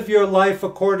to live your life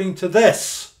according to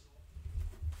this.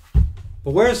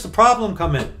 But where's the problem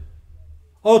come in?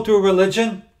 Oh, through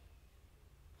religion?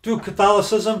 Through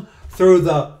Catholicism? Through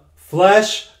the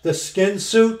flesh, the skin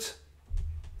suit?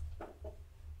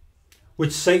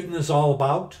 Which Satan is all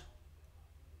about?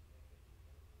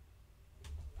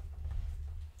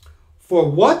 For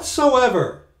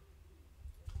whatsoever,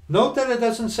 note that it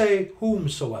doesn't say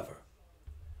whomsoever.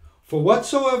 For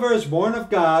whatsoever is born of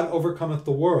God overcometh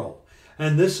the world.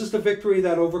 And this is the victory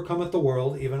that overcometh the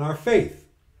world, even our faith.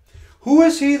 Who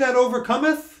is he that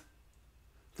overcometh?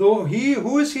 Who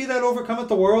is he that overcometh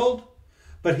the world?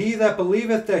 but he that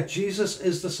believeth that Jesus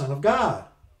is the Son of God.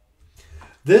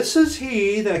 This is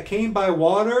he that came by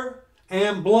water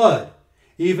and blood,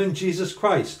 even Jesus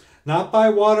Christ, not by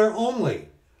water only,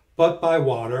 but by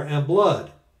water and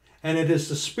blood. And it is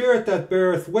the Spirit that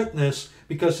beareth witness,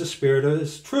 because the Spirit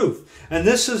is truth. And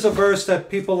this is a verse that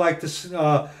people like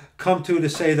to come to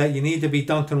say that you need to be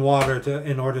dunked in water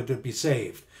in order to be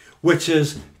saved, which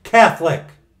is Catholic.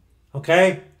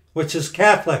 Okay? Which is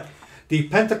Catholic. The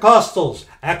Pentecostals,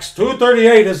 Acts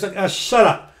 2:38 is shut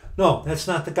up. No, that's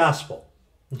not the gospel.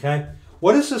 Okay?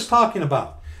 What is this talking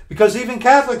about? Because even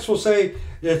Catholics will say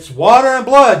it's water and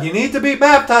blood. You need to be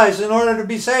baptized in order to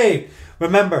be saved.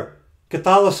 Remember,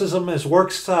 Catholicism is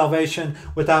works salvation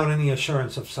without any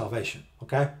assurance of salvation.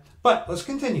 Okay? But let's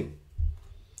continue.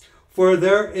 For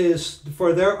there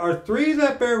are three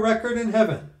that bear record in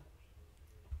heaven: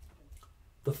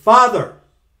 the Father,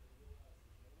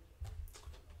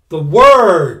 the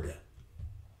Word,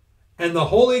 and the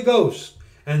Holy Ghost.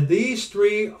 And these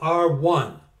three are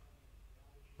one.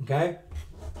 Okay?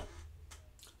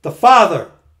 The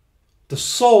Father, the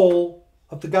soul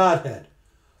of the Godhead.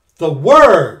 The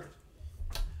Word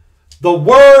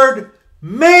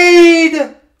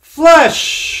made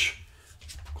flesh.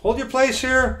 Hold your place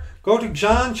here. Go to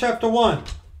John chapter 1.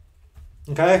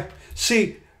 Okay?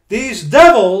 See, these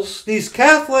devils, these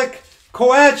Catholic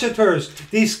coadjutors,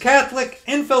 these Catholic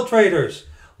infiltrators,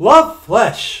 love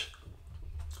flesh.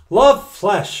 Love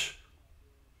flesh.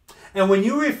 And when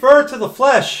you refer to the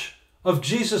flesh of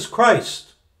Jesus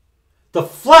Christ, the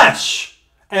flesh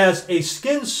as a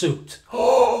skin suit.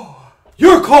 Oh,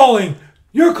 you're calling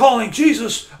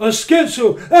Jesus a skin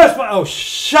suit. That's why. Oh,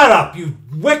 shut up, you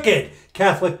wicked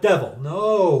Catholic devil.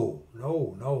 No.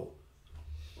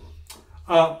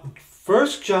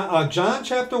 John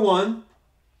chapter 1,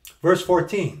 verse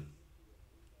 14.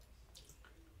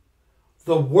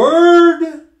 The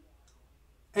Word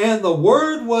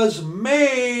was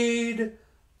made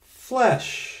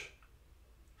flesh.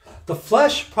 The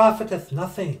flesh profiteth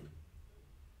nothing.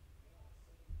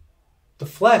 The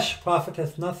flesh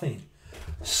profiteth nothing.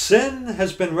 Sin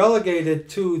has been relegated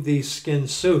to the skin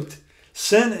suit.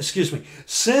 Sin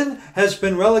has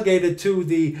been relegated to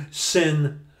the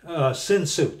sin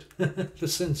suit. The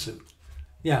sin suit.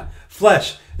 Yeah,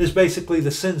 flesh is basically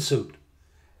the sin suit.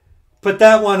 Put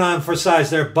that one on for size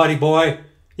there, buddy boy.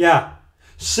 Yeah.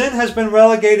 Sin has been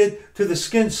relegated to the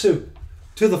skin suit,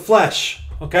 to the flesh.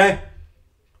 Okay?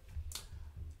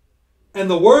 And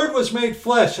the Word was made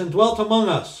flesh and dwelt among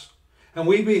us. And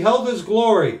we beheld his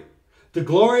glory. The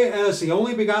glory as the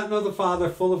only begotten of the Father,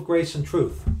 full of grace and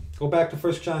truth. Go back to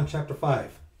 1 John chapter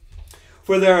 5.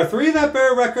 For there are three that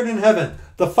bear record in heaven: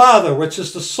 the Father, which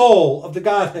is the soul of the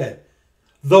Godhead;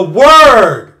 the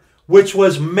Word, which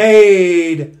was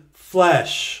made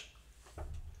flesh;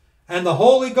 and the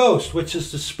Holy Ghost, which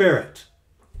is the Spirit.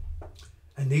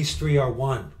 And these three are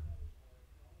one.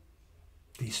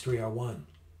 These three are one.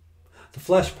 The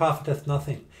flesh profiteth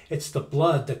nothing. It's the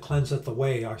blood that cleanseth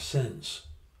away our sins.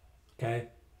 Okay?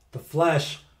 The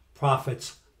flesh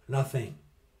profits nothing.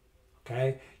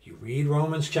 Okay? You read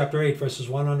Romans chapter 8, verses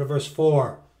 1 under verse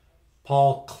 4.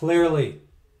 Paul clearly,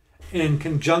 in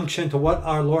conjunction to what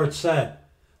our Lord said,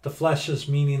 the flesh is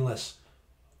meaningless.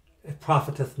 It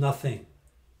profiteth nothing.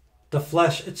 The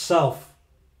flesh itself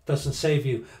doesn't save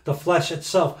you. The flesh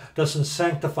itself doesn't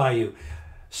sanctify you.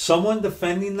 Someone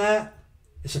defending that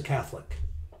is a Catholic.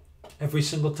 Every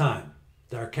single time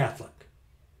they're a Catholic.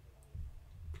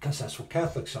 Because that's what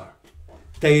Catholics are.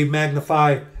 They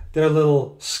magnify their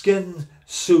little skin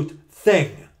suit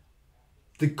thing.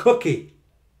 The cookie.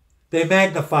 They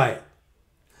magnify it.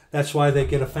 That's why they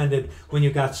get offended when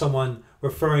you got someone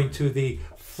referring to the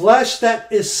flesh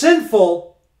that is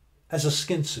sinful as a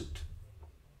skin suit.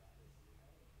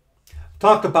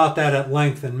 Talked about that at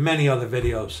length in many other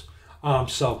videos,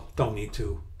 so don't need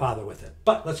to bother with it.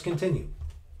 But let's continue.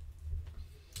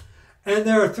 And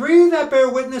there are three that bear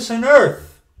witness in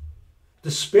earth: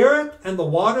 the Spirit and the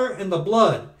water and the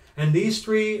blood. And these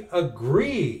three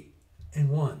agree in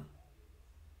one.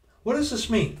 What does this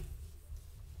mean?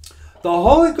 The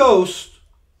Holy Ghost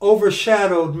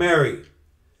overshadowed Mary,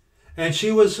 and she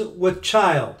was with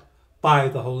child by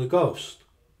the Holy Ghost.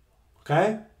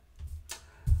 Okay?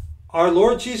 Our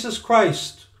Lord Jesus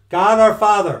Christ, God our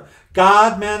Father,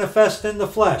 God manifest in the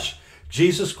flesh.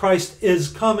 Jesus Christ is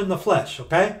come in the flesh.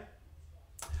 Okay?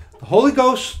 The Holy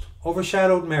Ghost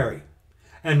overshadowed Mary,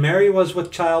 and Mary was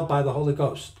with child by the Holy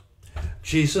Ghost.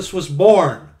 Jesus was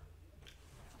born.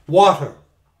 Water.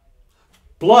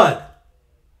 Blood.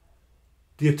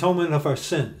 The atonement of our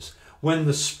sins. When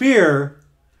the spear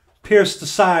pierced the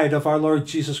side of our Lord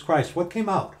Jesus Christ, what came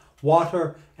out?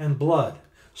 Water and blood.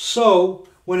 So,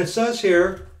 when it says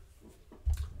here,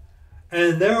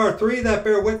 and there are three that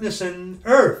bear witness in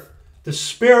earth, the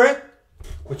Spirit,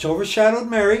 which overshadowed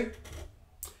Mary,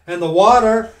 and the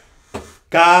water,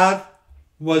 God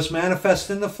was manifest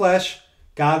in the flesh.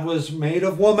 God was made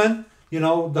of woman. You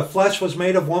know, the flesh was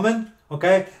made of woman.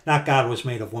 Okay? Not God was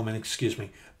made of woman, excuse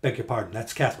me. Beg your pardon.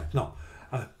 That's Catholic. No.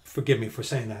 Forgive me for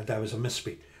saying that. That was a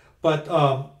misspeak. But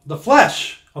the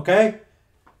flesh, okay?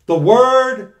 The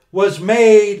Word was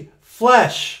made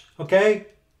flesh. Okay?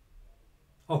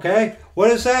 Okay? What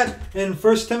is that in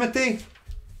 1 Timothy?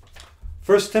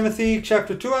 1 Timothy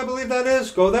chapter 2, I believe that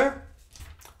is. Go there.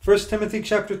 1 Timothy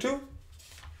chapter 2.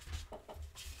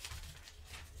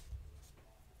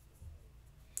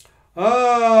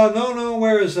 No,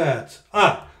 where is that?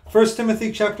 1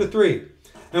 Timothy chapter 3.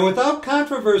 And without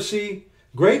controversy,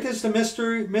 great is the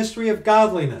mystery of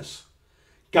godliness.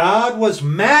 God was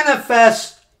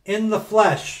manifest in the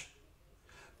flesh,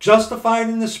 justified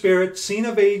in the Spirit, seen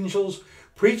of angels,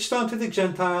 preached unto the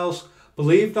Gentiles,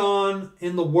 believed on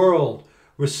in the world,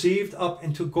 received up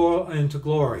into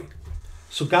glory.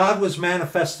 So God was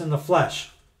manifest in the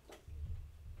flesh.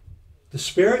 The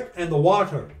Spirit and the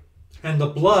water and the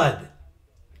blood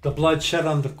shed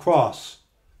on the cross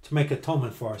to make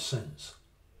atonement for our sins.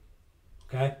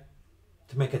 Okay?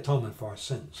 To make atonement for our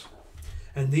sins.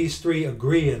 And these three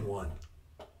agree in one.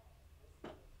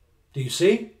 Do you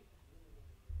see?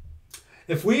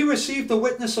 If we receive the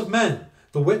witness of men,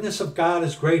 the witness of God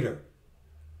is greater.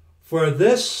 For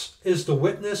this is the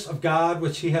witness of God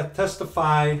which he hath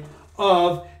testified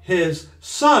of his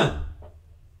Son.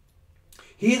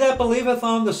 He that believeth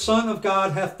on the Son of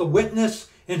God hath the witness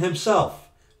in himself.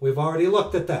 We've already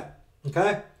looked at that.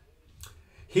 Okay?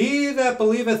 He that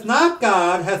believeth not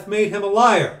God hath made him a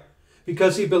liar,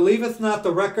 because he believeth not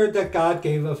the record that God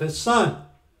gave of his Son.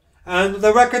 And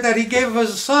the record that he gave of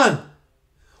his Son.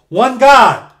 One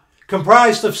God,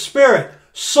 comprised of spirit,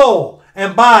 soul,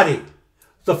 and body.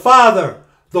 The Father,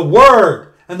 the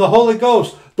Word, and the Holy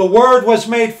Ghost. The Word was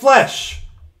made flesh.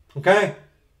 Okay?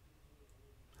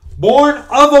 Born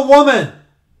of a woman.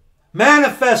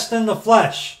 Manifest in the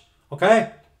flesh.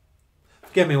 Okay?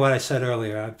 Forgive me what I said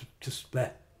earlier.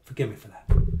 Forgive me for that.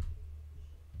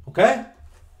 Okay?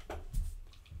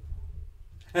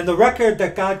 And the record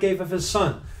that God gave of his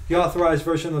Son. The authorized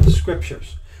version of the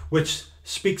Scriptures. Which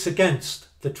speaks against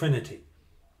the Trinity.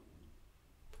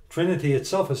 Trinity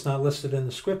itself is not listed in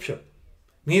the Scripture.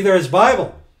 Neither is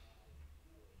Bible.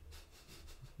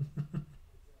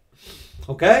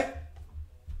 Okay?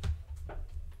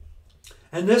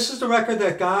 And this is the record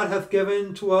that God hath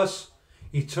given to us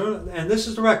eternal. And this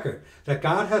is the record that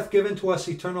God hath given to us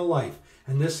eternal life,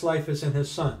 and this life is in his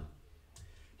Son.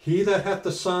 He that hath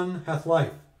the Son hath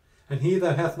life, and he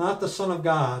that hath not the Son of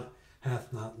God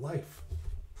hath not life.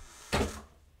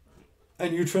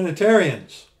 And you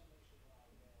Trinitarians,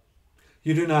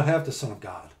 you do not have the Son of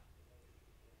God.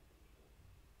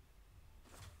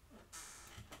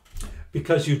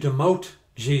 Because you demote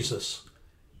Jesus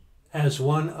as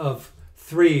one of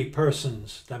three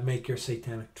persons that make your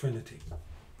satanic trinity.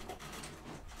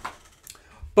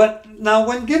 But now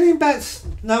when getting back,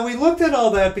 now we looked at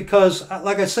all that because,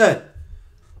 like I said,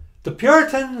 the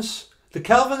Puritans, the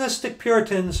Calvinistic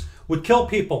Puritans would kill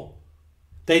people.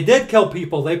 They did kill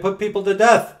people. They put people to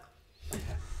death.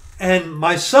 And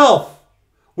myself,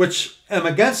 which am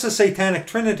against the satanic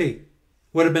trinity,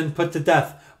 would have been put to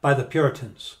death by the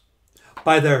Puritans,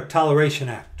 by their Toleration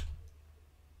Act.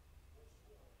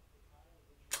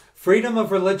 Freedom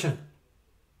of religion.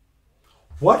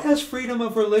 What has freedom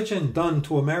of religion done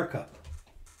to America?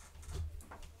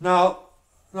 Now,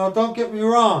 don't get me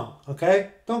wrong,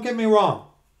 okay? Don't get me wrong.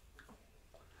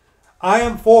 I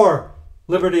am for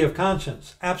liberty of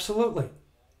conscience. Absolutely.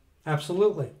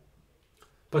 Absolutely.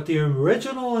 But the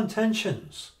original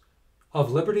intentions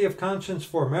of liberty of conscience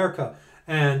for America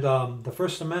and the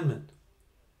First Amendment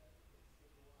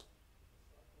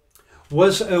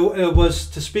was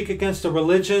to speak against a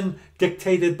religion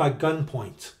dictated by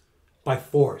gunpoint, by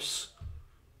force,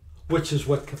 which is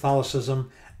what Catholicism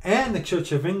and the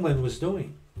Church of England was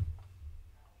doing.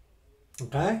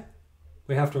 Okay?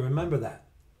 We have to remember that.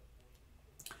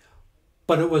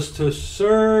 But it was to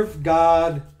serve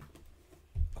God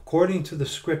according to the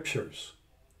Scriptures.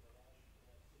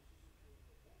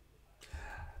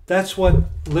 That's what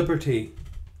liberty,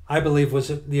 I believe, was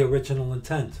the original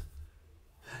intent.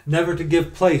 Never to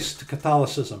give place to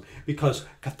Catholicism, because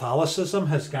Catholicism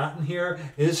has gotten here,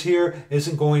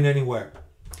 isn't going anywhere.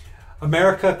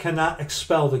 America cannot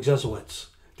expel the Jesuits.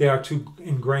 They are too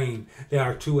ingrained. They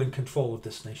are too in control of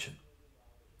this nation.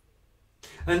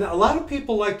 And a lot of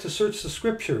people like to search the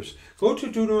scriptures. Go to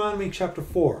Deuteronomy chapter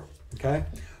 4. Okay?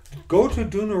 Go to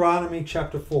Deuteronomy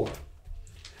chapter 4.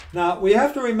 Now, we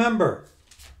have to remember,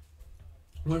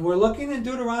 when we're looking in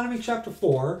Deuteronomy chapter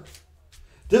 4,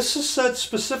 this is said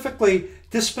specifically,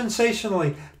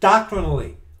 dispensationally,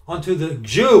 doctrinally, unto the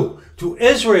Jew, to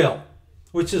Israel,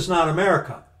 which is not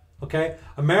America. Okay?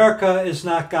 America is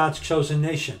not God's chosen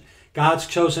nation. God's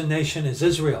chosen nation is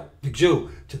Israel, the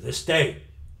Jew, to this day.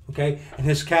 Okay? And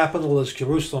his capital is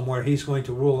Jerusalem, where he's going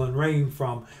to rule and reign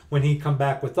from when he come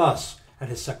back with us at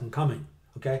his second coming.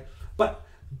 Okay? But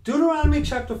Deuteronomy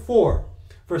chapter 4,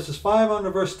 verses 5 on to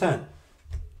verse 10.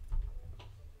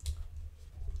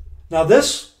 Now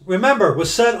this, remember,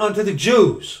 was said unto the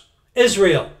Jews,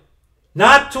 Israel,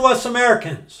 not to us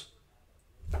Americans.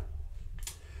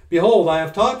 Behold, I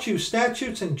have taught you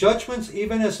statutes and judgments,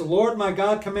 even as the Lord my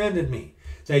God commanded me,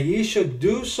 that ye should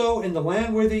do so in the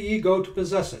land whither ye go to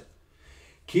possess it.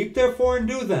 Keep therefore and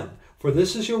do them, for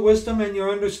this is your wisdom and your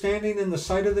understanding in the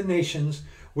sight of the nations,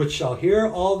 which shall hear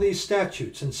all these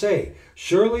statutes, and say,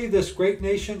 surely this great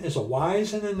nation is a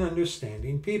wise and an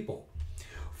understanding people.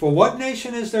 For what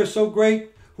nation is there so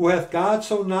great, who hath God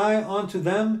so nigh unto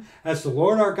them, as the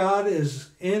Lord our God is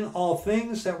in all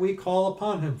things that we call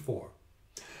upon him for?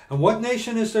 And what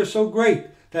nation is there so great,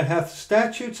 that hath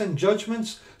statutes and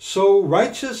judgments so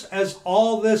righteous as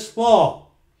all this law,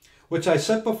 which I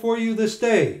set before you this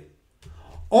day?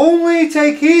 Only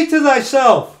take heed to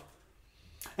thyself,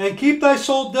 and keep thy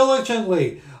soul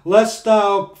diligently, lest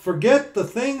thou forget the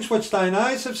things which thine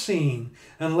eyes have seen,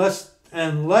 and lest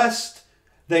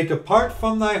they depart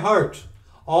from thy heart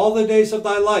all the days of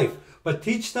thy life, but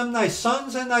teach them thy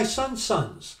sons and thy sons'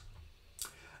 sons,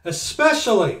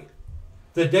 especially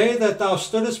the day that thou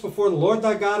stoodest before the Lord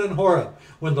thy God in Horeb,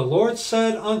 when the Lord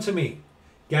said unto me,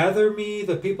 gather me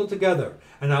the people together,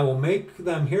 and I will make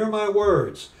them hear my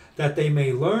words, that they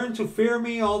may learn to fear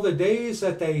me all the days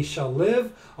that they shall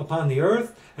live upon the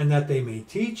earth, and that they may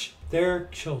teach their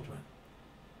children.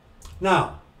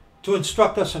 Now, to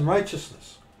instruct us in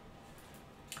righteousness.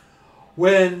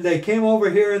 When they came over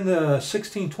here in the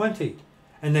 1620,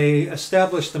 and they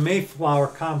established the Mayflower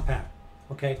Compact,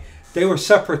 okay, they were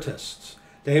separatists.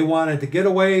 They wanted to get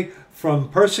away from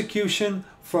persecution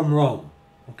from Rome,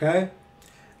 okay?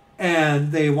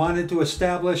 And they wanted to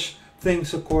establish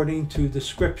things according to the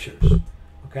scriptures,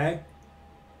 okay?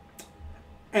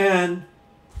 And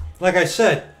like I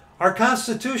said, our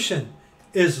Constitution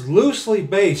is loosely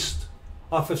based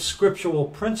off of scriptural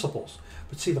principles.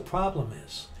 But see, the problem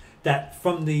is that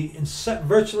from the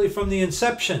virtually from the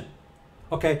inception,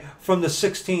 okay, from the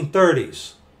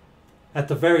 1630s, at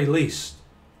the very least,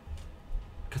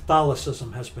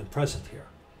 Catholicism has been present here.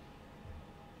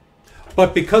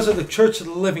 But because of the Church of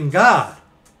the Living God,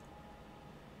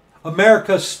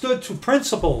 America stood to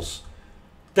principles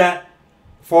that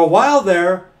for a while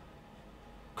there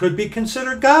could be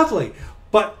considered godly.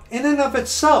 But in and of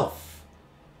itself,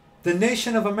 the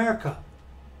nation of America,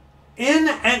 in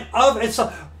and of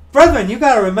itself, brethren, you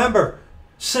got to remember,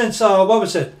 since,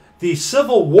 the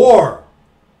Civil War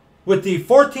with the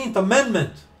 14th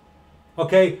Amendment,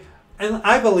 okay, and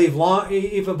I believe long,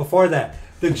 even before that,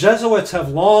 the Jesuits have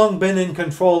long been in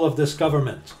control of this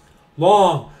government.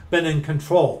 Long been in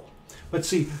control. But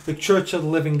see, the Church of the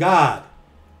Living God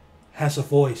has a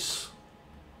voice.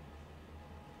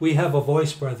 We have a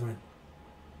voice, brethren.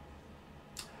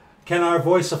 Can our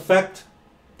voice affect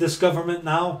this government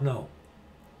now? No.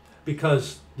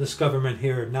 Because this government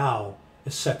here now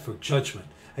is set for judgment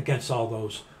against all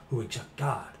those who reject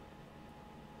God.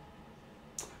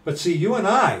 But see, you and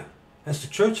I, as the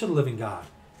Church of the Living God,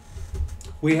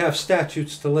 we have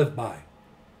statutes to live by.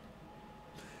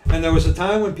 And there was a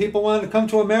time when people wanted to come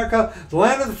to America, the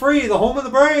land of the free, the home of the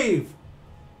brave.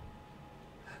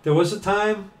 There was a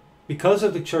time, because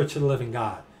of the Church of the Living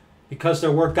God, because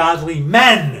there were godly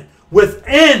men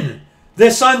within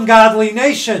this ungodly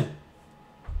nation.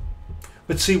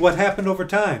 But see what happened over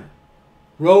time.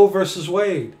 Roe versus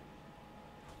Wade.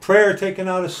 Prayer taken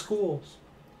out of schools.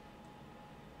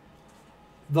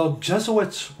 The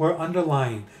Jesuits were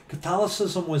underlying.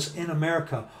 Catholicism was in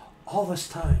America all this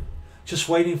time, just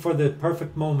waiting for the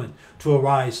perfect moment to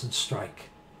arise and strike.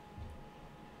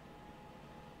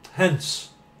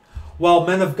 Hence, while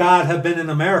men of God have been in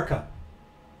America,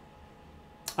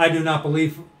 I do not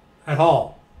believe at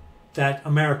all that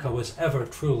America was ever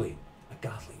truly a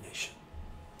godly nation.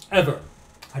 Ever.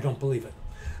 I don't believe it.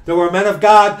 There were men of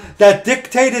God that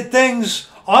dictated things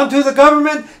onto the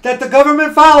government that the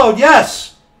government followed,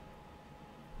 yes.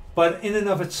 But in and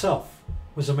of itself,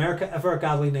 was America ever a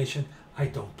godly nation? I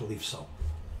don't believe so.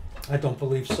 I don't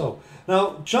believe so.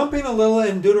 Now, jumping a little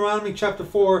in Deuteronomy chapter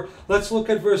 4, let's look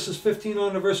at verses 15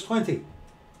 on to verse 20.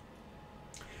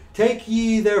 Take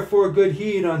ye therefore good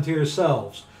heed unto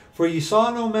yourselves, for ye saw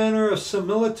no manner of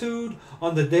similitude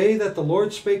on the day that the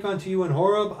Lord spake unto you in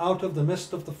Horeb out of the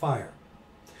midst of the fire.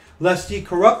 Lest ye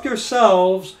corrupt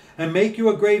yourselves and make you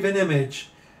a graven image,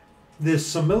 the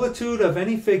similitude of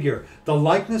any figure, the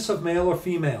likeness of male or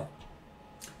female,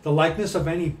 the likeness of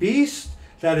any beast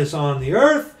that is on the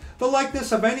earth, the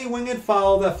likeness of any winged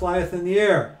fowl that flieth in the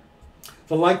air,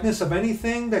 the likeness of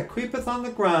anything that creepeth on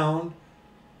the ground,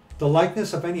 the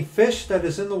likeness of any fish that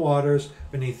is in the waters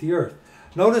beneath the earth.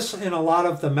 Notice in a lot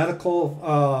of the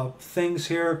medical things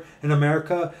here in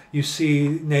America, you see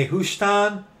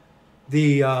Nehushtan,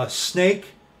 the snake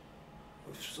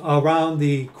around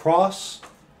the cross,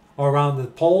 or around the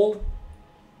pole.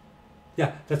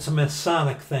 Yeah, that's a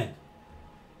Masonic thing.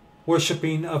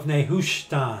 Worshipping of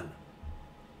Nehushtan,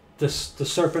 the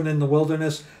serpent in the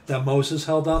wilderness that Moses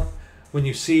held up. When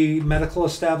you see medical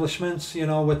establishments, you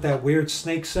know, with that weird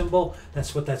snake symbol,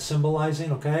 that's what that's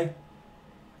symbolizing, okay?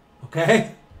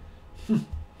 Okay?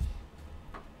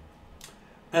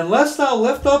 Unless thou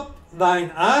lift up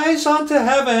thine eyes unto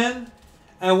heaven,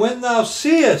 and when thou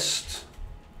seest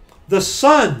the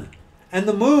sun and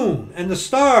the moon and the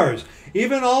stars,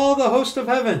 even all the host of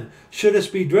heaven,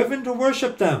 shouldest be driven to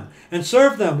worship them and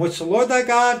serve them, which the Lord thy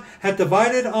God hath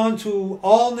divided unto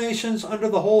all nations under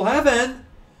the whole heaven,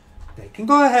 they can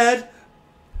go ahead.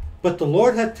 But the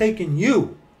Lord hath taken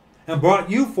you and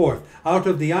brought you forth out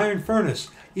of the iron furnace,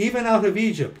 even out of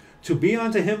Egypt, to be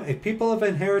unto him a people of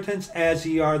inheritance, as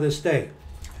ye are this day.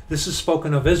 This is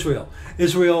spoken of Israel.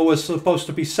 Israel was supposed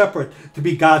to be separate, to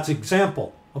be God's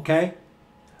example, okay?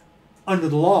 Under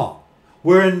the law.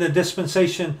 We're in the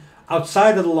dispensation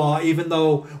outside of the law, even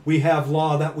though we have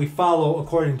law that we follow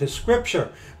according to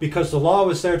Scripture, because the law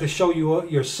was there to show you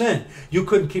your sin. You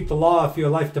couldn't keep the law if your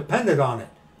life depended on it,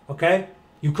 okay?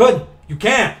 You couldn't. You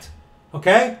can't,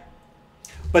 okay?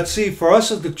 But see, for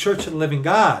us as the Church of the Living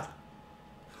God,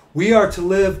 we are to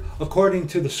live according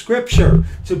to the Scripture,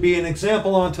 to be an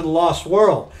example unto the lost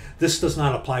world. This does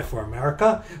not apply for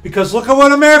America, because look at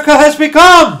what America has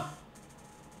become!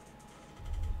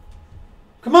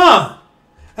 Come on!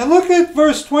 And look at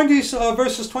verses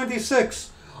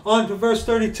 26 on to verse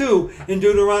 32 in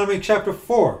Deuteronomy chapter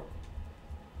 4.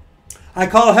 I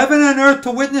call heaven and earth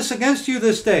to witness against you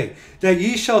this day, that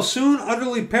ye shall soon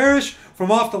utterly perish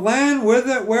from off the land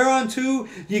whereunto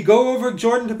ye go over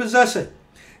Jordan to possess it.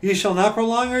 Ye shall not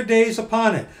prolong your days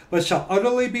upon it, but shall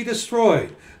utterly be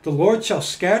destroyed. The Lord shall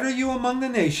scatter you among the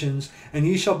nations, and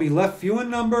ye shall be left few in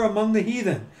number among the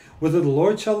heathen, whither the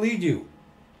Lord shall lead you.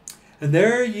 And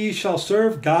there ye shall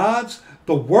serve gods,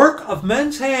 the work of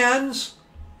men's hands,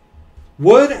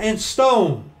 wood and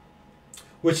stone,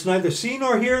 which neither see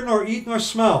nor hear nor eat nor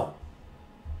smell.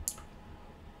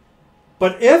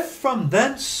 But if from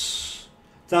thence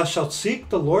thou shalt seek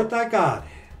the Lord thy God.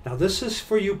 Now this is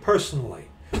for you personally.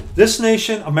 This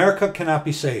nation, America, cannot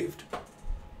be saved.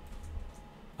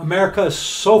 America is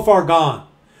so far gone.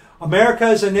 America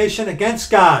is a nation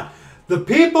against God. The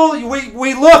people,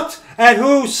 we looked at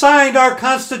who signed our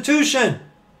Constitution.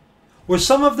 Were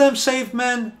some of them saved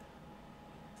men?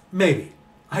 Maybe.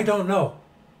 I don't know.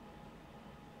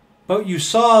 But you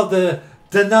saw the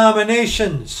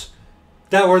denominations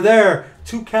that were there.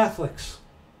 2 Catholics.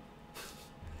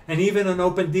 And even an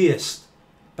open deist,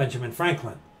 Benjamin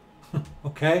Franklin.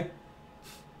 Okay?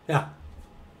 Yeah.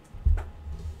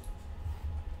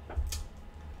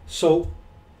 So,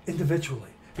 individually.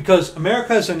 Because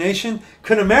America is a nation.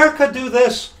 Could America do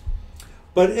this?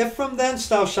 But if from thence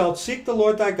thou shalt seek the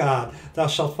Lord thy God, thou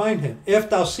shalt find him. If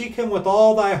thou seek him with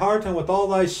all thy heart and with all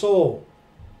thy soul.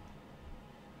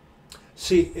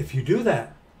 See, if you do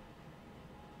that,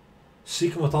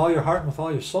 seek him with all your heart and with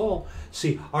all your soul.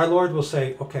 See, our Lord will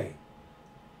say, okay,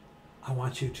 I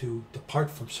want you to depart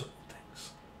from certain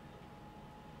things.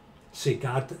 See,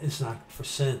 God is not for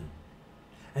sin.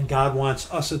 And God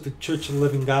wants us at the Church of the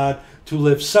Living God to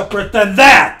live separate than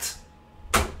that.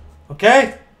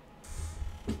 Okay?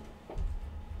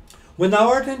 When thou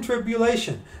art in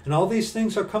tribulation, and all these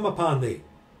things are come upon thee,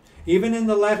 even in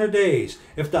the latter days,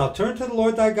 if thou turn to the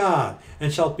Lord thy God,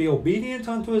 and shalt be obedient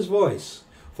unto his voice,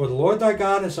 for the Lord thy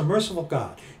God is a merciful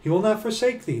God. He will not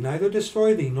forsake thee, neither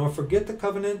destroy thee, nor forget the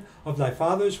covenant of thy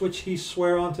fathers which he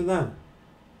sware unto them.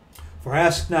 For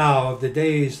ask now of the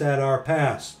days that are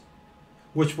past,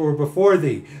 which were before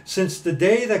thee, since the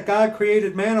day that God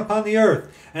created man upon the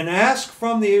earth, and ask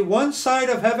from the one side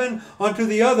of heaven unto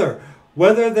the other,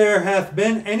 whether there hath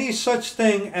been any such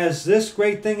thing as this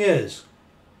great thing is,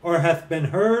 or hath been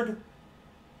heard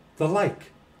the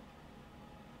like.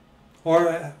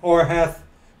 or hath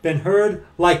been heard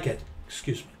like it.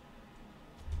 Excuse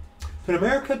me. Can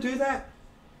America do that?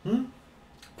 Can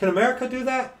America do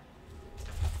that?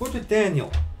 Go to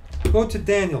Daniel. Go to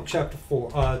Daniel chapter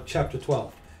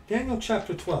 12. Daniel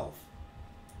chapter 12.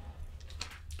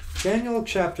 Daniel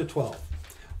chapter 12.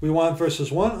 We want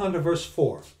verses 1 unto verse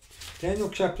 4. Daniel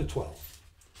chapter 12.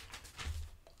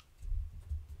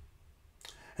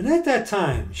 And at that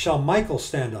time shall Michael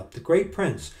stand up, the great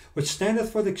prince, which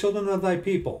standeth for the children of thy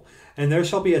people. And there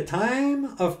shall be a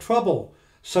time of trouble,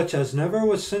 such as never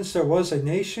was since there was a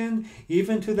nation,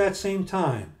 even to that same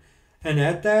time. And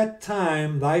at that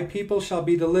time thy people shall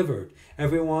be delivered,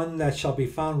 every one that shall be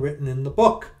found written in the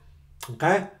book.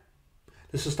 Okay?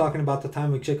 This is talking about the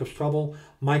time of Jacob's trouble.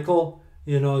 Michael,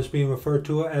 is being referred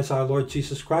to as our Lord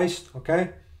Jesus Christ.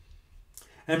 Okay?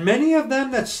 And many of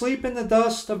them that sleep in the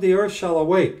dust of the earth shall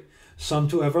awake, some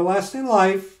to everlasting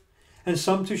life, and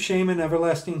some to shame and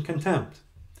everlasting contempt.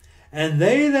 And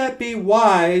they that be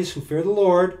wise, who fear the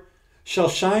Lord, shall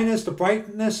shine as the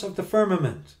brightness of the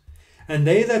firmament. And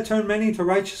they that turn many to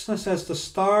righteousness as the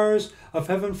stars of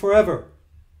heaven forever.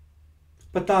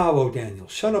 But thou, O Daniel,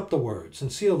 shut up the words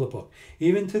and seal the book,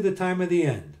 even to the time of the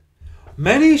end.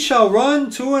 Many shall run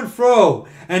to and fro,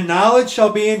 and knowledge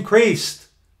shall be increased.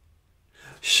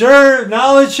 Sure,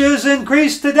 knowledge is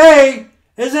increased today,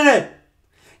 isn't it?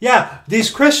 Yeah, these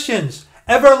Christians,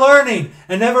 ever learning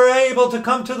and never able to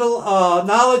come to the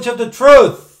knowledge of the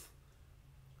truth.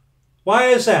 Why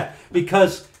is that?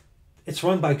 Because it's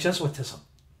run by Jesuitism.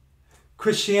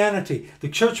 Christianity, the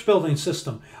church building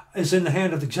system, is in the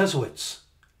hand of the Jesuits.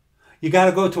 You got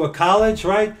to go to a college,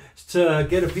 right, to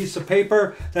get a piece of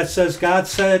paper that says God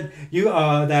said,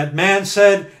 that man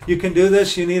said you can do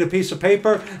this. You need a piece of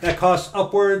paper that costs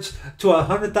upwards to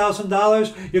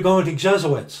 $100,000. You're going to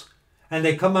Jesuits. And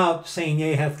they come out saying,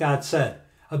 yea, hath God said.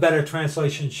 A better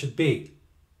translation should be.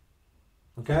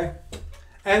 Okay?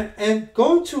 And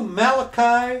go to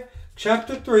Malachi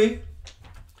chapter 3.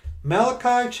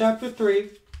 Malachi chapter 3,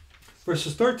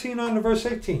 verses 13 on to verse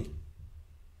 18.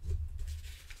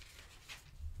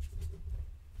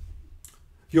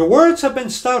 Your words have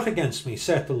been stout against me,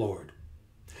 saith the Lord.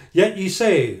 Yet ye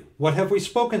say, what have we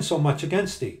spoken so much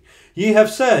against thee? Ye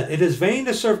have said, it is vain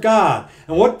to serve God.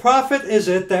 And what profit is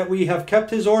it that we have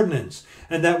kept his ordinance,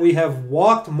 and that we have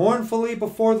walked mournfully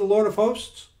before the Lord of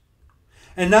hosts?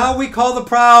 And now we call the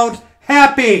proud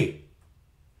happy.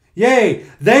 Yea,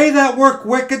 they that work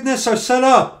wickedness are set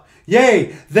up.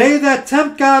 Yea, they that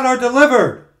tempt God are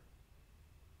delivered.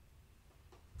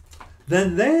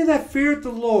 Then they that feared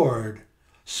the Lord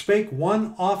spake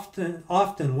one often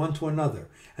one to another,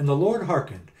 and the Lord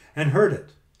hearkened and heard it.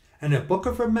 And a book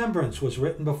of remembrance was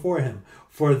written before him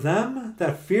for them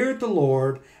that feared the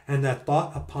Lord and that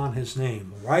thought upon his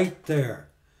name. Right there.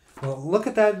 Well, look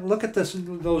at that. Look at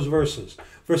those verses.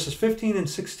 Verses 15 and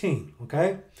 16.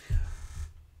 Okay?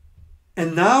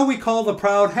 And now we call the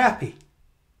proud happy.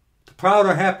 The proud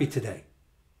are happy today.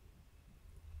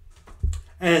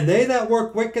 And they that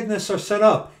work wickedness are set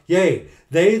up. Yea,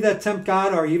 they that tempt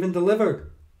God are even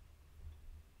delivered.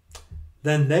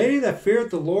 Then they that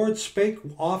feared the Lord spake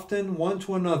often one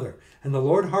to another, and the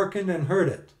Lord hearkened and heard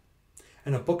it.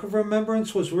 And a book of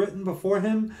remembrance was written before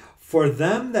him for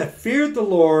them that feared the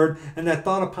Lord and that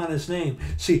thought upon his name.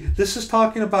 See, this is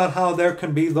talking about how there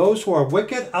can be those who are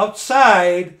wicked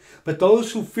outside, but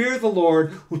those who fear the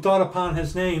Lord, who thought upon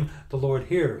his name, the Lord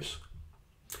hears.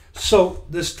 So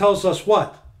this tells us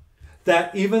what?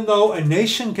 That even though a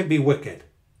nation can be wicked,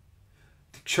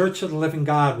 the church of the living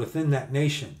God within that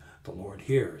nation, the Lord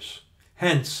hears.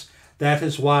 Hence, that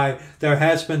is why there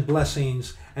has been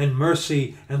blessings and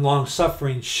mercy and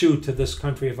long-suffering shewed to this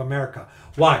country of America.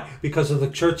 Why? Because of the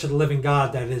church of the living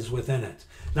God that is within it,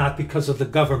 not because of the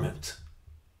government.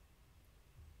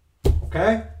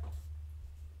 Okay?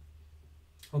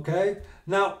 Okay?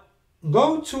 Now,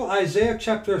 go to Isaiah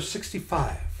chapter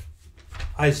 65.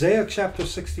 Isaiah chapter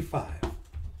 65.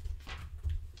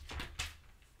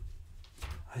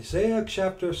 Isaiah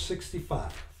chapter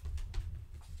 65.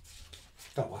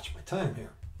 Gotta watch my time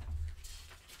here.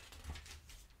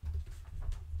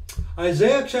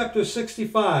 Isaiah chapter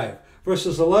 65,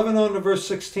 verses 11 on to verse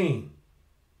 16.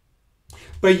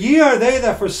 But ye are they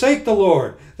that forsake the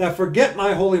Lord, that forget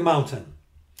my holy mountain,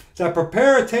 that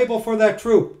prepare a table for that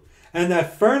troop, and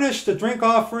that furnish the drink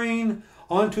offering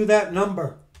unto that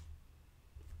number.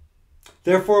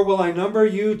 Therefore will I number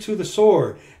you to the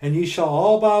sword, and ye shall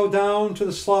all bow down to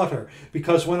the slaughter.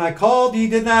 Because when I called, ye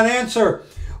did not answer.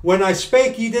 When I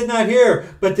spake, ye did not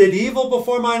hear, but did evil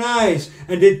before mine eyes,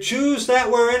 and did choose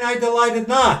that wherein I delighted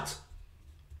not.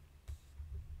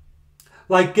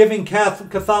 like giving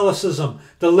Catholicism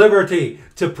the liberty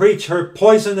to preach her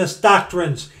poisonous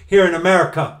doctrines here in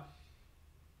America.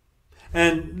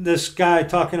 And this guy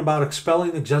talking about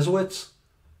expelling the Jesuits.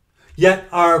 Yet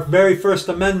our very First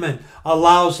Amendment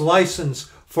allows license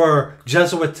for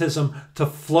Jesuitism to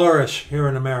flourish here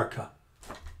in America.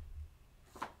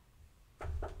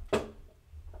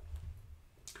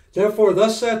 Therefore,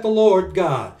 thus saith the Lord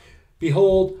God,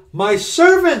 behold, my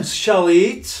servants shall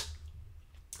eat,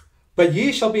 but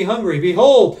ye shall be hungry.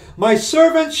 Behold, my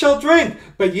servants shall drink,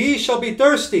 but ye shall be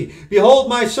thirsty. Behold,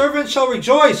 my servants shall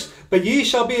rejoice, but ye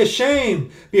shall be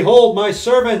ashamed. Behold, my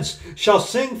servants shall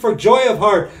sing for joy of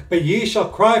heart, but ye shall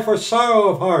cry for sorrow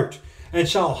of heart, and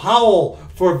shall howl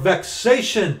for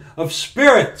vexation of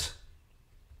spirit.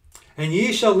 And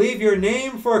ye shall leave your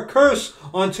name for a curse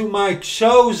unto my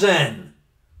chosen.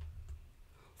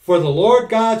 For the Lord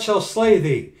God shall slay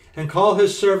thee, and call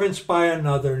his servants by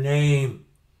another name.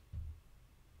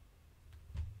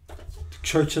 The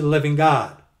Church of the Living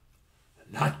God,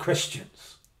 not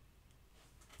Christians.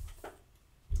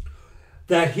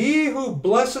 That he who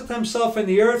blesseth himself in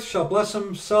the earth shall bless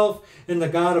himself in the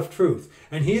God of truth.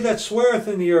 And he that sweareth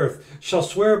in the earth shall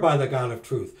swear by the God of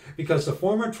truth, because the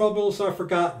former troubles are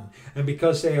forgotten, and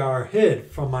because they are hid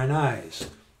from mine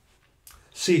eyes.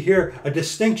 See here a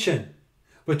distinction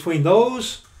between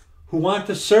those who want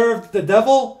to serve the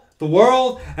devil, the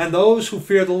world, and those who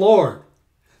fear the Lord.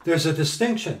 There's a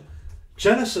distinction.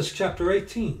 Genesis chapter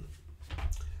 18.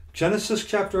 Genesis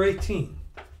chapter 18.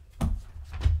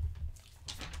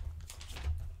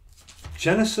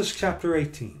 Genesis chapter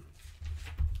 18.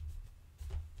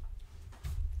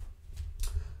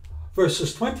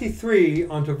 Verses 23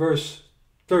 on to verse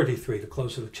 33, the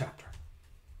close of the chapter.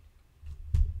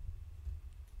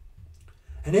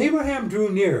 And Abraham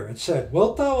drew near and said,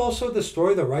 wilt thou also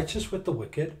destroy the righteous with the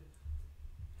wicked?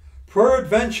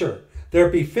 Peradventure, there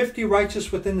be 50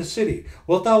 righteous within the city.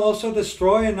 Wilt thou also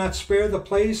destroy and not spare the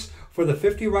place for the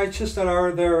 50 righteous that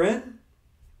are therein?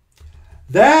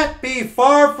 That be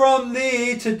far from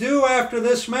thee to do after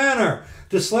this manner,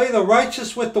 to slay the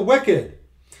righteous with the wicked,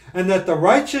 and that the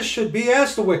righteous should be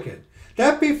as the wicked.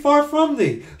 That be far from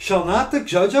thee. Shall not the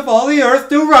judge of all the earth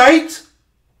do right?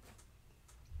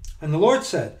 And the Lord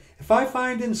said, if I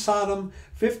find in Sodom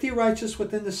 50 righteous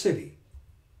within the city,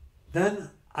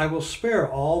 then I will spare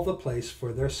all the place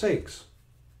for their sakes.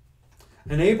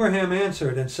 And Abraham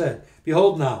answered and said,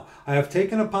 behold now, I have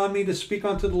taken upon me to speak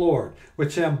unto the Lord,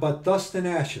 which am but dust and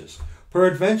ashes.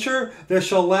 Peradventure there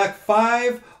shall lack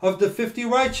 5 of the 50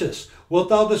 righteous. Wilt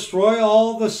thou destroy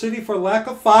all the city for lack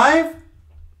of 5?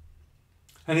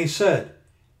 And he said,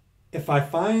 if I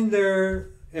find there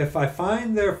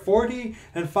 40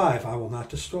 and 5, I will not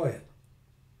destroy it.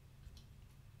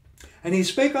 And he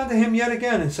spake unto him yet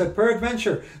again, and said,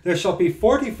 peradventure there shall be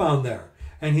 40 found there.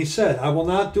 And he said, I will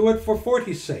not do it for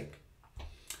 40's sake.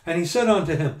 And he said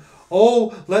unto him,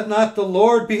 oh, let not the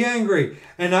Lord be angry,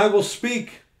 and I will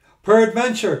speak.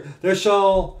 Peradventure there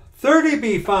shall 30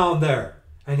 be found there.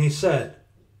 And he said,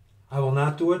 I will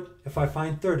not do it if I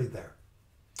find 30 there.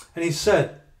 And he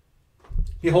said,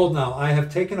 behold now, I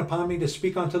have taken upon me to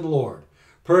speak unto the Lord.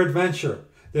 Peradventure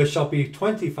there shall be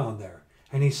 20 found there.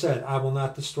 And he said, I will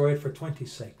not destroy it for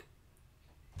 20's sake.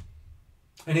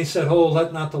 And he said, oh,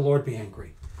 let not the Lord be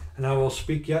angry, and I will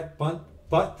speak yet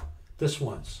but this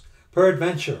once.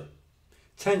 Peradventure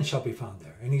 10 shall be found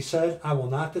there. And he said, I will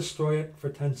not destroy it for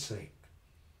 10's sake.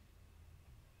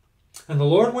 And the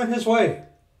Lord went his way,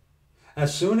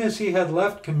 as soon as he had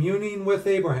left communing with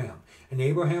Abraham. And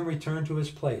Abraham returned to his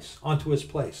place, onto his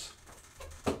place.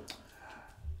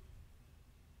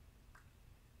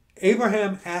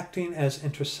 Abraham acting as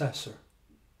intercessor.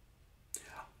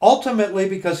 Ultimately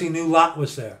because he knew Lot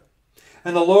was there.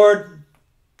 And the Lord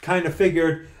kind of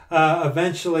figured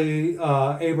eventually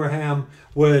Abraham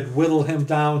would whittle him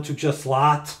down to just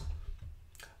Lot.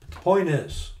 But the point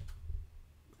is,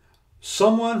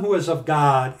 someone who is of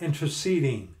God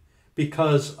interceding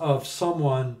because of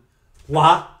someone,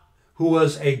 Lot, who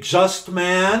was a just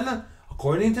man,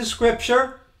 according to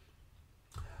Scripture,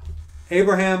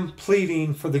 Abraham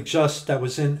pleading for the just that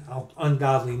was in an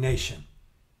ungodly nation.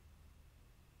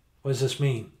 What does this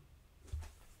mean?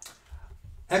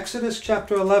 Exodus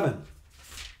chapter 11.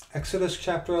 Exodus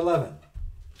chapter 11.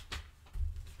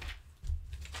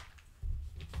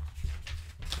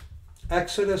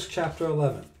 Exodus chapter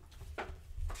 11.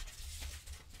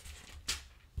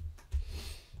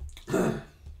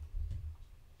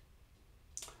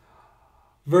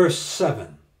 Verse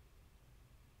 7.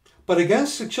 But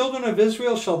against the children of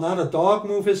Israel shall not a dog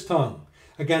move his tongue,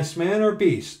 against man or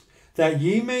beast, that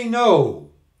ye may know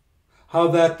how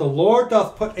that the Lord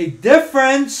doth put a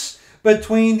difference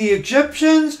between the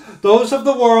Egyptians, those of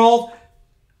the world,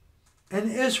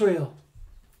 and Israel.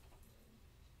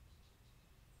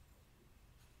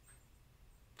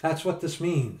 That's what this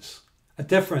means. A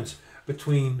difference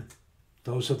between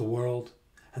those of the world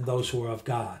and those who are of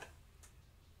God.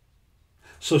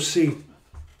 So see,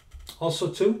 also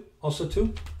too,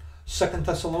 2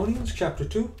 Thessalonians chapter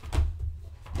 2.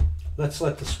 Let's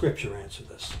let the scripture answer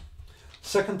this.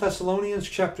 2 Thessalonians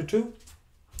chapter 2.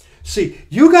 See,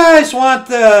 you guys want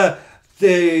the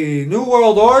New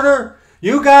World Order?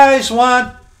 You guys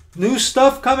want new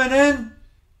stuff coming in?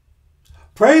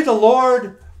 Pray the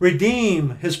Lord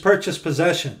redeem his purchased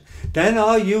possession. Then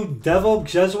all you devil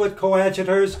Jesuit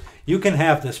coadjutors, you can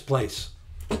have this place.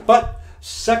 But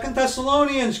 2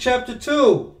 Thessalonians chapter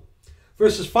 2,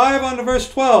 verses 5 on to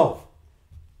verse 12.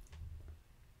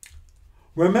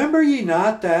 Remember ye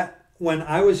not that when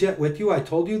I was yet with you, I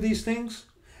told you these things?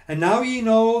 And now ye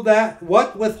know that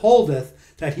what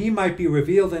withholdeth, that he might be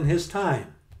revealed in his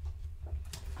time.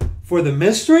 For the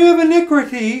mystery of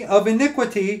iniquity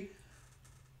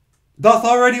doth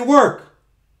already work.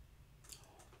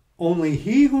 Only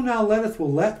he who now letteth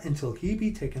will let until he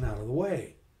be taken out of the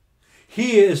way.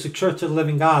 He is the church of the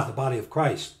living God, the body of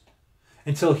Christ.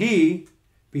 Until he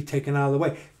be taken out of the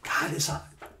way. God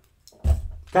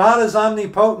is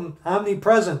omnipotent,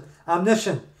 omnipresent,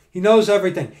 omniscient. He knows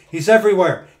everything. He's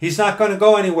everywhere. He's not going to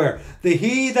go anywhere. The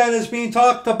he that is being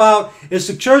talked about is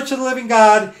the church of the living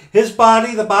God, his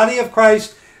body, the body of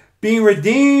Christ, being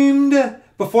redeemed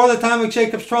before the time of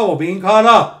Jacob's trouble, being caught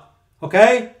up.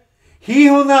 Okay? He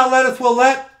who now letteth will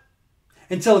let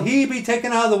until he be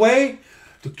taken out of the way.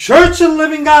 The church of the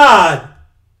living God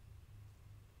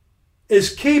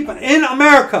is keeping in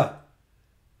America.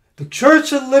 The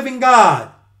church of the living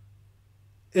God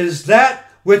is that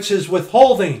which is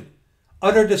withholding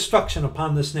utter destruction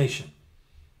upon this nation.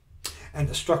 And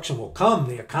destruction will come.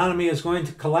 The economy is going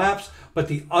to collapse, but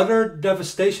the utter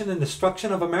devastation and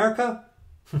destruction of America,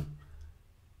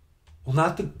 will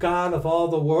not the God of all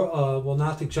the world, will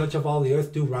not the judge of all the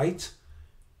earth do right?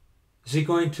 Is he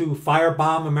going to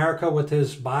firebomb America with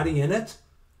his body in it?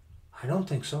 I don't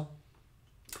think so.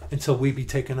 Until we be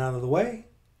taken out of the way.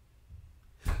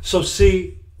 So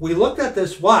see, we looked at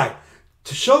this. Why?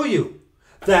 To show you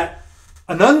that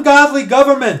an ungodly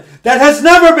government that has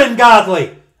never been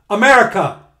godly,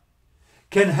 America,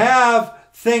 can have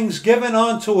things given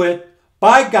unto it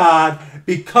by God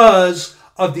because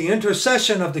of the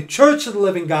intercession of the church of the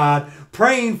living God,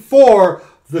 praying for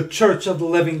the church of the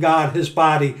living God, his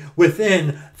body,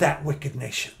 within that wicked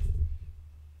nation.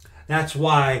 That's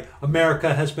why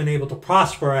America has been able to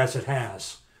prosper as it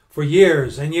has for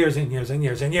years and years and years and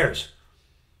years and years.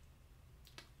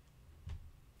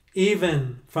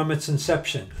 Even from its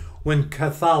inception, when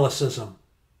Catholicism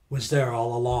was there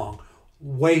all along,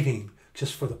 waiting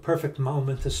just for the perfect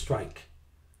moment to strike.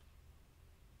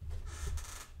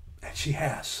 And she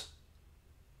has.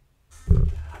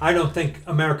 I don't think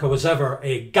America was ever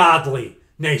a godly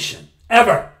nation.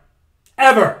 Ever.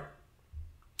 Ever.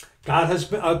 God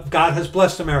has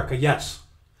blessed America, yes.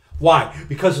 Why?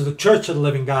 Because of the church of the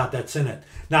living God that's in it.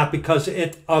 Not because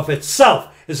it of itself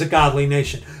is a godly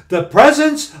nation. The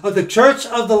presence of the church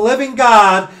of the living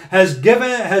God has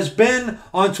been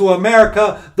unto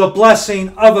America the blessing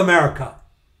of America.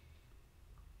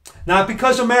 Not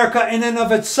because America in and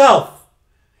of itself,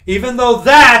 even though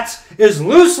that is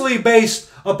loosely based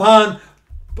upon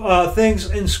things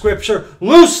in Scripture,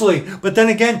 loosely. But then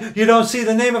again, you don't see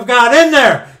the name of God in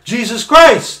there. Jesus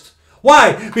Christ.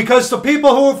 Why? Because the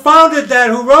people who founded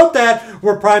that, who wrote that,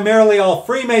 were primarily all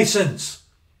Freemasons.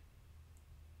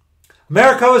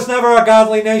 America was never a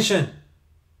godly nation.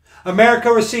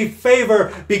 America received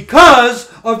favor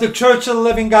because of the church of the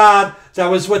living God that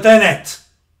was within it.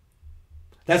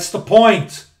 That's the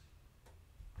point.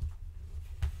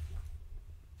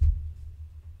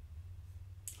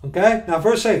 Okay, now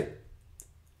verse 8.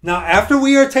 Now after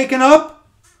we are taken up,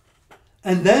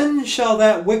 and then shall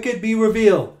that wicked be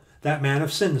revealed, that man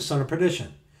of sin, the son of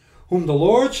perdition, whom the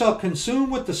Lord shall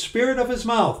consume with the spirit of his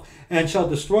mouth, and shall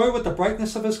destroy with the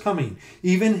brightness of his coming,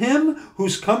 even him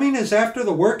whose coming is after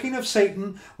the working of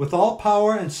Satan, with all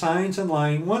power and signs and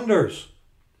lying wonders,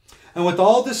 and with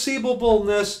all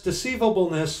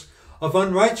deceivableness of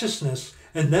unrighteousness,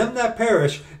 and them that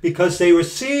perish, because they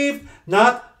received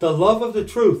not the love of the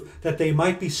truth, that they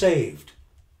might be saved.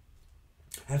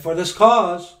 And for this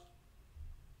cause,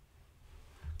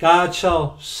 God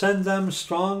shall send them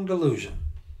strong delusion,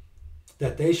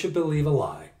 that they should believe a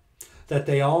lie, that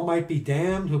they all might be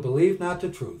damned who believed not the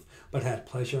truth, but had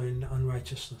pleasure in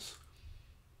unrighteousness.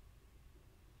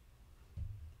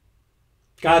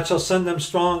 God shall send them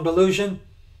strong delusion.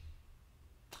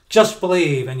 Just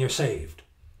believe and you're saved.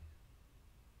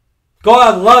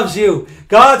 God loves you.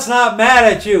 God's not mad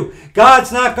at you. God's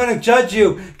not going to judge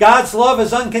you. God's love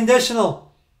is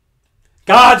unconditional.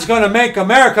 God's going to make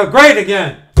America great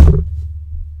again.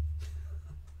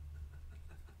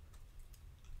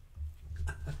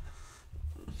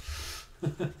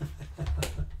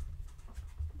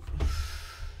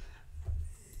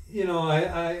 You know,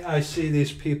 I see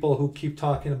these people who keep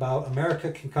talking about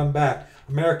America can come back.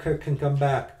 America can come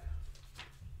back.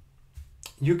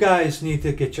 You guys need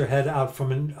to get your head out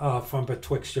from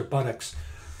betwixt your buttocks.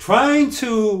 Trying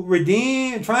to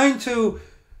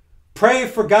pray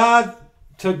for God,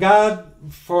 to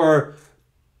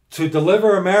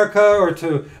deliver America or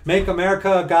to make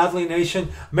America a godly nation.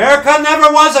 America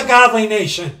never was a godly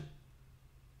nation.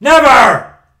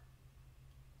 Never!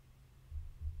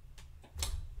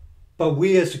 But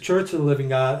we as the Church of the Living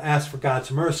God ask for God's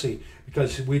mercy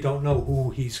because we don't know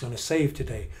who He's going to save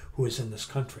today, who is in this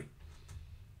country.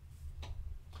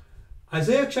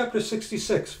 Isaiah chapter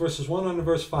 66, verses 1 on to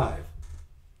verse 5.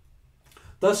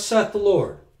 Thus saith the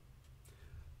Lord,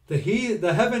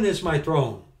 the heaven is my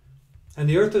throne, and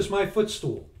the earth is my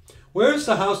footstool. Where is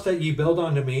the house that ye build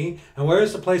unto me, and where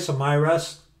is the place of my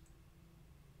rest?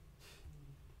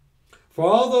 For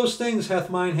all those things hath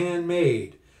mine hand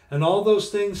made, and all those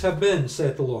things have been,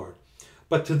 saith the Lord.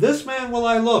 But to this man will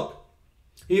I look,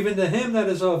 even to him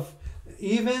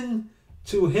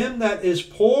that is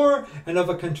poor and of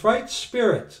a contrite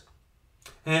spirit,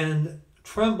 and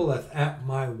trembleth at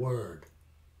my word.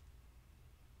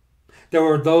 There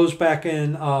were those back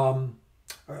in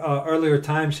earlier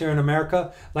times here in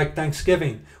America, like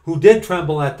Thanksgiving, who did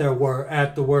tremble at the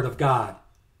word of God.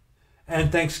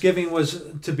 And Thanksgiving was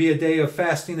to be a day of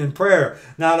fasting and prayer,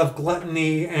 not of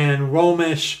gluttony and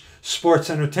Romish sports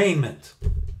entertainment.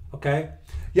 Okay?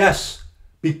 Yes,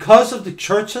 because of the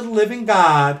Church of the Living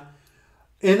God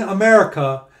in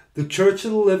America, the Church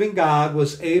of the Living God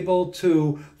was able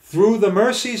to, through the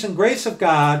mercies and grace of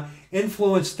God,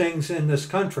 influence things in this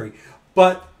country.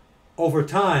 But over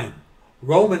time,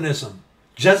 Romanism,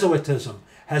 Jesuitism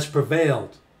has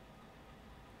prevailed.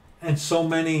 And so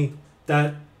many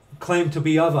that claim to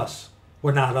be of us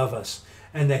were not of us,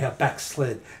 and they have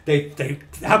backslid.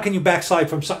 How can you backslide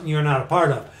from something you're not a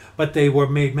part of? But they were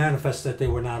made manifest that they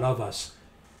were not of us,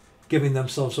 giving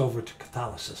themselves over to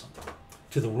Catholicism,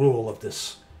 to the rule of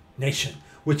this nation,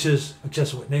 which is a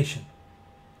Jesuit nation.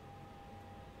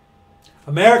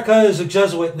 America is a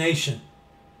Jesuit nation.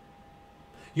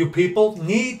 You people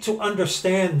need to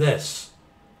understand this.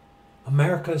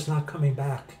 America is not coming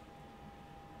back.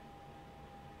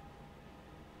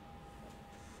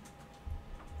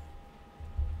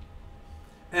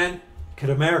 And could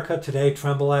America today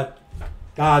tremble at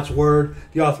God's word,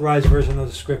 the authorized version of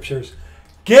the scriptures?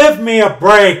 Give me a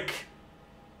break!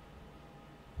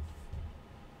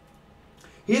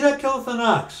 He that killeth an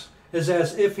ox is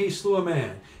as if he slew a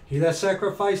man. He that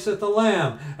sacrificeth a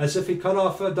lamb, as if he cut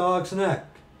off a dog's neck.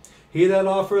 He that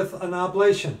offereth an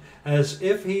oblation, as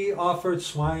if he offered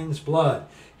swine's blood.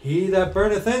 He that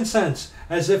burneth incense,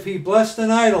 as if he blessed an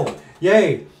idol.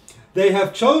 Yea, they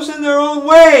have chosen their own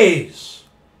ways,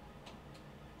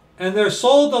 and their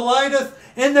soul delighteth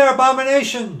in their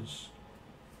abominations.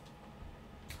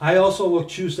 I also will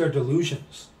choose their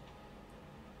delusions,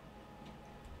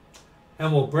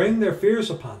 and will bring their fears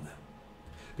upon them.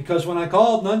 Because when I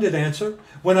called, none did answer.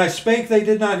 When I spake, they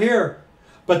did not hear.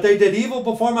 But they did evil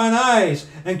before mine eyes,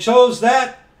 and chose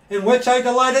that in which I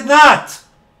delighted not.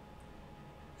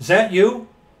 Is that you?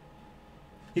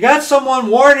 You got someone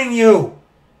warning you.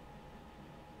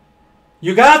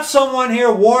 You got someone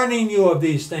here warning you of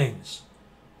these things.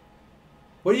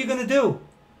 What are you going to do?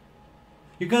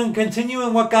 You're going to continue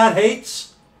in what God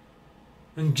hates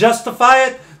and justify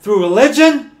it through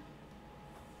religion?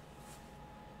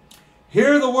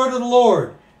 Hear the word of the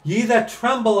Lord, ye that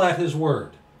tremble at his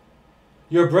word.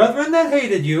 Your brethren that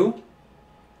hated you,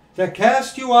 that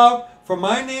cast you out for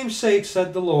my name's sake,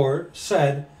 said the Lord,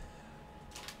 said,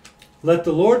 let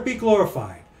the Lord be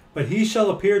glorified, but he shall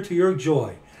appear to your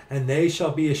joy, and they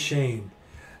shall be ashamed.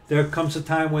 There comes a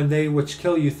time when they which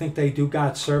kill you think they do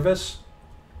God service.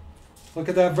 Look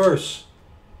at that verse.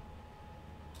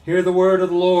 Hear the word of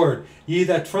the Lord, ye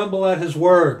that tremble at his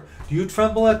word. Do you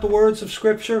tremble at the words of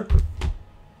Scripture?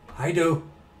 I do.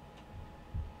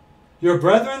 Your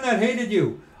brethren that hated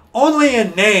you, only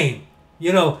in name,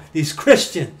 these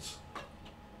Christians,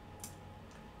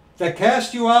 that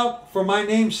cast you out for my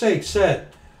name's sake, said,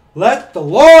 let the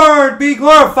Lord be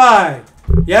glorified.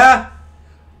 Yeah?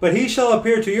 But he shall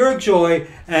appear to your joy,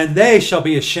 and they shall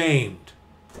be ashamed.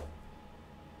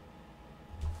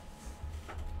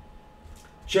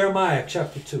 Jeremiah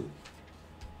chapter 2.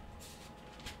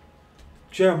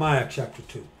 Jeremiah chapter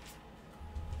 2.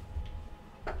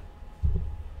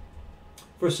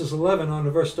 Verses 11 on to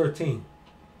verse 13.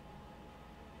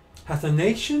 Hath a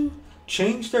nation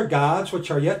changed their gods,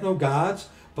 which are yet no gods,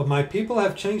 but my people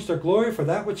have changed their glory for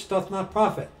that which doth not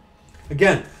profit.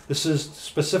 Again, this is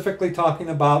specifically talking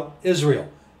about Israel,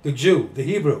 the Jew, the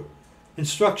Hebrew.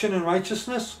 Instruction in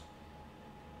righteousness.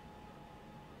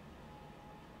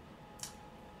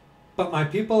 But my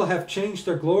people have changed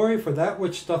their glory for that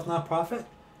which doth not profit.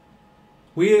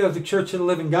 We of the Church of the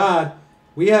Living God,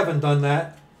 we haven't done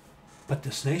that. But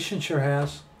this nation sure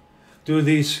has. Do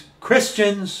these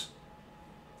Christians.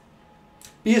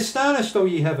 Be astonished, O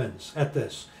ye heavens, at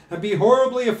this, and be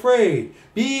horribly afraid.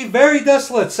 Be ye very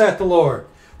desolate, saith the Lord.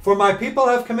 For my people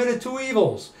have committed two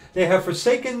evils. They have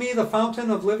forsaken me, the fountain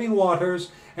of living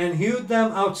waters, and hewed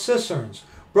them out cisterns,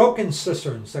 broken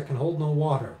cisterns that can hold no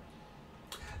water.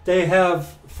 They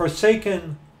have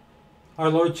forsaken our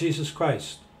Lord Jesus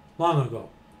Christ long ago.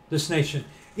 This nation,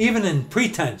 even in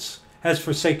pretense, has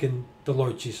forsaken the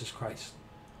Lord Jesus Christ.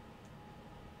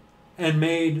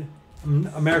 And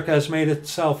America has made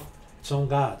itself its own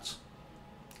gods,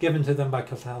 given to them by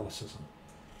Catholicism.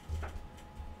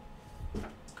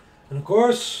 And of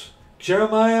course,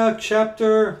 Jeremiah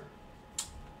chapter,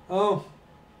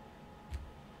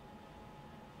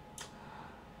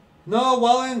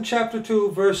 in chapter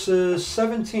 2, verses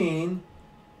 17.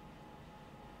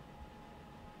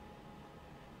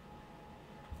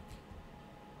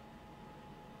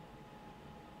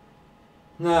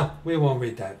 No, we won't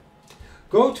read that.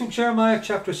 Go to Jeremiah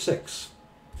chapter 6.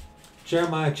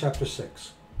 Jeremiah chapter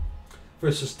 6.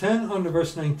 Verses 10 on to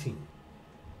verse 19.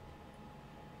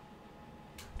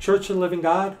 Church of the Living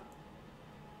God.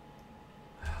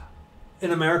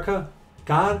 In America,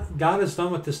 God is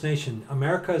done with this nation.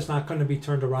 America is not going to be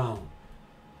turned around.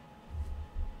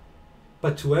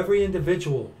 But to every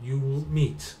individual you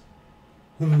meet,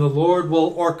 whom the Lord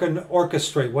will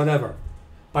orchestrate, whatever,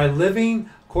 by living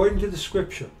according to the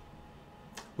Scripture,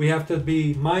 we have to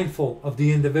be mindful of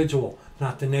the individual,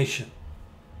 not the nation.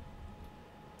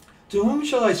 To whom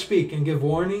shall I speak and give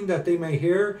warning that they may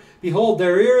hear? Behold,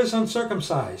 their ear is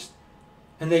uncircumcised,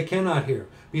 and they cannot hear.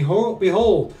 Behold,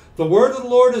 the word of the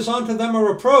Lord is unto them a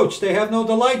reproach. They have no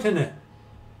delight in it.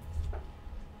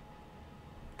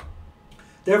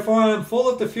 Therefore I am full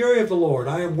of the fury of the Lord.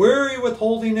 I am weary with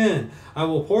holding in. I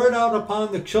will pour it out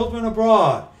upon the children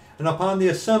abroad, and upon the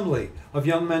assembly of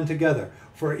young men together.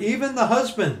 For even the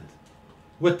husband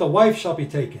with the wife shall be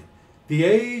taken, the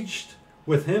aged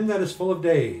with him that is full of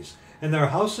days, and their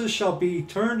houses shall be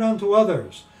turned unto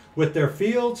others, with their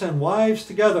fields and wives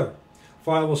together.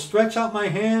 For I will stretch out my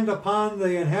hand upon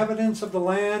the inhabitants of the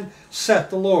land, saith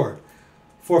the Lord.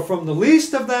 For from the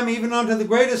least of them even unto the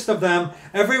greatest of them,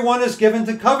 every one is given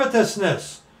to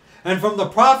covetousness. And from the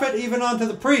prophet even unto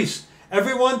the priest,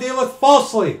 every one dealeth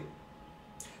falsely.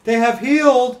 They have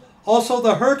healed also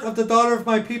the hurt of the daughter of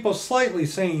my people slightly,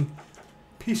 saying,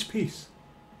 Peace, peace,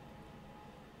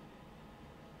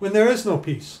 when there is no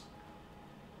peace.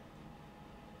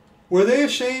 Were they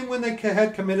ashamed when they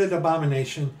had committed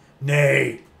abomination?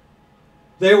 Nay,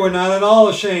 they were not at all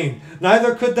ashamed,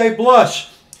 neither could they blush.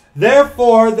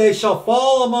 Therefore they shall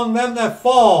fall among them that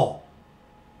fall.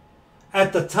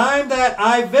 At the time that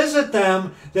I visit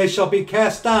them, they shall be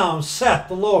cast down, saith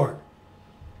the Lord.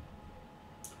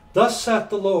 Thus saith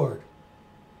the Lord,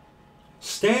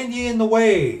 stand ye in the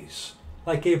ways,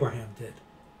 like Abraham did,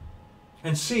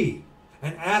 and see,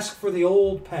 and ask for the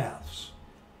old paths.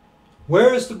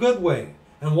 Where is the good way?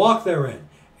 And walk therein,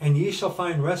 and ye shall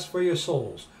find rest for your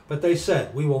souls. But they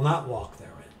said, we will not walk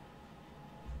therein.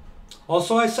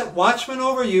 Also I set watchmen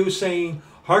over you, saying,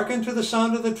 hearken to the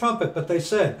sound of the trumpet. But they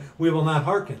said, we will not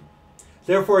hearken.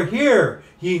 Therefore hear,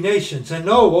 ye nations, and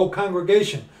know, O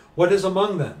congregation, what is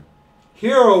among them.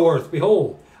 Hear, O earth,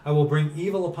 behold, I will bring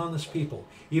evil upon this people,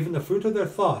 even the fruit of their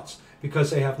thoughts, because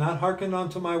they have not hearkened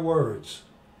unto my words,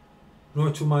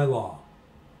 nor to my law,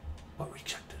 but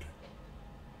rejected it.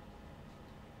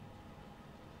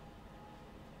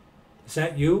 Is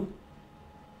that you?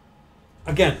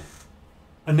 Again,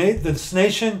 this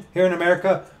nation here in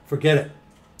America, forget it.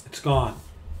 It's gone.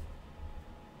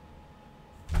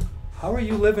 How are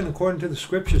you living according to the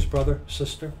Scriptures, brother,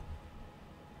 sister?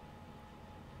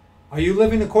 Are you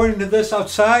living according to this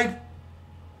outside,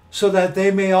 so that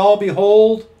they may all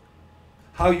behold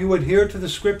how you adhere to the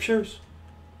Scriptures?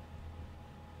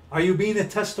 Are you being a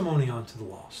testimony unto the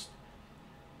lost?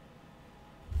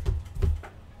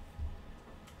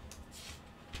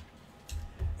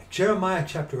 Jeremiah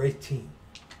chapter 18.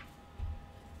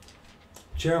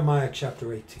 Jeremiah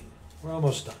chapter 18. We're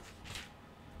almost done.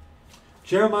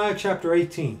 Jeremiah chapter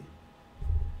 18,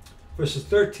 verses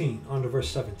 13 on to verse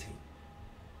 17.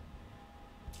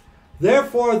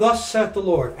 Therefore thus saith the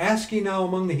Lord, ask ye now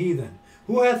among the heathen,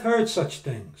 who hath heard such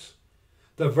things?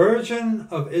 The Virgin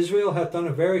of Israel hath done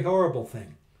a very horrible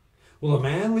thing. Will a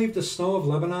man leave the snow of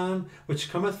Lebanon,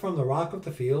 which cometh from the rock of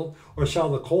the field? Or shall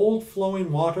the cold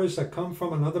flowing waters that come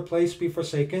from another place be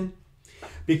forsaken?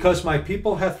 Because my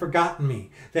people hath forgotten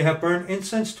me. They have burned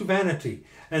incense to vanity,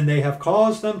 and they have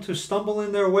caused them to stumble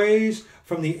in their ways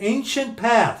from the ancient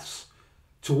paths,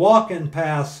 to walk in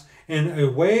paths in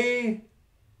a way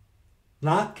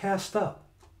not cast up,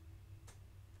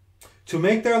 to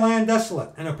make their land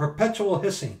desolate and a perpetual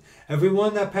hissing. Every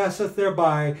one that passeth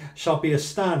thereby shall be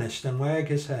astonished and wag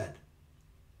his head.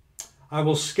 I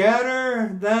will scatter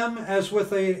them as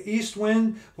with a east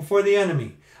wind before the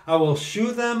enemy. I will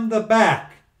shew them the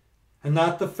back and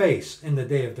not the face in the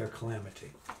day of their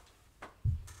calamity.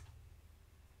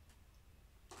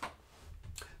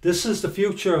 This is the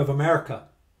future of America.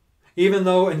 Even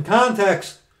though in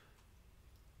context,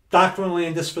 doctrinally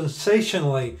and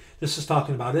dispensationally, this is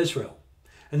talking about Israel.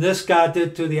 And this God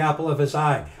did to the apple of his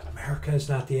eye. America is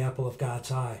not the apple of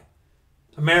God's eye.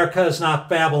 America is not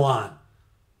Babylon.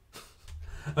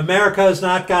 America is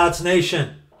not God's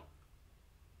nation.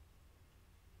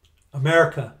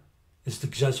 America is the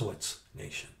Jesuits'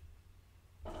 nation.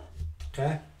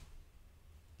 Okay?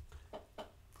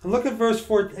 And look at verse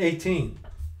 18.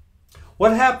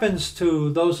 What happens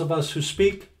to those of us who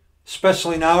speak,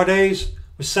 especially nowadays,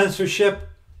 with censorship?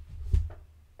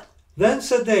 Then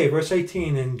said they, verse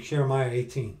 18 in Jeremiah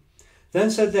 18, then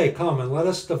said they, come and let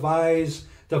us devise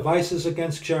devices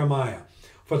against Jeremiah.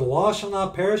 For the law shall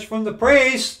not perish from the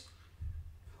priest,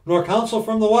 nor counsel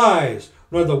from the wise,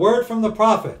 nor the word from the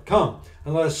prophet. Come,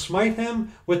 and let us smite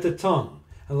him with the tongue,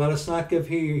 and let us not give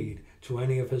heed to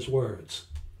any of his words.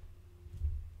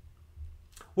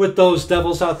 With those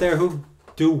devils out there who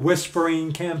do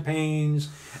whispering campaigns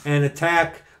and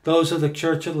attack those of the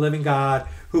Church of the Living God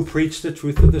who preach the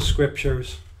truth of the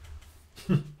Scriptures.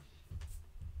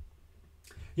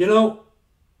 You know,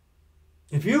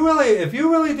 if you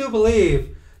really do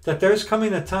believe that there's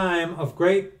coming a time of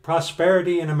great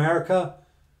prosperity in America,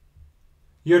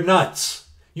 you're nuts.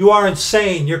 You are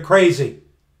insane. You're crazy.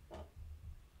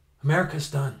 America's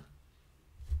done.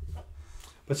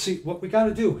 But see, what we got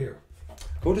to do here,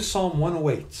 go to Psalm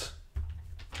 108.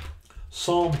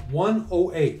 Psalm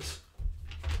 108.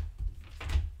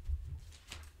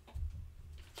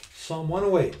 Psalm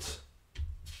 108.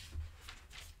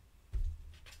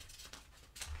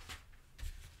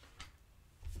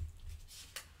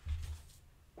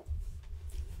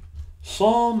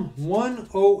 Psalm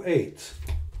 108.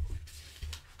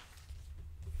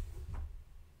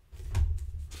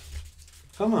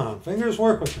 Come on, fingers,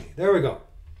 work with me. There we go.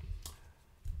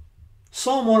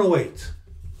 Psalm 108.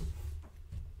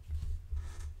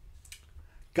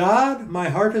 God, my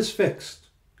heart is fixed.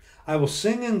 I will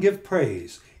sing and give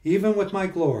praise, even with my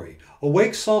glory.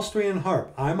 Awake, psaltery and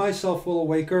harp. I myself will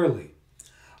awake early.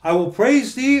 I will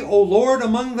praise thee, O Lord,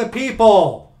 among the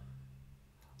people.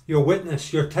 Your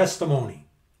witness, your testimony,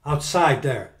 outside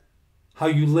there, how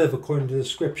you live according to the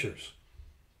Scriptures.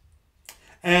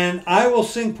 And I will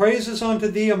sing praises unto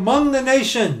thee among the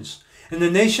nations. In the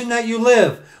nation that you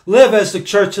live as the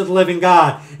Church of the Living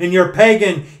God, in your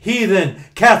pagan, heathen,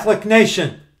 Catholic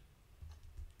nation.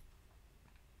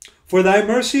 For thy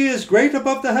mercy is great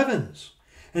above the heavens,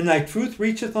 and thy truth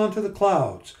reacheth unto the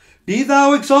clouds. Be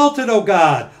thou exalted, O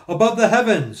God, above the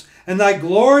heavens, and thy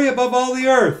glory above all the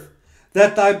earth,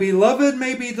 that thy beloved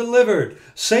may be delivered.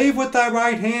 Save with thy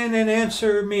right hand and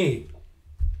answer me.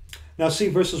 Now see,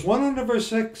 verses 1 under verse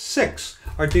 6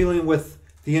 are dealing with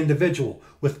the individual,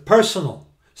 with personal.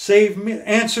 Save me,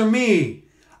 answer me.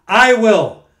 I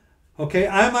will. Okay,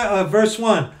 verse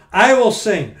 1, I will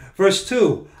sing. Verse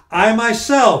 2, I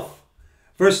myself.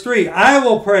 Verse 3, I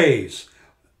will praise.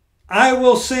 I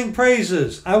will sing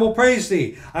praises. I will praise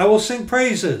thee. I will sing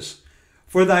praises.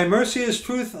 For thy mercy is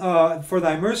truth. For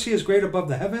thy mercy is great above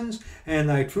the heavens, and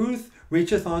thy truth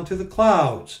reacheth unto the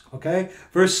clouds. Okay,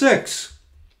 verse 6.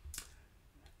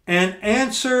 And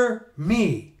answer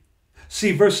me.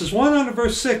 See, verses 1 on to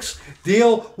verse 6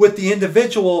 deal with the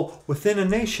individual within a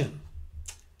nation.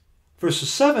 Verses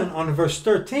 7 on to verse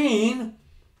 13,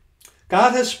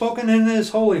 God has spoken in his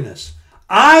holiness.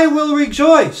 I will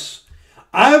rejoice.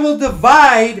 I will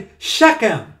divide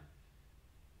Shechem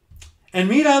and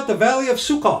mete out the valley of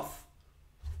Succoth.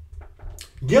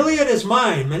 Gilead is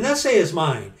mine. Manasseh is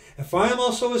mine. Ephraim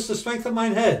also is the strength of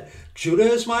mine head.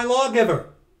 Judah is my lawgiver.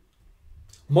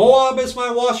 Moab is my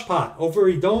washpot. Over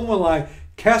Edom will I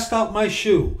cast out my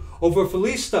shoe. Over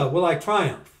Philistia will I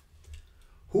triumph.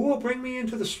 Who will bring me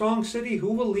into the strong city?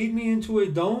 Who will lead me into a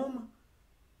dome?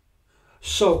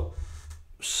 So,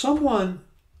 someone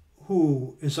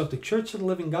who is of the Church of the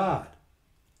Living God,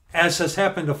 as has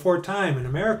happened aforetime in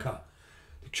America,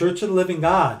 the Church of the Living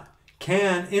God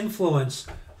can influence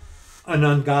an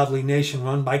ungodly nation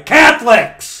run by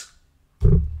Catholics.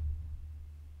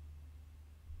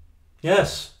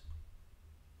 Yes.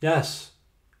 Yes.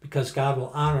 Because God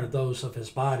will honor those of his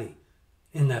body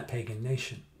in that pagan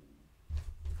nation.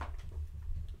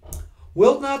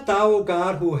 Wilt not thou, O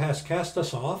God, who hast cast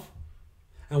us off,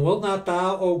 and wilt not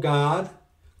thou, O God,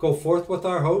 go forth with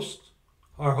our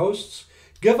hosts?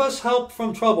 Give us help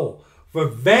from trouble, for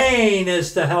vain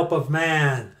is the help of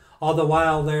man. All the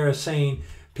while they are saying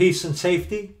peace and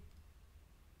safety,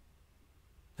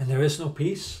 and there is no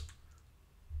peace.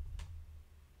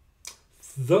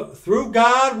 Through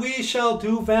God we shall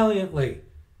do valiantly,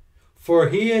 for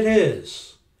he it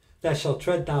is that shall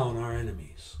tread down our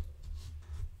enemies.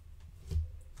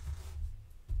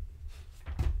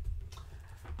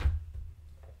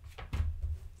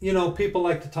 You know, people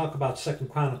like to talk about 2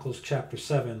 Chronicles chapter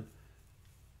 7,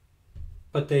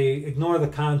 but they ignore the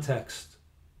context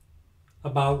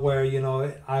about where, you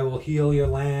know, I will heal your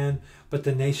land, but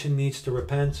the nation needs to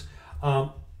repent.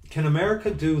 Can America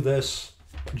do this?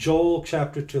 Joel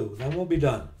chapter 2. Then we'll be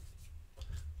done.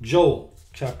 Joel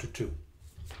chapter 2.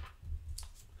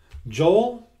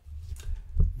 Joel,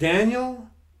 Daniel,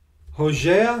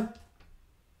 Hosea,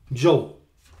 Joel.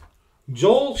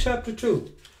 Joel chapter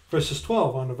 2. Verses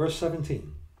 12 on to verse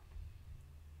 17.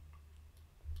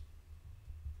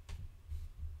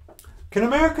 Can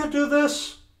America do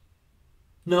this?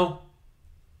 No.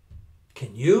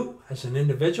 Can you, as an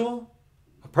individual,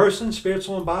 a person, spirit,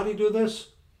 soul, and body, do this?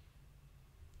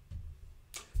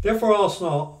 Therefore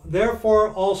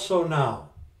also now,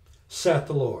 saith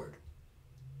the Lord,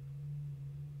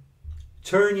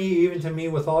 turn ye even to me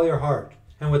with all your heart,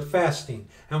 and with fasting,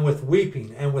 and with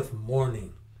weeping, and with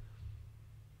mourning.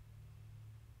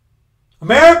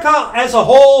 America as a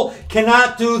whole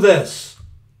cannot do this,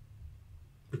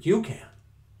 but you can.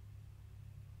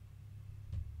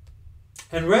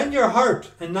 And rend your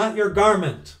heart and not your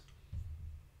garment,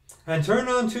 and turn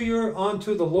unto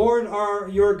the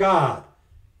Lord your God,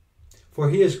 for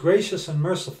he is gracious and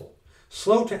merciful,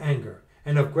 slow to anger,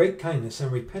 and of great kindness,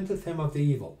 and repenteth him of the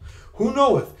evil. Who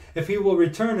knoweth if he will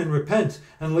return and repent,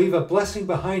 and leave a blessing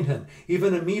behind him,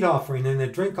 even a meat offering and a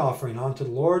drink offering unto the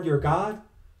Lord your God?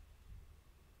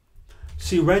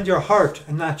 See, rend your heart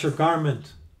and not your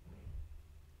garment.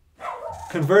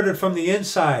 Converted from the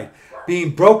inside,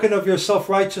 being broken of your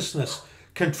self-righteousness,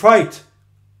 contrite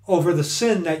over the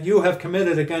sin that you have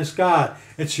committed against God.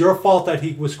 It's your fault that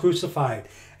he was crucified.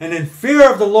 And in fear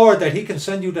of the Lord that he can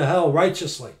send you to hell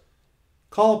righteously.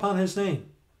 Call upon his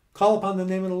name. Call upon the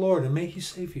name of the Lord, and may he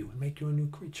save you and make you a new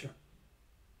creature.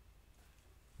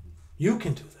 You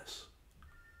can do this.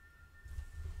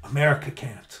 America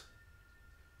can't.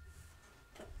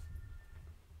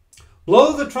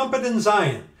 Blow the trumpet in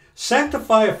Zion.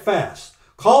 Sanctify a fast.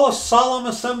 Call a solemn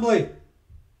assembly.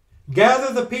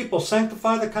 Gather the people.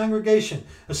 Sanctify the congregation.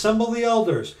 Assemble the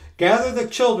elders. Gather the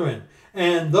children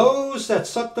and those that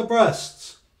suck the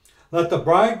breasts. Let the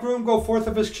bridegroom go forth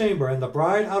of his chamber, and the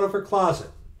bride out of her closet.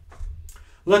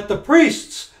 Let the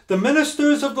priests, the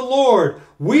ministers of the Lord,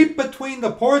 weep between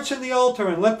the porch and the altar,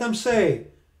 and let them say,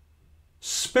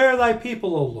 spare thy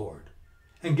people, O Lord,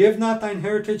 and give not thine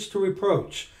heritage to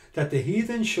reproach, that the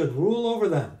heathen should rule over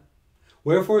them.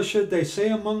 Wherefore should they say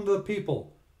among the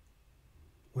people,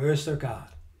 where is their God?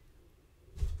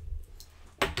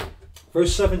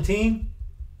 Verse 17.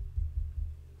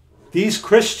 These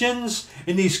Christians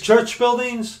in these church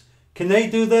buildings, can they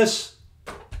do this?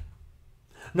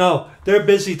 No, they're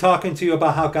busy talking to you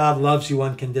about how God loves you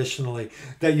unconditionally,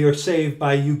 that you're saved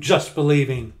by you just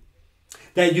believing,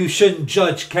 that you shouldn't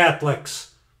judge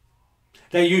Catholics,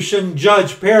 that you shouldn't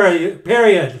judge,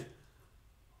 period.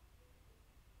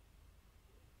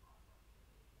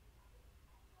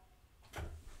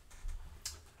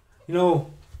 You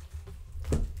know,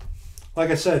 like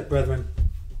I said, brethren,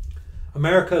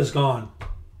 America is gone,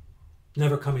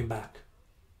 never coming back.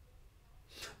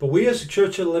 But we as the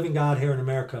Church of the Living God here in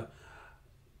America,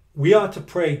 we ought to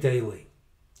pray daily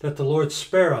that the Lord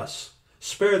spare us,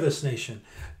 spare this nation,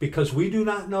 because we do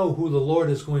not know who the Lord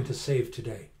is going to save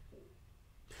today.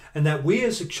 And that we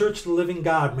as the Church of the Living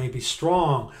God may be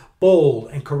strong, bold,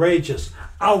 and courageous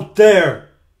out there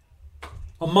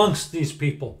amongst these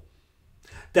people.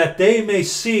 That they may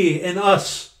see in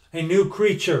us a new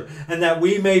creature, and that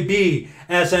we may be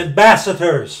as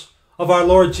ambassadors of our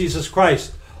Lord Jesus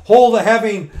Christ,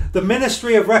 having the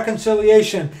ministry of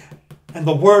reconciliation, and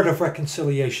the word of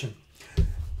reconciliation.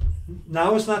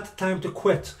 Now is not the time to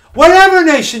quit. Whatever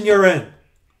nation you're in,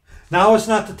 now is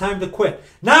not the time to quit.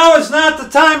 Now is not the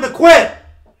time to quit.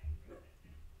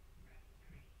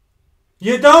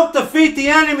 You don't defeat the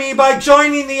enemy by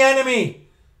joining the enemy.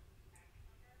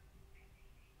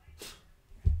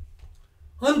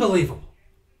 Unbelievable.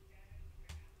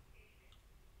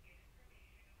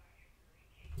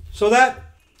 So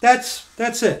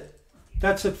that's it.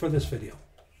 That's it for this video.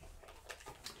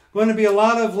 Going to be a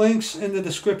lot of links in the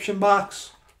description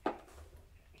box.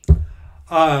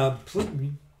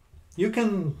 You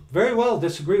can very well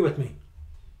disagree with me.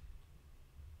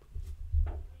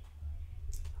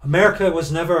 America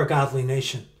was never a godly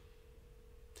nation.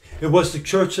 It was the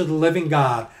Church of the Living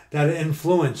God that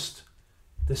influenced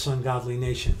this ungodly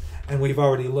nation. And we've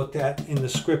already looked at in the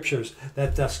scriptures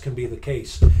that thus can be the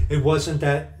case. It wasn't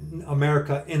that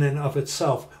America in and of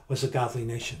itself was a godly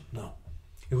nation. No.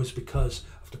 It was because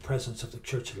of the presence of the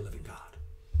Church of the Living God.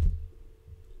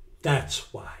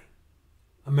 That's why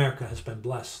America has been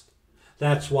blessed.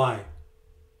 That's why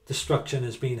destruction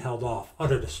is being held off.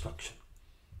 Utter destruction.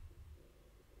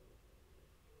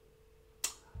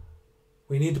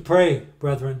 We need to pray,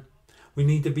 brethren. We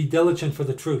need to be diligent for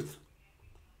the truth.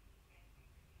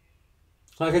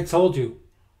 Like I told you,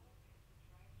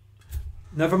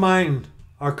 never mind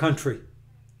our country.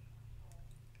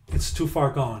 It's too far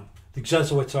gone. The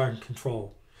Jesuits are in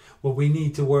control. What we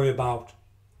need to worry about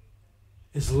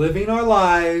is living our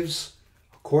lives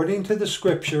according to the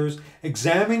scriptures,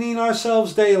 examining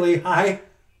ourselves daily,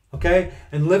 okay,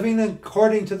 and living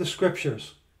according to the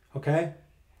scriptures, okay?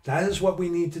 That is what we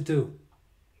need to do.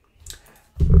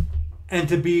 And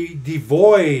to be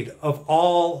devoid of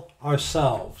all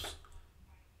ourselves,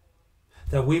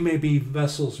 that we may be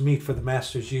vessels meet for the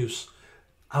Master's use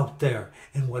out there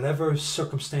in whatever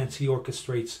circumstance he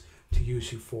orchestrates to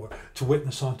use you for, to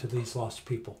witness unto these lost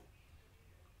people.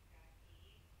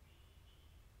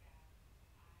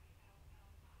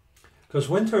 Because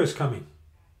winter is coming.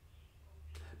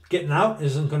 Getting out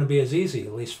isn't going to be as easy,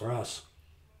 at least for us.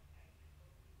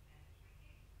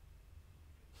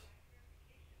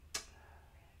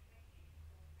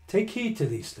 Take heed to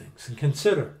these things and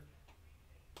consider.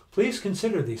 Please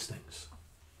consider these things.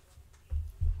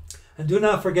 And do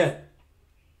not forget.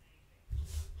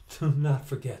 Do not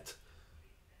forget.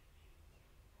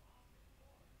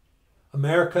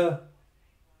 America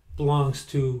belongs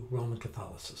to Roman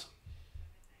Catholicism.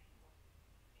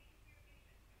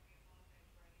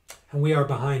 And we are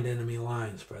behind enemy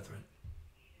lines, brethren.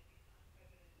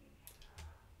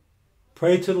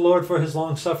 Pray to the Lord for his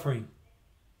long suffering,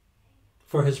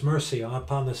 for his mercy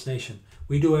upon this nation.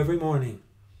 We do every morning,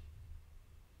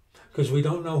 because we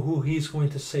don't know who he's going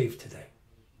to save today.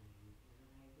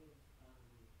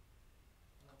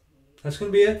 That's going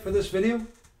to be it for this video.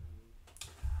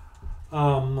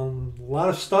 A lot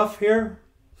of stuff here,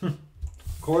 of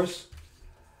course.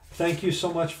 Thank you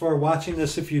so much for watching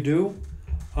this if you do.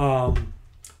 Lord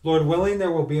willing,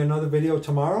 there will be another video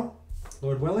tomorrow.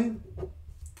 Lord willing.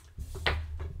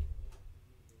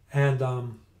 And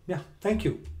yeah, thank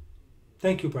you.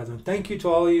 Thank you, brethren. Thank you to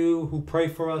all of you who pray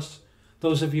for us,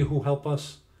 those of you who help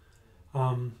us.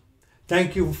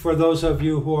 Thank you for those of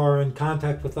you who are in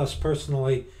contact with us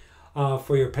personally,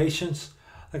 for your patience.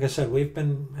 Like I said, we've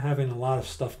been having a lot of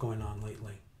stuff going on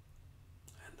lately.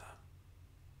 And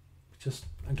just,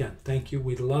 again, thank you.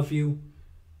 We love you.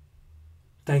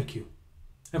 Thank you.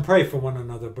 And pray for one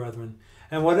another, brethren.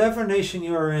 And whatever nation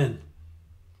you are in,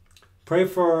 pray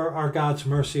for our God's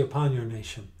mercy upon your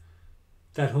nation,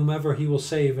 that whomever he will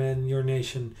save in your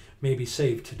nation may be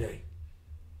saved today.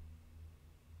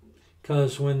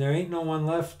 Because when there ain't no one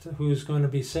left who's going to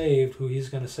be saved, who he's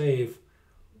going to save.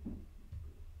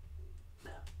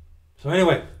 So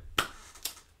anyway,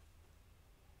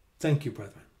 thank you,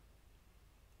 brethren.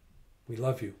 We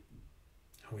love you.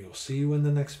 And we will see you in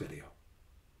the next video.